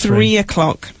on at 3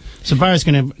 o'clock. So Barry's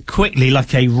going to quickly,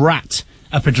 like a rat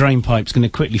up a drain pipe, is going to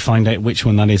quickly find out which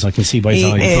one that is. I can see by his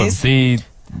eye.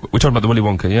 We're talking about the Willy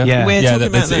Wonka, yeah? Yeah.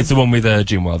 It's the one with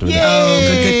Gene Wilder. Yay! Oh,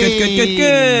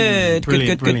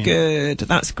 good.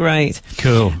 That's great.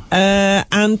 Cool.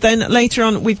 And then later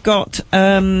on, we've got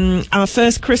Our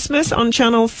First Christmas on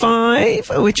Channel 5,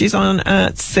 which is on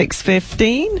at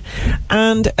 6:15,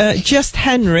 and Just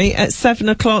Henry at 7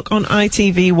 o'clock on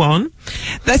ITV1.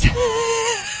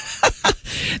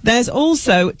 There's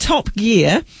also Top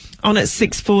Gear on at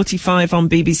 6:45 on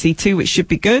BBC Two, which should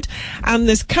be good. And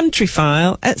there's Country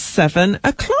File at 7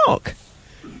 o'clock.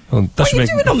 Well, what are you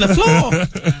doing on the floor?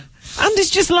 Andy's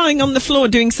just lying on the floor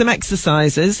doing some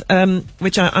exercises,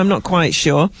 which I'm not quite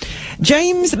sure.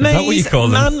 James May's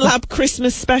Man Lab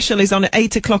Christmas Special is on at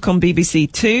 8 o'clock on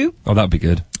BBC Two. Oh, that'd be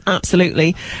good.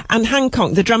 Absolutely. And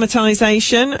Hancock, the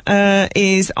dramatisation,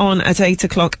 is on at 8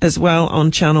 o'clock as well on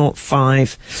Channel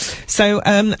 5. So,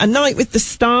 A Night with the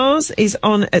Stars is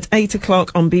on at 8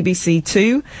 o'clock on BBC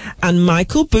Two, and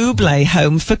Michael Bublé,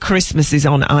 Home for Christmas, is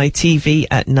on ITV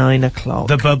at 9 o'clock.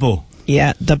 The Bubble.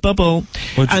 Yeah, The Bubble.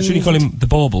 Well, should you call him the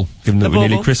Bauble, given that we're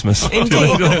nearly Christmas? Indeed,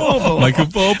 the Bauble. Michael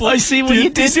Bauble. I see what you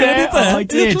did there. Oh, I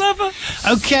did. You're clever.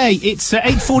 Okay, it's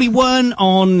 8:41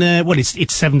 on,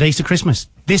 it's 7 days to Christmas.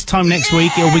 This time next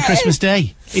week, it'll be Christmas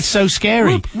Day. It's so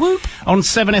scary. Whoop, whoop. On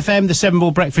 7FM, the 7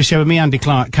 Ball Breakfast Show with me, Andy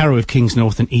Clark, Caro of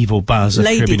Kingsnorth, and Evil Bazzer.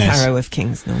 Lady Caro of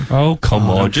Kingsnorth. Oh, come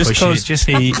on. don't Just push it. because Just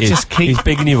he's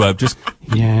bigging you up, just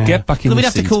get back in Well, the we'd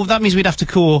have to seat. call. That means we'd have to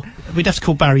call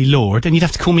Barry Lord, and you'd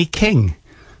have to call me King.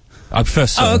 I prefer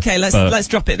so. Oh, okay, let's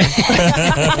drop it then.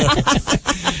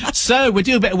 So, we'll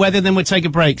do a bit of weather, then we'll take a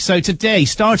break. So today,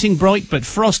 starting bright but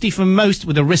frosty for most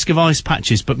with a risk of ice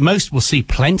patches, but most will see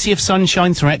plenty of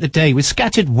sunshine throughout the day with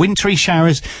scattered wintry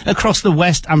showers across the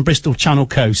west and Bristol Channel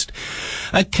coast,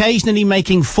 occasionally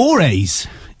making forays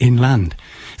inland.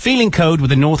 Feeling cold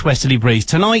with a northwesterly breeze.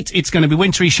 Tonight, it's going to be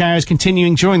wintry showers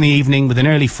continuing during the evening with an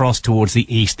early frost towards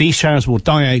the east. These showers will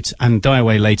die out and die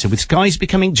away later, with skies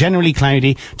becoming generally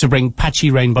cloudy to bring patchy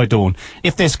rain by dawn.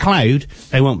 If there's cloud,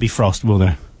 there won't be frost, will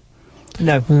there?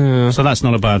 No. So that's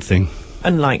not a bad thing.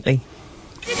 Unlikely.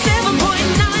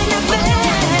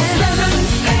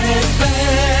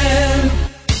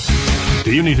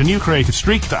 Do you need a new creative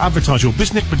streak to advertise your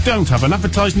business but don't have an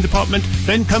advertising department?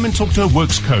 Then come and talk to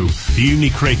Works Co. Do you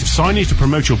need creative signage to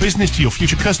promote your business to your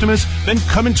future customers? Then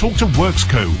come and talk to Works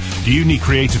Co. Do you need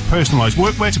creative personalised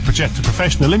workwear to project a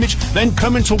professional image? Then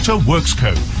come and talk to Works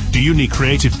Co. Do you need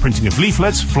creative printing of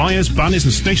leaflets, flyers, banners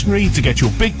and stationery to get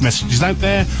your big messages out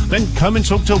there? Then come and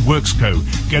talk to Works Co.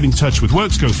 Get in touch with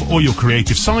Works Co for all your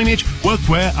creative signage,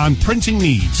 workwear and printing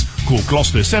needs. Call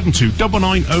Gloucester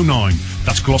 729909.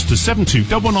 That's Gloucester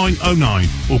 729909.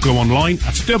 Or go online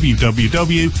at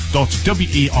www.werx.co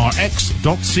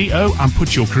and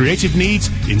put your creative needs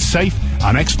in safe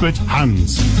and expert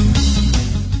hands.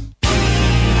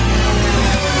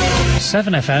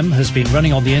 7FM has been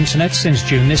running on the internet since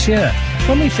June this year.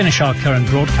 When we finish our current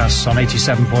broadcasts on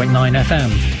 87.9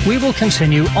 FM, we will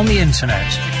continue on the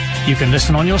internet. You can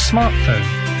listen on your smartphone.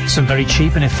 Some very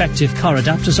cheap and effective car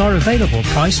adapters are available,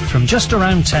 priced from just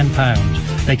around £10.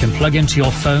 They can plug into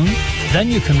your phone, then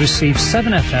you can receive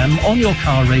 7FM on your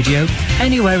car radio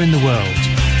anywhere in the world.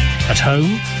 At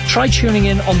home, try tuning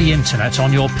in on the internet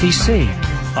on your PC.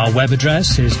 Our web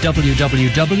address is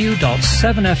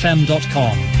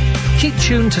www.7fm.com. Keep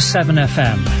tuned to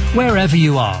 7FM, wherever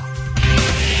you are.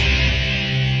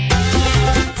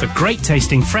 For great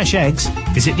tasting fresh eggs,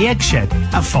 visit the Egg Shed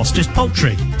at Foster's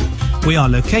Poultry. We are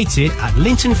located at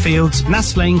Linton Fields,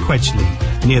 Nass Lane, Quedgeley,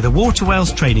 near the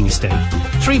Waterwells Trading Estate,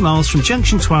 3 miles from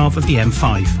Junction 12 of the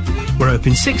M5. We're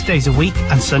open 6 days a week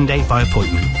and Sunday by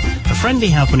appointment. For friendly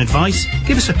help and advice,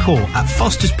 give us a call at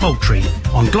Foster's Poultry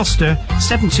on Gloucester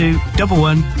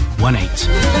 721118.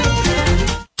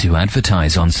 To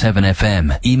advertise on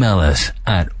 7FM, email us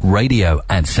at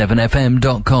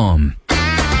radio@7fm.com.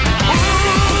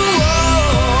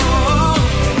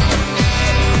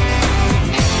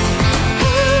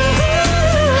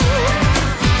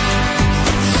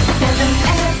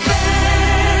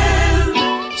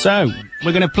 So,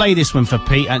 we're going to play this one for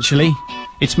Pete, actually.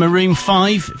 It's Maroon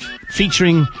 5,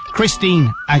 featuring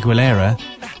Christine Aguilera,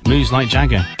 Moves Like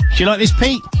Jagger. Do you like this,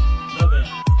 Pete? Love it.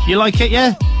 You like it,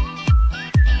 yeah?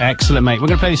 Excellent, mate. We're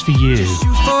going to play this for you.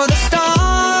 For the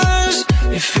stars,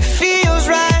 if it feels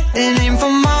right, then aim for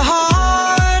my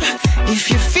heart. If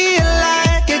you feel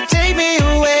like it, take me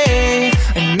away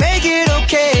and make it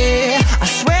okay. I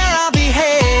swear I'll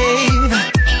behave.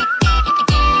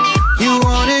 You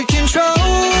wanted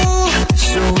control,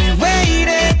 so we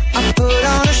waited. I put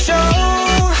on a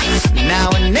show. Now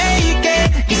we're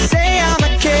naked. You say I'm a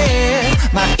kid.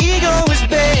 My ego is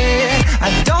big. I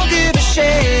don't give a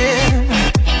shit.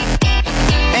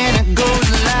 And it goes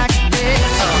like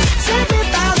this. Take me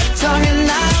by the tongue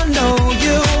and I'll know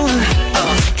you.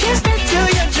 Kiss me till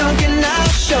you're drunk and I'll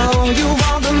show you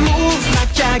all the moves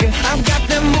like Jagger. I've got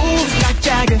the moves like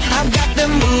Jagger. I've got the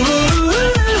moves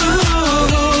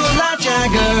like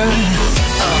Jagger.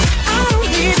 I don't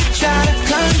need to try to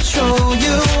control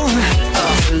you.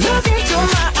 Look into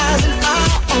my eyes and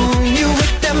I'll own you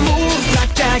with them moves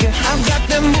like Jagger. I've got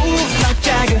the moves like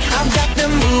Jagger. I've got the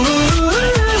moves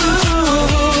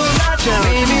like Jagger.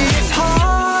 Maybe it's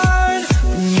hard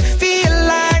when you feel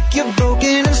like you're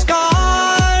broken and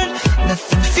scarred.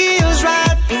 Nothing feels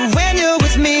right, but when you're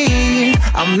with me,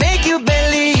 I'll make you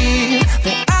believe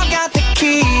that I've got the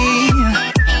key.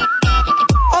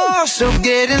 Oh, so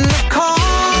get in the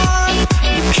car.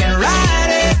 You can ride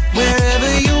it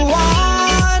wherever you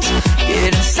want.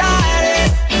 Get inside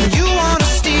it and you wanna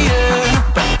steer.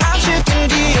 But I'll shift in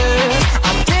gear.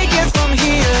 I'll take it from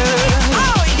here.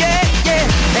 Oh yeah,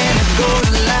 yeah. And it goes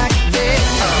like this.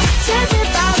 Take me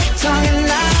by the tongue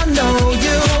and I'll know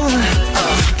you.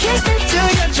 Kiss me till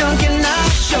you're drunk and I'll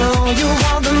show you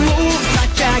all the moves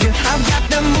like Jagger. I've got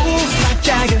the moves like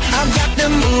Jagger. I've got the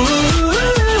moves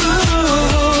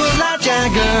like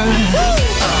Jagger.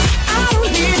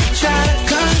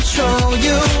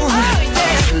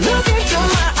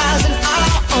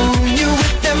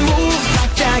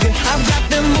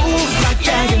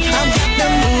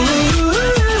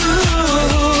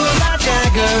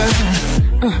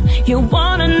 You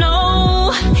wanna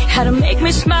know how to make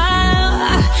me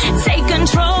smile, take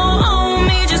control on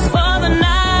me just for the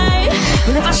night.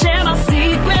 But if I share my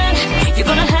secret, you're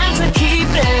gonna have to keep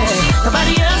it.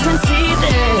 Nobody else can see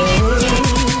this.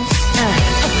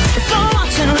 So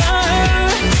watch and learn,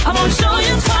 I won't show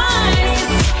you twice.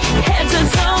 Head to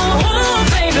toe, ooh,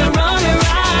 baby, run it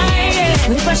right.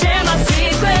 But if I share my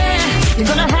secret, you're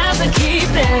gonna have to keep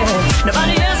it.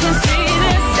 Nobody else can see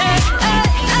this.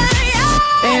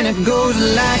 And it goes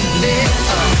like this.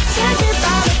 Take me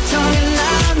by the tongue and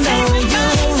I'll know you.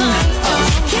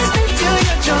 Kiss me till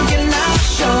you're drunk and I'll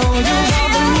show you all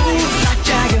the moves like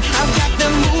Jagger. I've got the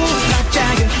moves like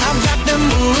Jagger. I've got the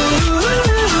moves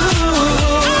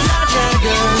like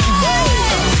Jagger.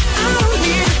 I don't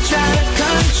need to try to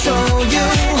control you.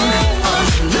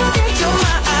 Look into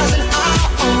my eyes and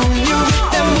I'll own you with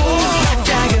the moves like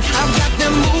Jagger. I've got the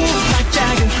moves like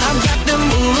Jagger. I've got the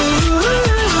moves.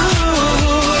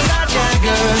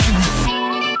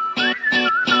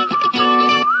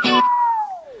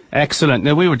 Excellent.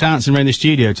 Now, we were dancing around the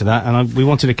studio to that, and we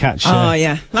wanted to catch. Oh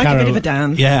yeah, like Caro. a bit of a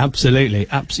dance. Yeah, absolutely.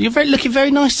 You're looking very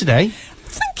nice today.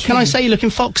 Thank you. Can I say you're looking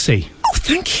foxy? Oh,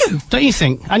 thank you. Don't you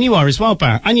think? And you are as well,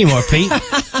 Bar. And you are, Pete.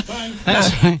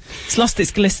 That's right. It's lost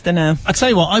its glister now. I tell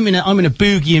you what, I'm in a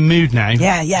boogieing mood now.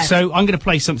 Yeah, yeah. So I'm going to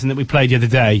play something that we played the other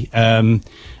day, and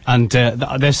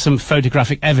there's some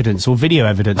photographic evidence or video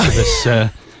evidence of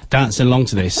us. Dancing along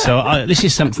to this, so this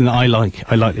is something that I like.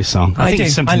 I like this song. I think do.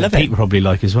 it's something I that love Pete would probably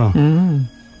like as well. Mm.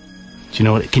 Do you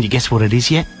know what? Can you guess what it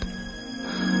is yet?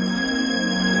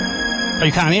 Oh,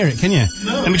 you can't hear it, can you?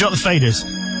 No. Let me drop the faders.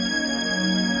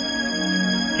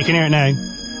 You can hear it now.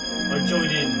 I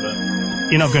joined in,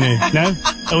 but You're not going to? No?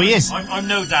 Oh, he is. I'm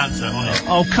no dancer on it.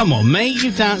 Oh, come on, mate.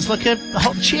 You dance like a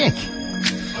hot chick.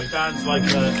 I dance like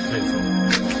a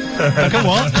Like a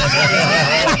what?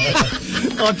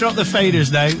 I'll drop the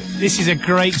faders now. This is a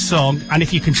great song, and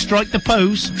if you can strike the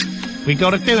pose, we got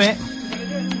to do it.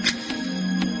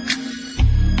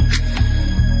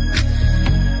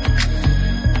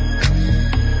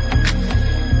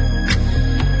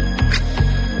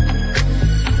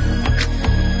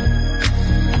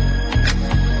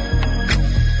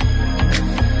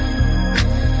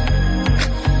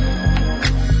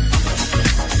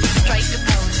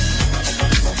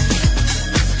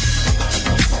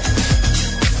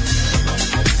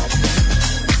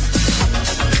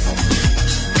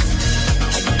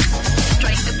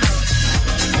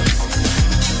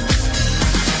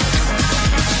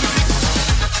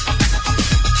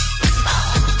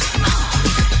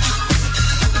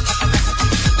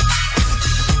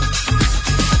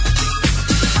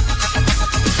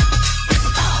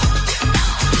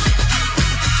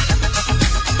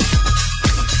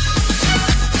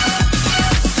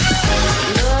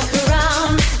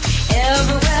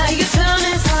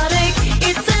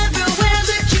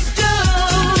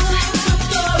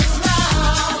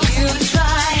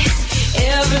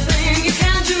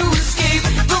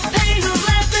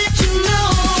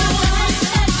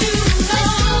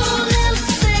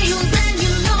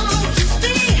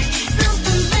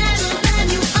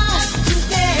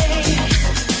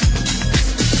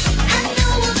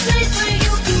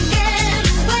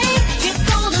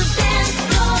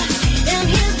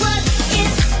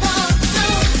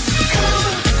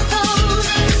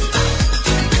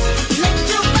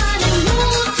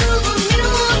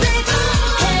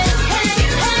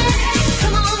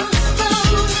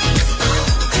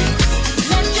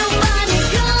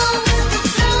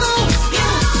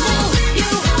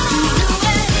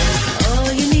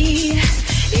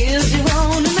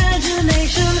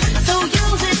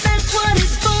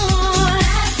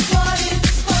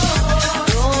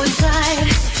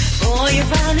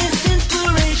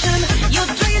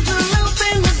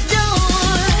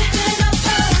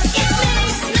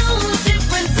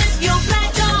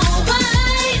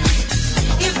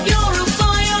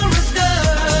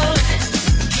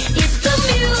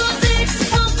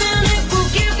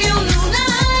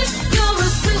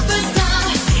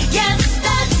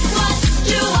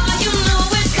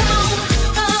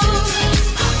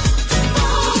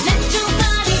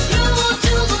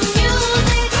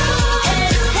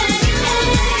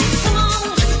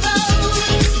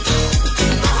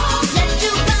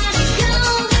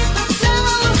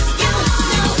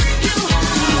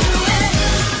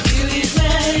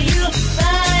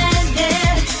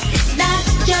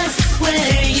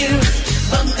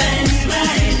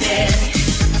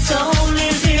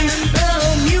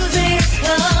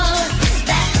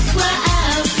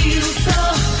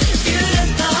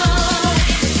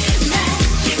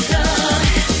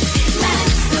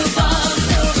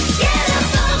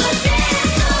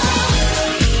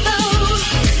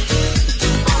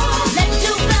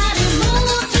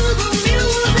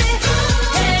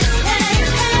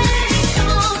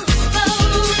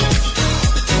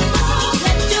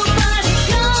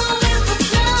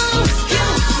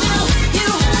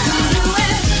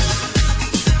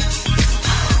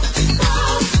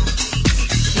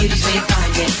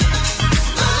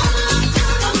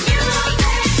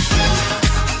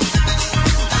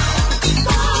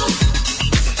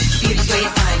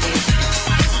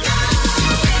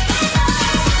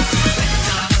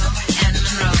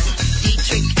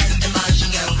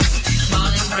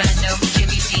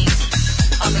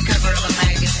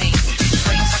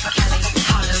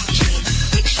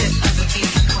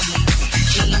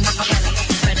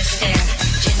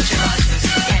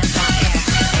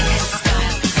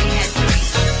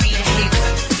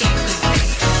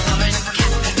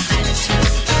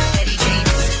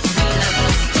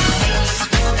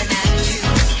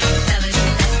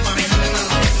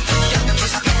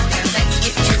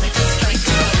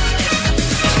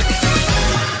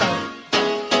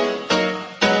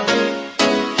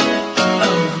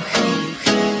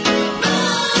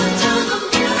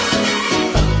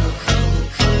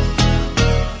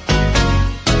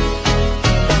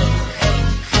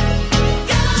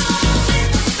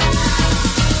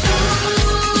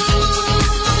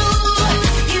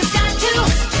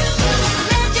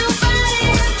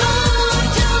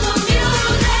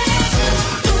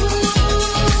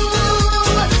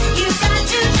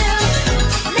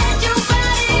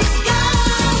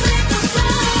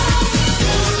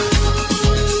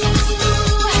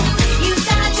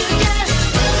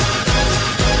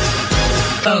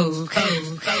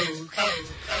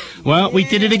 Well, we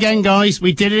did it again, guys.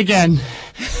 We did it again.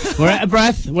 We're out of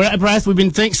breath. We're out of breath. We've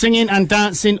been singing and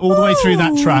dancing all the way through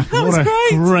that track. That what was a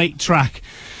great track.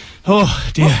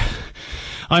 Oh, dear.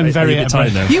 I'm very out of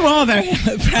breath now. You are very out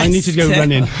of breath. I need to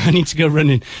go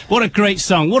running. What a great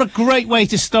song. What a great way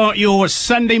to start your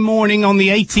Sunday morning on the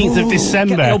 18th of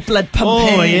December. Get your blood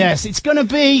pumping. Oh, yes. It's going to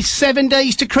be 7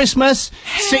 days to Christmas.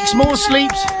 6 more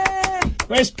sleeps.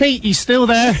 Where's Pete? He's still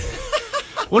there.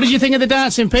 What did you think of the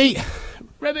dancing, Pete?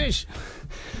 Rubbish.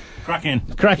 Cracking.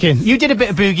 You did a bit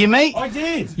of boogieing, mate. I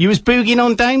did. You was boogieing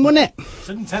on down, wasn't it?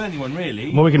 Didn't tell anyone,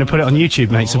 really. Well, we're going to put it on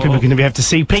YouTube, mate, so people are going to be able to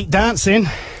see Pete dancing.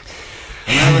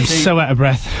 I'm so out of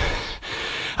breath.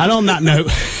 And on that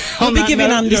note... We'll be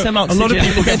giving Andy some oxygen. A lot of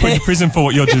people get put in prison for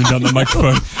what you're doing down the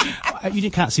microphone.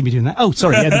 You can't see me doing that. Oh,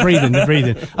 sorry, yeah, the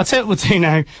breathing. I'll tell you what we'll do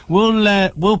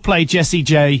now. We'll play Jessie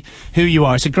J, Who You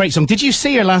Are. It's a great song. Did you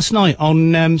see her last night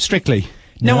on Strictly?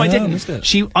 No, I didn't.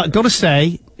 I got to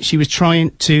say, she was trying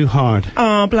too hard.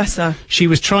 Oh, bless her. She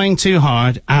was trying too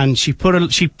hard, and she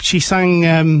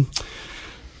sang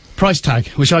Price Tag,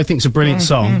 which I think is a brilliant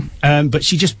song, but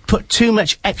she just put too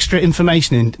much extra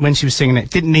information in when she was singing it.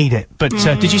 Didn't need it. But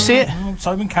did you see it? Oh,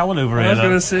 Simon Cowell over here. I was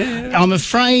going to see it. I'm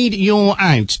afraid you're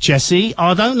out, Jessie.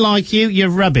 I don't like you.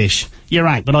 You're rubbish. You're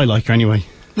out, but I like her anyway.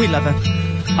 We love her.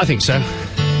 I think so.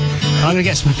 I'm going to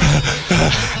get some...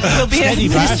 We'll be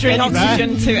administering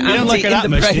oxygen to Andy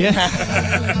in the break.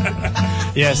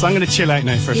 Yes, I'm going to chill out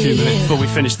now for a few minutes before we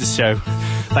finish the show.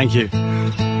 Thank you.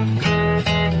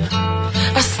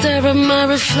 I stare at my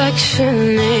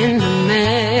reflection in the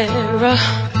mirror.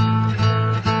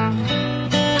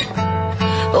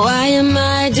 Why am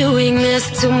I doing this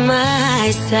to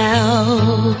myself?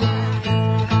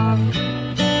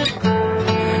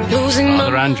 Losing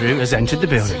Father Andrew has entered the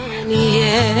building.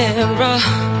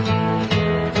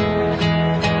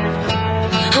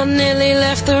 I nearly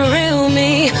left the real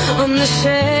me on the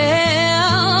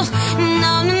shelf.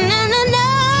 No, no, no, no, no.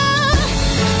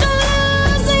 Don't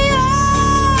lose your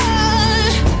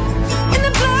heart in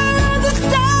the blur of the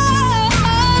stars.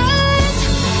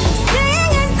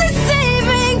 Seeing is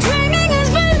deceiving, dreaming is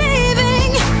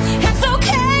believing. It's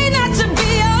okay not to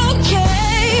be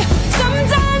okay.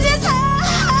 Sometimes it's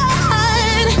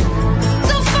hard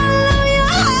to follow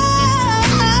your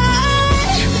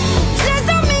heart. There's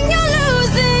something you're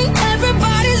losing.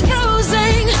 Everybody's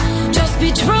bruising. Just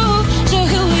be true to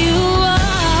who you are.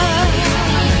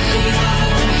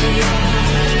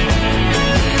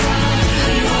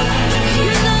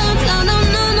 No, no,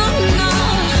 no, no, no.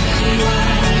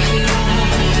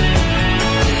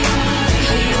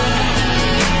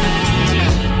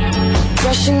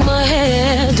 Brushing my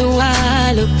hair, do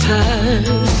I look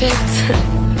perfect?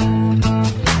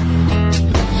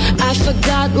 I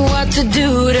forgot what to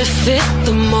do to fit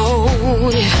the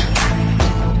mold.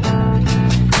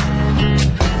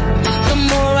 The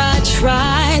more I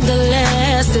try, the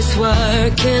less it's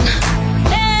working.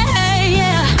 Hey,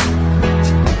 yeah.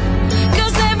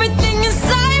 'Cause everything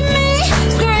inside me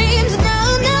screams no,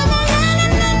 no, no,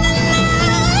 no, no, no, no,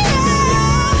 no.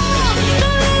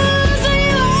 Don't lose who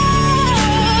you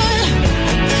are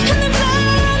in the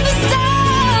blur of the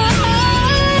stars.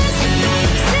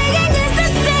 Singing is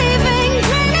deceiving,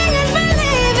 dreaming is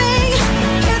believing.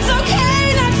 It's okay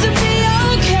not to be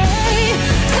okay.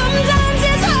 Sometimes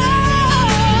it's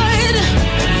hard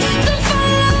to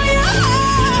follow your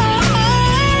heart.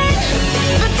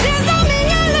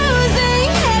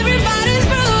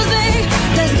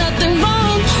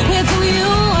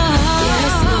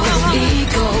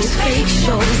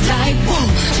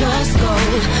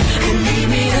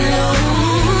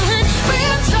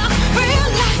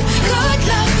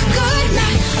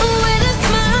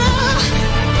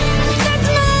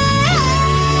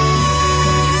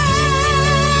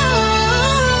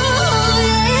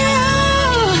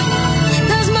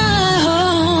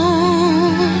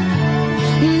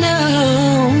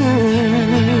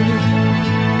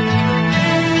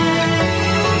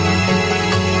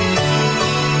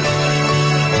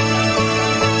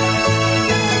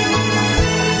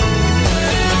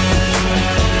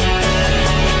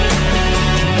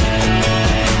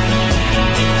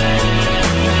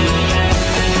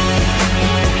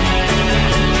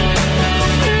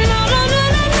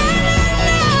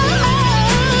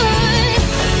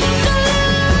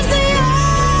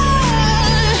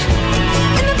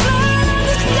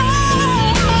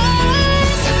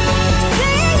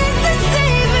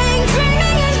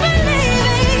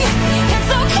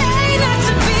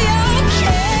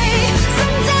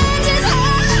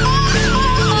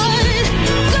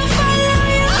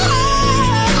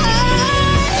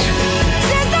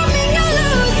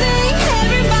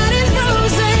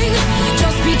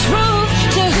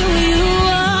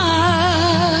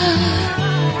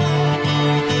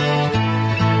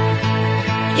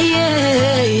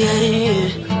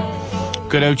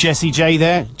 good old Jessie J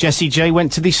there. Jessie J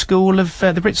went to the school of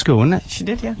the Brit School, wasn't it? She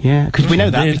did, yeah. Yeah, because we know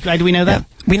that. How do we know that?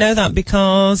 We know that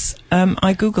because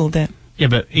I googled it. Yeah,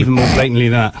 but even more blatantly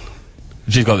that.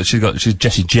 She's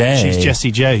Jessie J. She's Jessie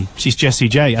J. She's Jessie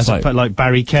J. As I put, like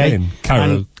Barry K.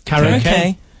 Caro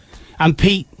K. And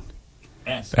Pete.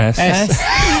 S.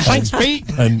 Thanks, Pete.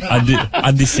 And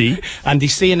Andy C. Andy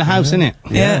C in the house, innit?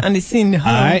 Yeah, Andy C in the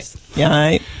house.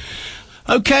 Yeah.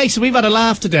 Okay, so we've had a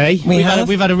laugh today. We've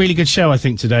had a really good show, I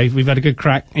think, today. We've had a good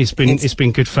crack. It's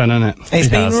been good fun, hasn't it? It's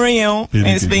been real.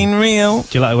 It's been real.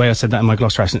 Do you like the way I said that in my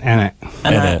Gloucester accent?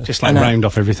 Innit? Just like round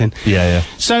off everything. Yeah.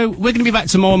 So we're going to be back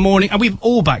tomorrow morning. Are we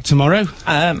all back tomorrow?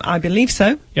 I believe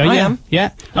so. I am.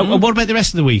 Yeah. What about the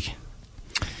rest of the week?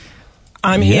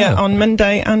 I'm here on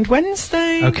Monday and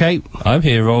Wednesday. Okay. I'm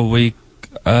here all week.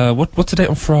 What's the date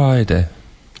on Friday?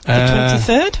 The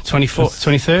 23rd?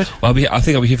 23rd? Well, I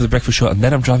think I'll be here for the breakfast show, and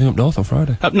then I'm driving up north on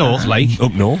Friday. Up north, Lake?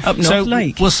 Up north. Up north,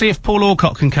 Lake. We'll see if Paul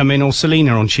Orcott can come in, or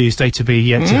Selena on Tuesday to be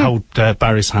to hold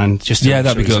Barry's hand.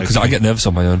 That'd be good, because I get nervous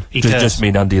on my own. Just me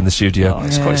and Andy in the studio.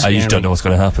 It's quite scary. I just don't know what's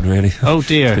going to happen, really. Oh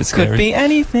dear. Could be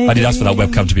anything. I did ask for that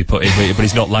webcam to be put in, but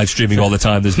he's not live streaming all the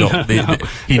time. There's not.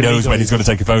 He knows when he's going to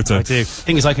take a photo. I do.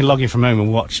 Thing is, I can log in from home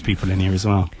and watch people in here as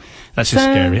well. That's just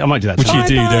scary. I might do that. Which you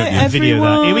do, don't you? Video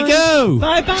that. Here we go.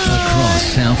 Bye bye. Across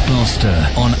South Gloucester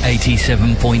on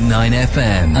 87.9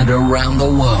 FM and around the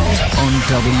world on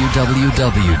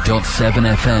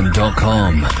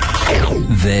www.7fm.com.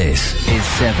 This is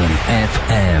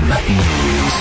 7FM